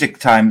about music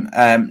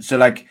time? So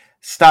like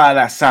start of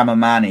that Sam and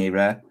Man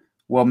era,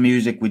 what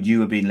music would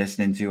you have been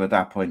listening to at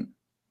that point?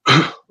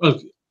 Well,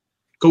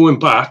 going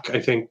back, I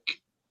think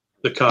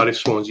the Cardiff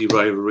Swansea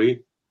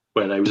rivalry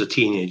when I was a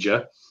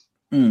teenager.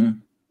 Me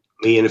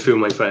and a few of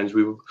my friends,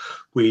 we'd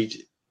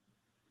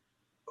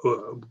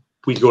go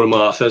to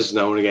Martha's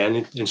now and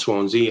again in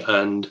Swansea,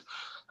 and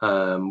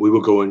we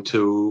were going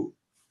to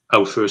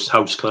our first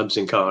house clubs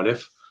in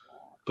Cardiff.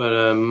 But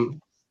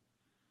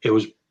it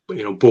was,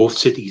 both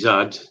cities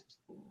had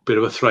a bit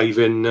of a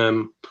thriving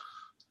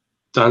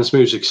dance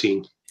music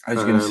scene. I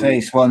was going to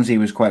say Swansea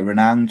was quite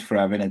renowned for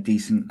having a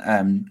decent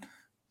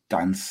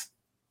dance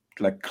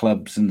like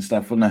clubs and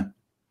stuff, wasn't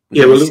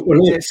it? Was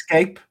it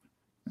Escape?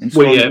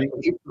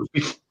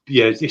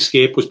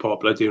 Escape was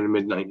popular during the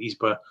mid-90s,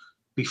 but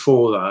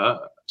before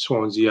that,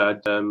 Swansea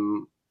had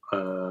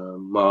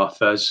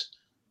Martha's.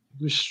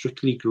 It was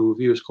Strictly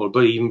Groovy, it was called.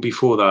 But even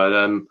before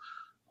that,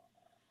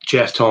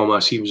 Jeff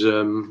Thomas, he was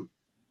a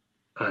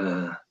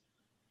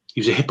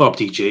hip hop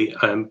DJ,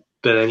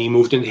 but then he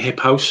moved into hip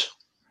house.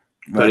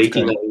 But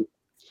 89,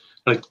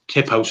 like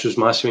hip house was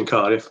massive in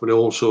Cardiff, but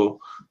also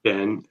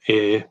then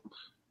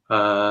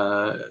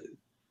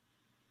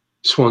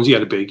Swansea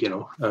had a big,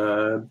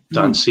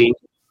 dance scene,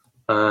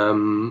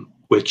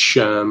 which.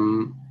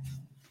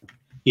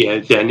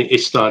 Then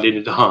it started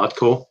into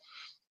hardcore.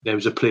 There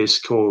was a place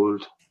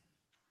called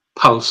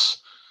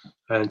Pulse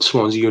and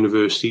Swansea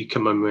University.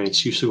 My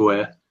mates used to go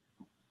there.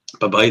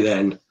 But by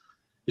then, it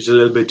was a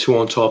little bit too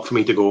on top for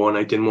me to go, and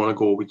I didn't want to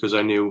go because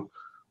I knew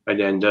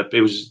I'd end up.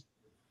 It was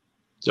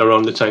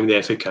around the time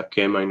the FA Cup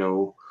game. I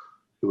know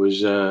it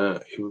was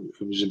a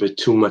bit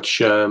too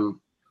much.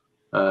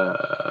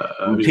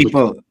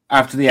 People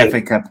after the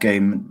FA Cup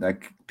game,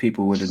 like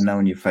people would have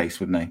known your face,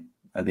 wouldn't they?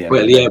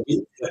 Well, yeah.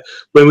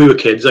 When we were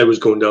kids, I was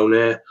going down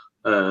there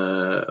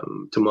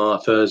to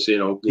Martha's,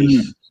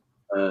 Leaf,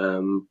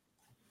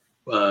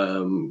 what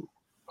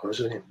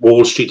was it?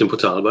 Wall Street in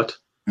Port Talbot.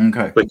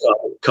 Okay. But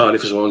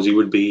Cardiff Swansea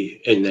would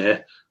be in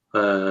there.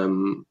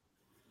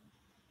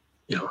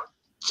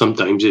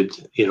 Sometimes it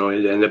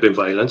ended up in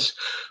violence,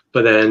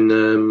 but then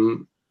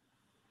the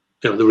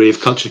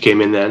rave culture came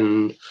in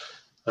then.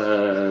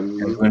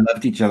 Everyone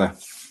loved each other.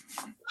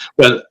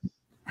 Well.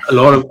 A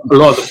lot of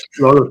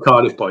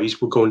Cardiff boys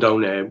were going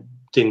down there,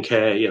 didn't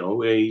care,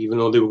 even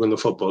though they were going to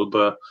football.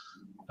 But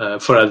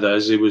for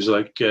others, it was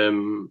like,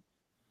 it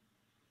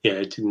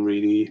didn't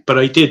really. But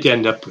I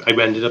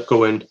ended up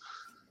going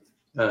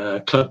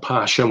Club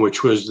Passion,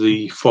 which was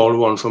the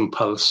follow-on from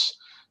Pulse,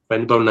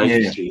 went about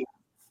 93. Yeah.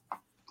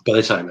 By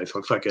the time I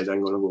thought, fuck it,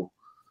 I'm going to go.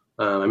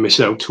 I'm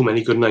missing out too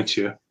many good nights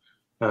here.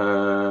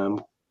 A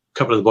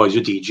couple of the boys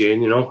were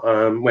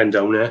DJing, went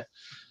down there.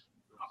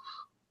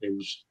 It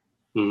was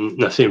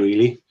nothing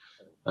really.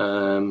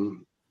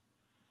 Some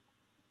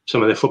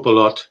of the football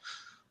lot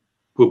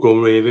were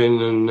going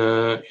raving, and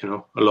a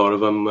lot of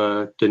them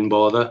didn't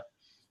bother.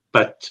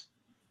 But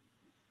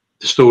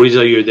the stories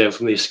I heard there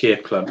from the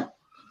Escape Club,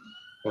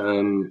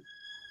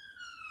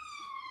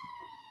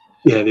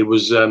 it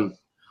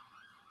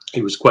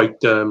was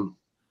quite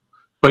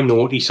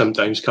naughty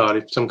sometimes.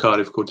 Some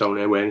Cardiff go down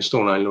there wearing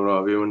Stone Island or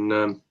have you,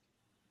 and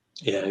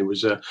it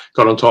was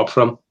got on top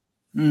from.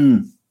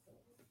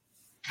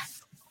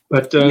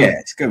 But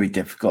it's gonna be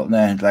difficult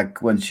there.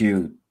 Like once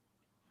you're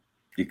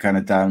kind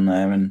of down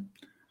there, and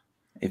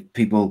if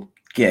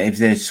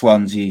there's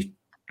Swansea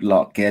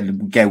lot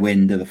get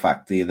wind of the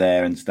fact that you're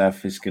there and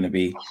stuff, it's going to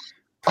be.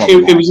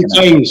 It was at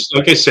times,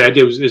 like I said,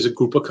 there's a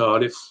group of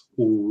Cardiff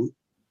who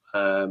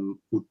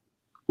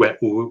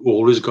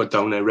always got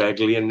down there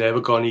regularly and never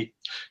got any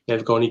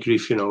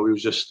grief. It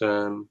was just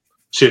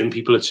certain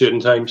people at certain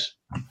times.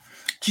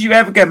 Did you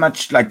ever get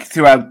much like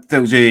throughout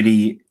those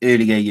earlier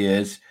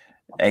years,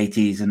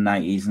 80s and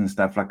 90s and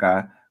stuff like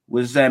that?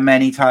 Was there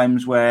many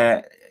times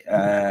where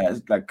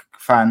like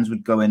fans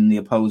would go in the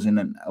opposing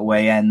and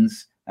away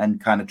ends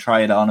and kind of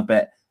try it on a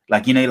bit,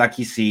 like like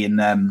you see in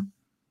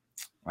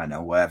I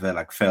know whatever,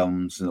 like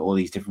films and all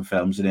these different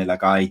films, and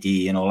like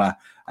ID and all that,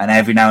 and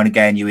every now and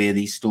again you hear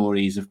these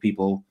stories of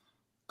people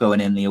going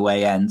in the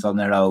away ends on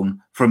their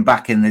own from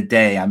back in the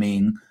day. I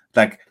mean,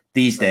 like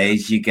these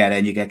days you get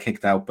in, you get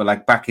kicked out, but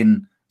like back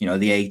in the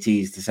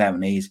 80s to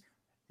 70s,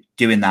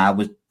 doing that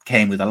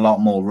came with a lot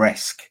more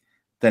risk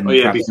than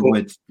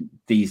would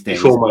these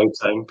days. Before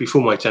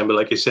my time, but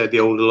like I said,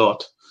 the older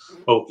lot,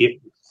 the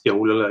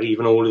older,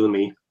 even older than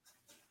me,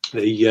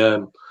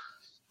 they'd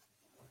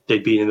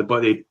been in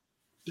they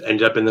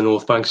ended up in the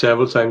North Bank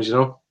several times,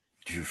 But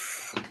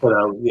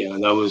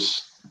that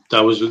was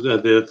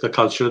the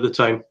culture at the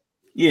time.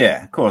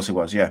 Yeah, of course it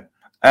was. Yeah.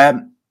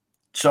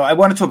 So I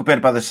want to talk a bit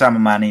about the Sam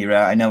Mann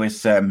era. I know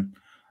it's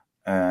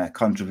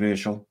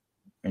controversial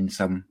in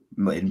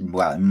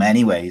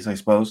many ways, I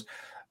suppose.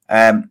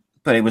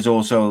 But it was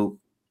also,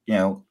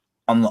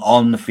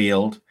 on the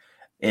field,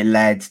 it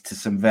led to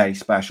some very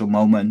special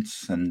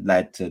moments and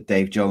led to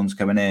Dave Jones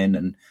coming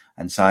in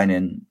and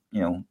signing,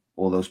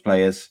 all those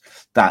players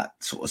that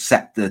sort of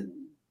set the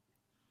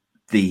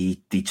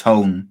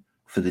tone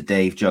for the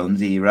Dave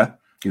Jones era.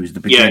 It was the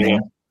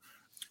beginning.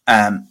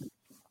 Yeah.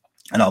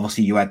 And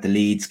obviously you had the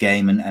Leeds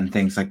game and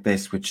things like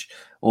this, which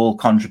all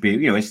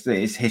contribute.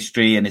 It's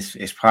history and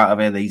it's part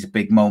of it. These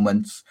big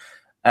moments.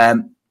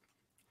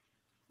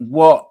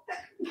 What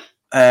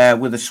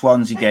were the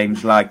Swansea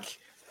games like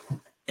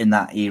in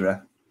that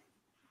era?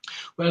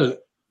 Well,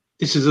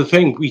 this is the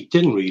thing. We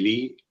didn't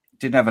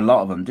have a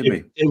lot of them, did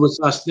we? It was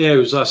us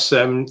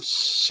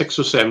 6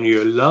 or 7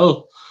 year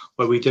lull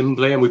where we didn't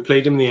play, and we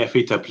played them in the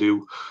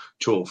FAW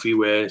Trophy,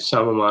 where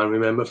Sam Mann,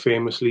 remember,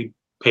 famously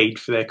paid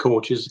for their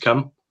coaches to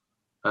come.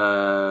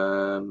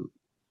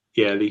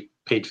 They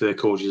paid for their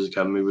coaches to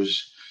come. It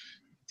was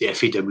the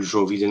FAW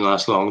Trophy didn't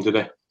last long, did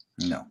it?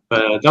 No.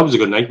 But that was a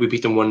good night. We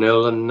beat them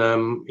 1-0, and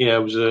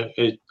it was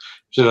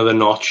another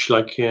notch,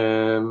 like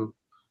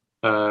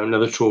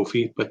another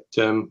trophy. But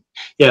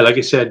like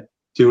I said,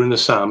 during the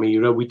Sam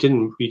era, we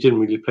didn't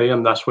really play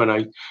them. That's when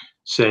I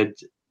said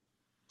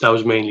that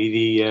was mainly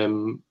the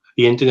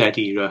internet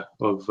era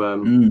of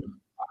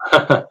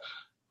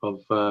of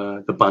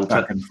the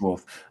banter back and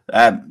forth.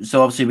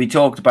 So obviously we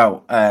talked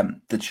about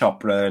the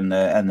Chopra and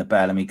the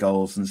Bellamy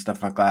goals and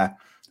stuff like that.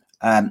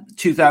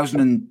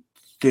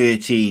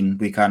 2013,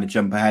 we kind of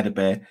jump ahead a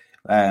bit.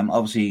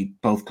 Obviously,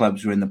 both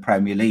clubs were in the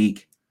Premier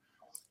League,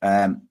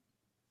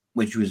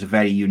 which was a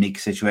very unique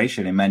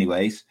situation in many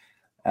ways.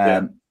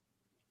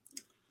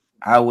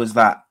 How was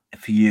that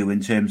for you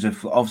in terms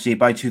of, obviously,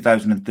 by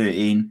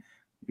 2013,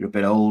 you're a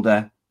bit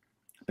older,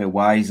 a bit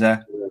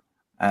wiser?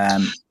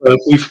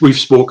 We've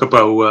spoke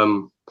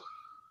about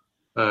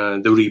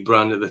the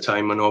rebrand at the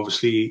time, and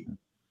obviously,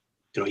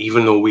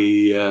 even though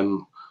we...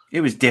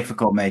 it was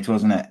difficult, mate,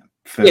 wasn't it?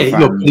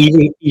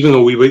 Even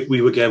though we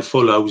were getting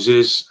full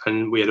houses,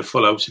 and we had a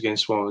full house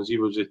against Swansea,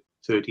 was it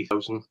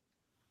 30,000?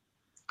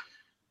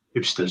 It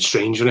was still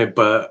strange, wasn't it?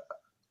 But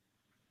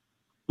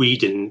we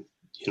didn't,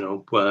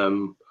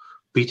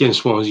 beating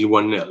Swansea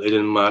 1-0. It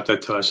didn't matter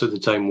to us at the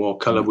time what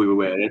colour we were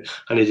wearing,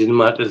 and it didn't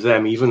matter to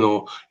them, even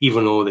though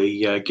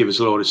they give us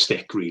a lot of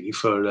stick really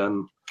for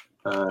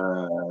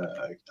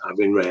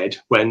having red.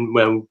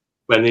 When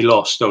they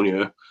lost down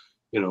here,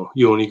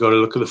 you only got to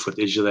look at the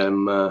footage of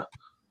them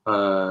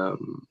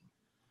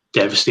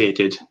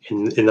devastated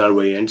in that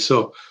way, and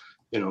so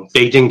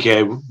they didn't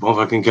care what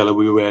fucking colour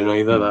we were wearing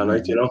either that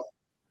night.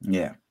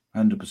 Yeah,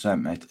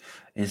 100%, mate.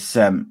 It's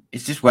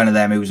just one of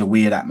them. It was a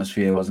weird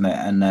atmosphere, wasn't it?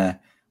 And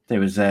there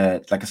was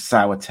like a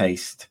sour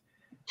taste.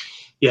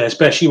 Yeah,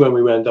 especially when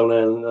we went down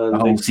there. And the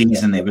whole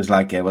season, it was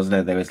like it, wasn't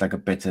it? There was like a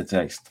bitter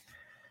taste.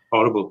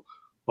 Horrible.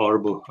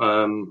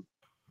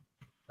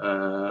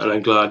 and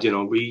I'm glad,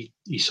 he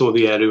saw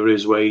the error of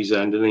his ways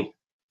then, didn't he?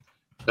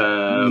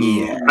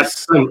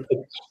 Yes.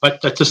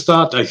 At the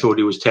start, I thought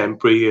he was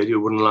temporary. It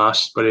wouldn't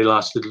last, but it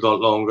lasted a lot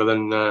longer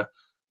than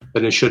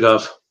it should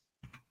have.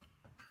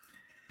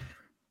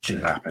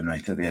 Should have happened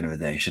right at the end of the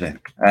day, should it?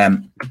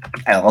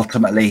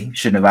 Ultimately,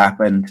 shouldn't have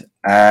happened.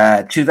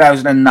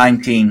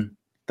 2019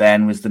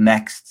 then was the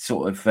next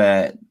sort of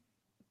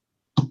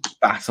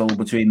battle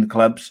between the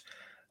clubs.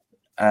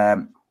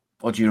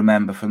 What do you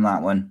remember from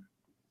that one?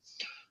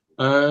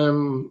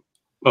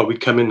 Well, we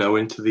come in now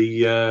into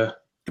the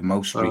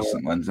most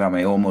recent ones, aren't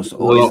we? Almost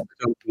always.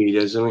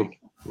 Isn't we?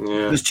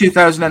 Yeah. Was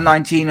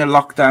 2019 a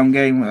lockdown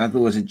game? I thought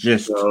it was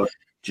just. No,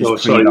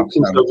 sorry,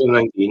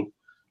 2019.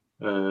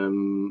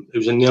 It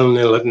was a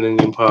 0-0 at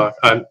Ninian Park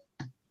at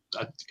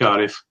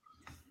Cardiff.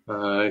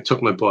 I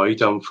took my boy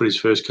down for his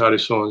first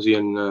Cardiff Swansea,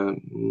 and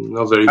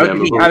not very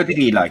memorable. How did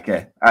he like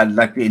it?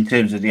 Like in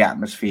terms of the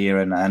atmosphere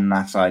and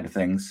that side of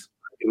things.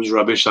 It was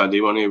rubbish that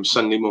day, wasn't it? It was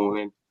Sunday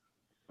morning.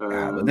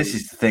 But this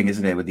is the thing,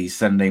 isn't it? With these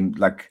Sunday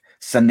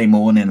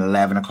morning,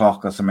 11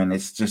 o'clock or something,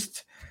 it's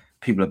just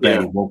people are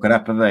barely woken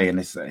up, are they? And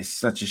it's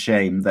such a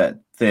shame that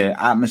the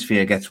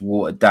atmosphere gets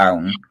watered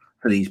down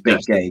for these big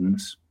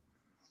games.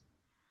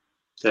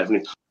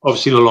 Definitely.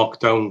 Obviously, the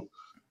lockdown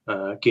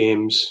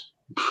games,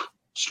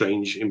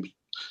 strange.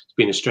 It's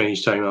been a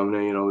strange time, haven't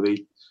they? When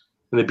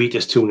they beat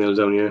us 2-0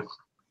 down here.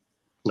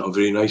 Not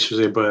very nice, was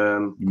it?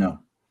 But no.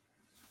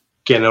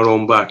 Getting our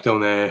own back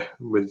down there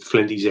with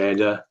Flinty's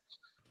header.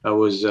 I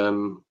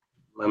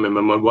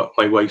remember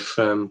my wife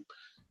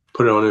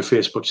put it on her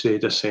Facebook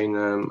status saying,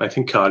 I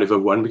think Cardiff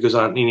have won because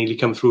Anthony nearly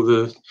come through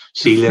the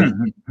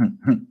ceiling.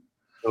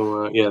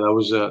 So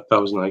that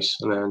was nice.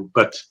 And then,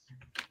 but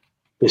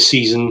this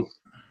season,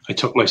 I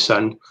took my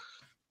son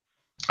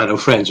and our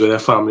friends with their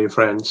family and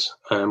friends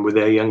with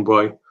their young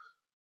boy.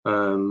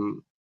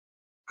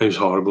 It was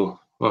horrible.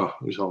 Oh,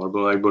 it was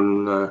horrible. I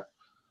wouldn't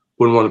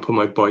want to put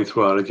my boy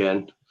through that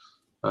again.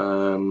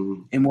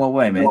 In what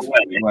way, mate?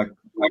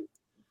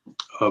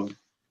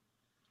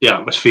 The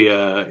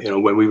atmosphere,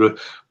 when we were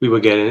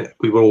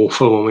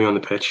awful when we were on the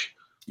pitch.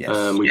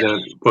 Yes.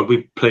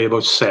 We play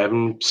about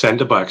 7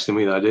 centre backs, didn't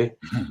we, that day?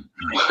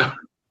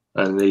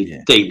 And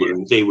they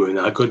weren't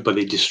that good, but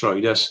they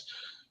destroyed us.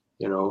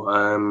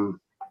 And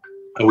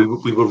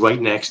we were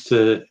right next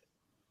to,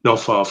 not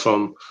far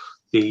from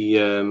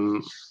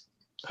the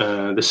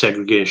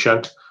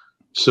segregation.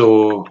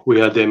 So we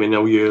had them in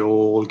our year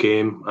all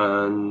game,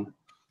 and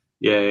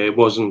it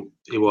wasn't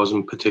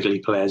particularly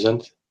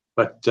pleasant.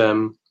 But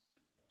I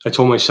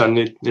told my son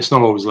it's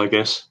not always like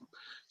this.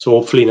 So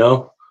hopefully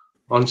now,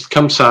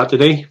 come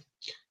Saturday,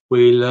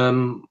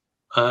 we'll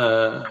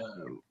have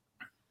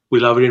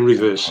it in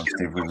reverse.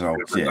 Positive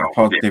results,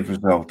 positive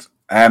result.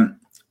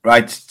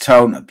 Right,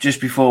 Tone,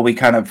 just before we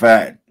kind of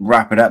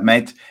wrap it up,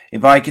 mate,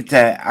 if I could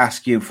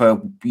ask you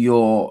for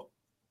your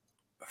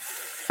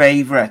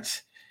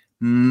favourite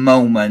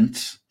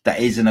moment that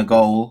isn't a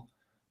goal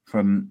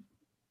from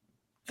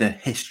the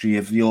history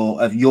of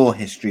your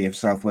history of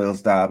South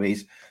Wales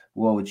derbies,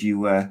 what would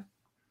you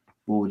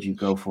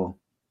go for?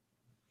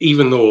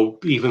 Even though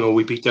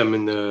we beat them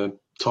in the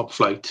top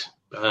flight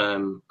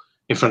in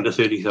front of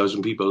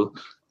 30,000 people,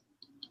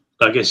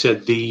 like I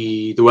said,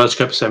 the Welsh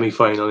Cup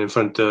semi-final in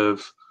front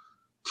of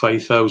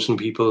 5,000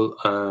 people,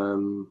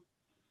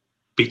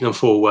 beating them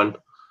 4-1,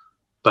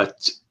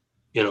 but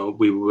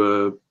we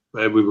were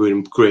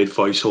in great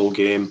voice all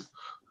game.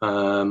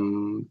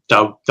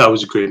 That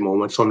was a great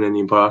moment from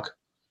Ninian Park.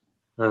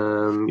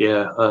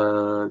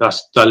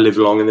 That live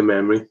long in the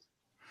memory.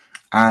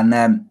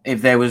 And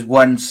if there was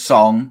one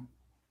song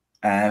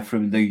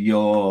from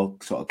your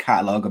sort of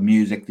catalogue of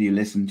music that you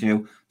listen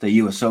to that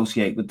you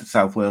associate with the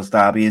South Wales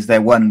derby, is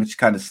there one which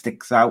kind of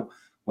sticks out?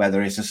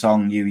 Whether it's a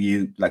song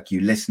you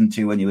listened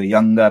to when you were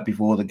younger,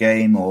 before the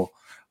game, or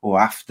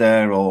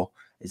after, or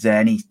is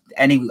there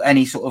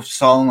any sort of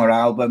song or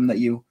album that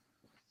you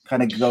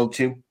kind of go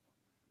to?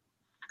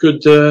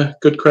 Good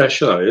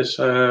question, that is.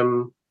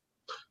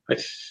 I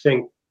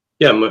think,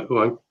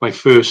 my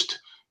first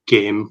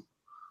game,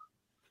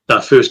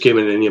 that first game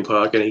in Ninian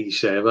Park in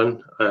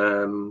 '87.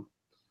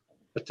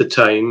 At the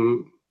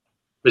time,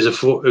 it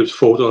was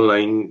photo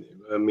online.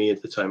 Me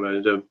at the time, I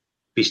had a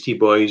Beastie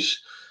Boys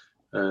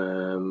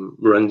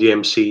Run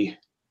DMC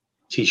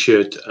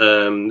t-shirt.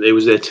 It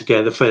was there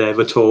Together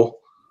Forever tour.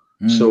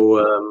 So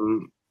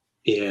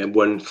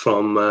one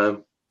from a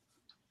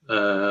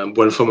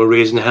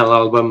Raising Hell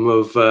album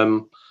of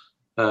Run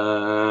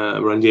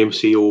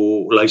DMC,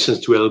 or License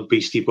to Ill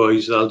Beastie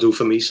Boys. That'll do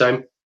for me,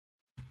 Sam.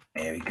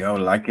 There we go.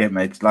 Like it,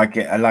 mate.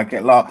 I like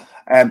it a lot.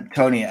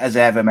 Tony, as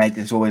ever, mate,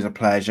 it's always a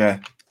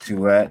pleasure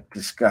to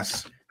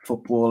discuss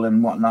football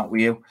and whatnot with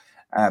you.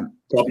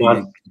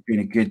 It's been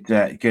a good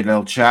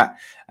little chat.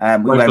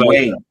 We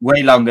went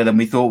way longer than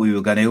we thought we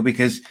were going to,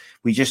 because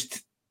we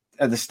just,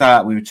 at the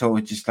start, we were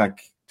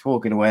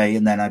talking away,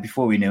 and then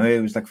before we knew it,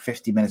 it was like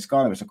 50 minutes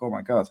gone. It was like, oh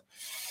my God.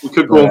 We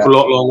could go on for a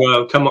lot longer.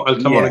 I'll come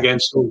on again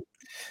soon.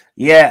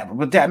 Yeah,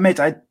 but mate,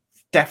 I'd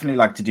definitely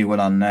like to do one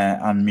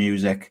on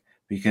music,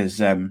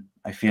 because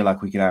I feel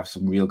like we could have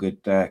some real good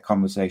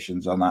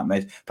conversations on that,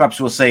 mate. Perhaps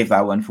we'll save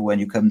that one for when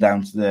you come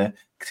down to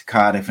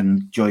Cardiff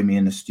and join me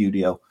in the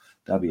studio.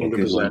 That'll be a 100%.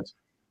 Good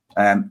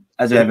one.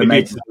 As ever,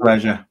 mate, it's a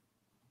pleasure.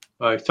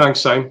 All right, thanks,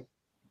 Sam.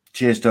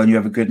 Cheers, Don. You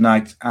have a good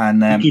night,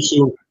 and thank you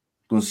soon.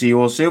 We'll see you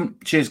all soon.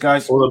 Cheers,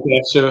 guys. All the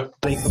best, sir.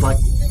 Bye.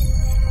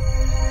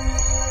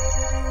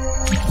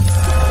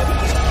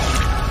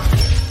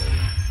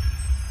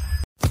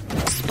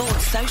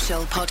 Sports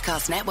Social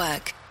Podcast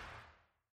Network.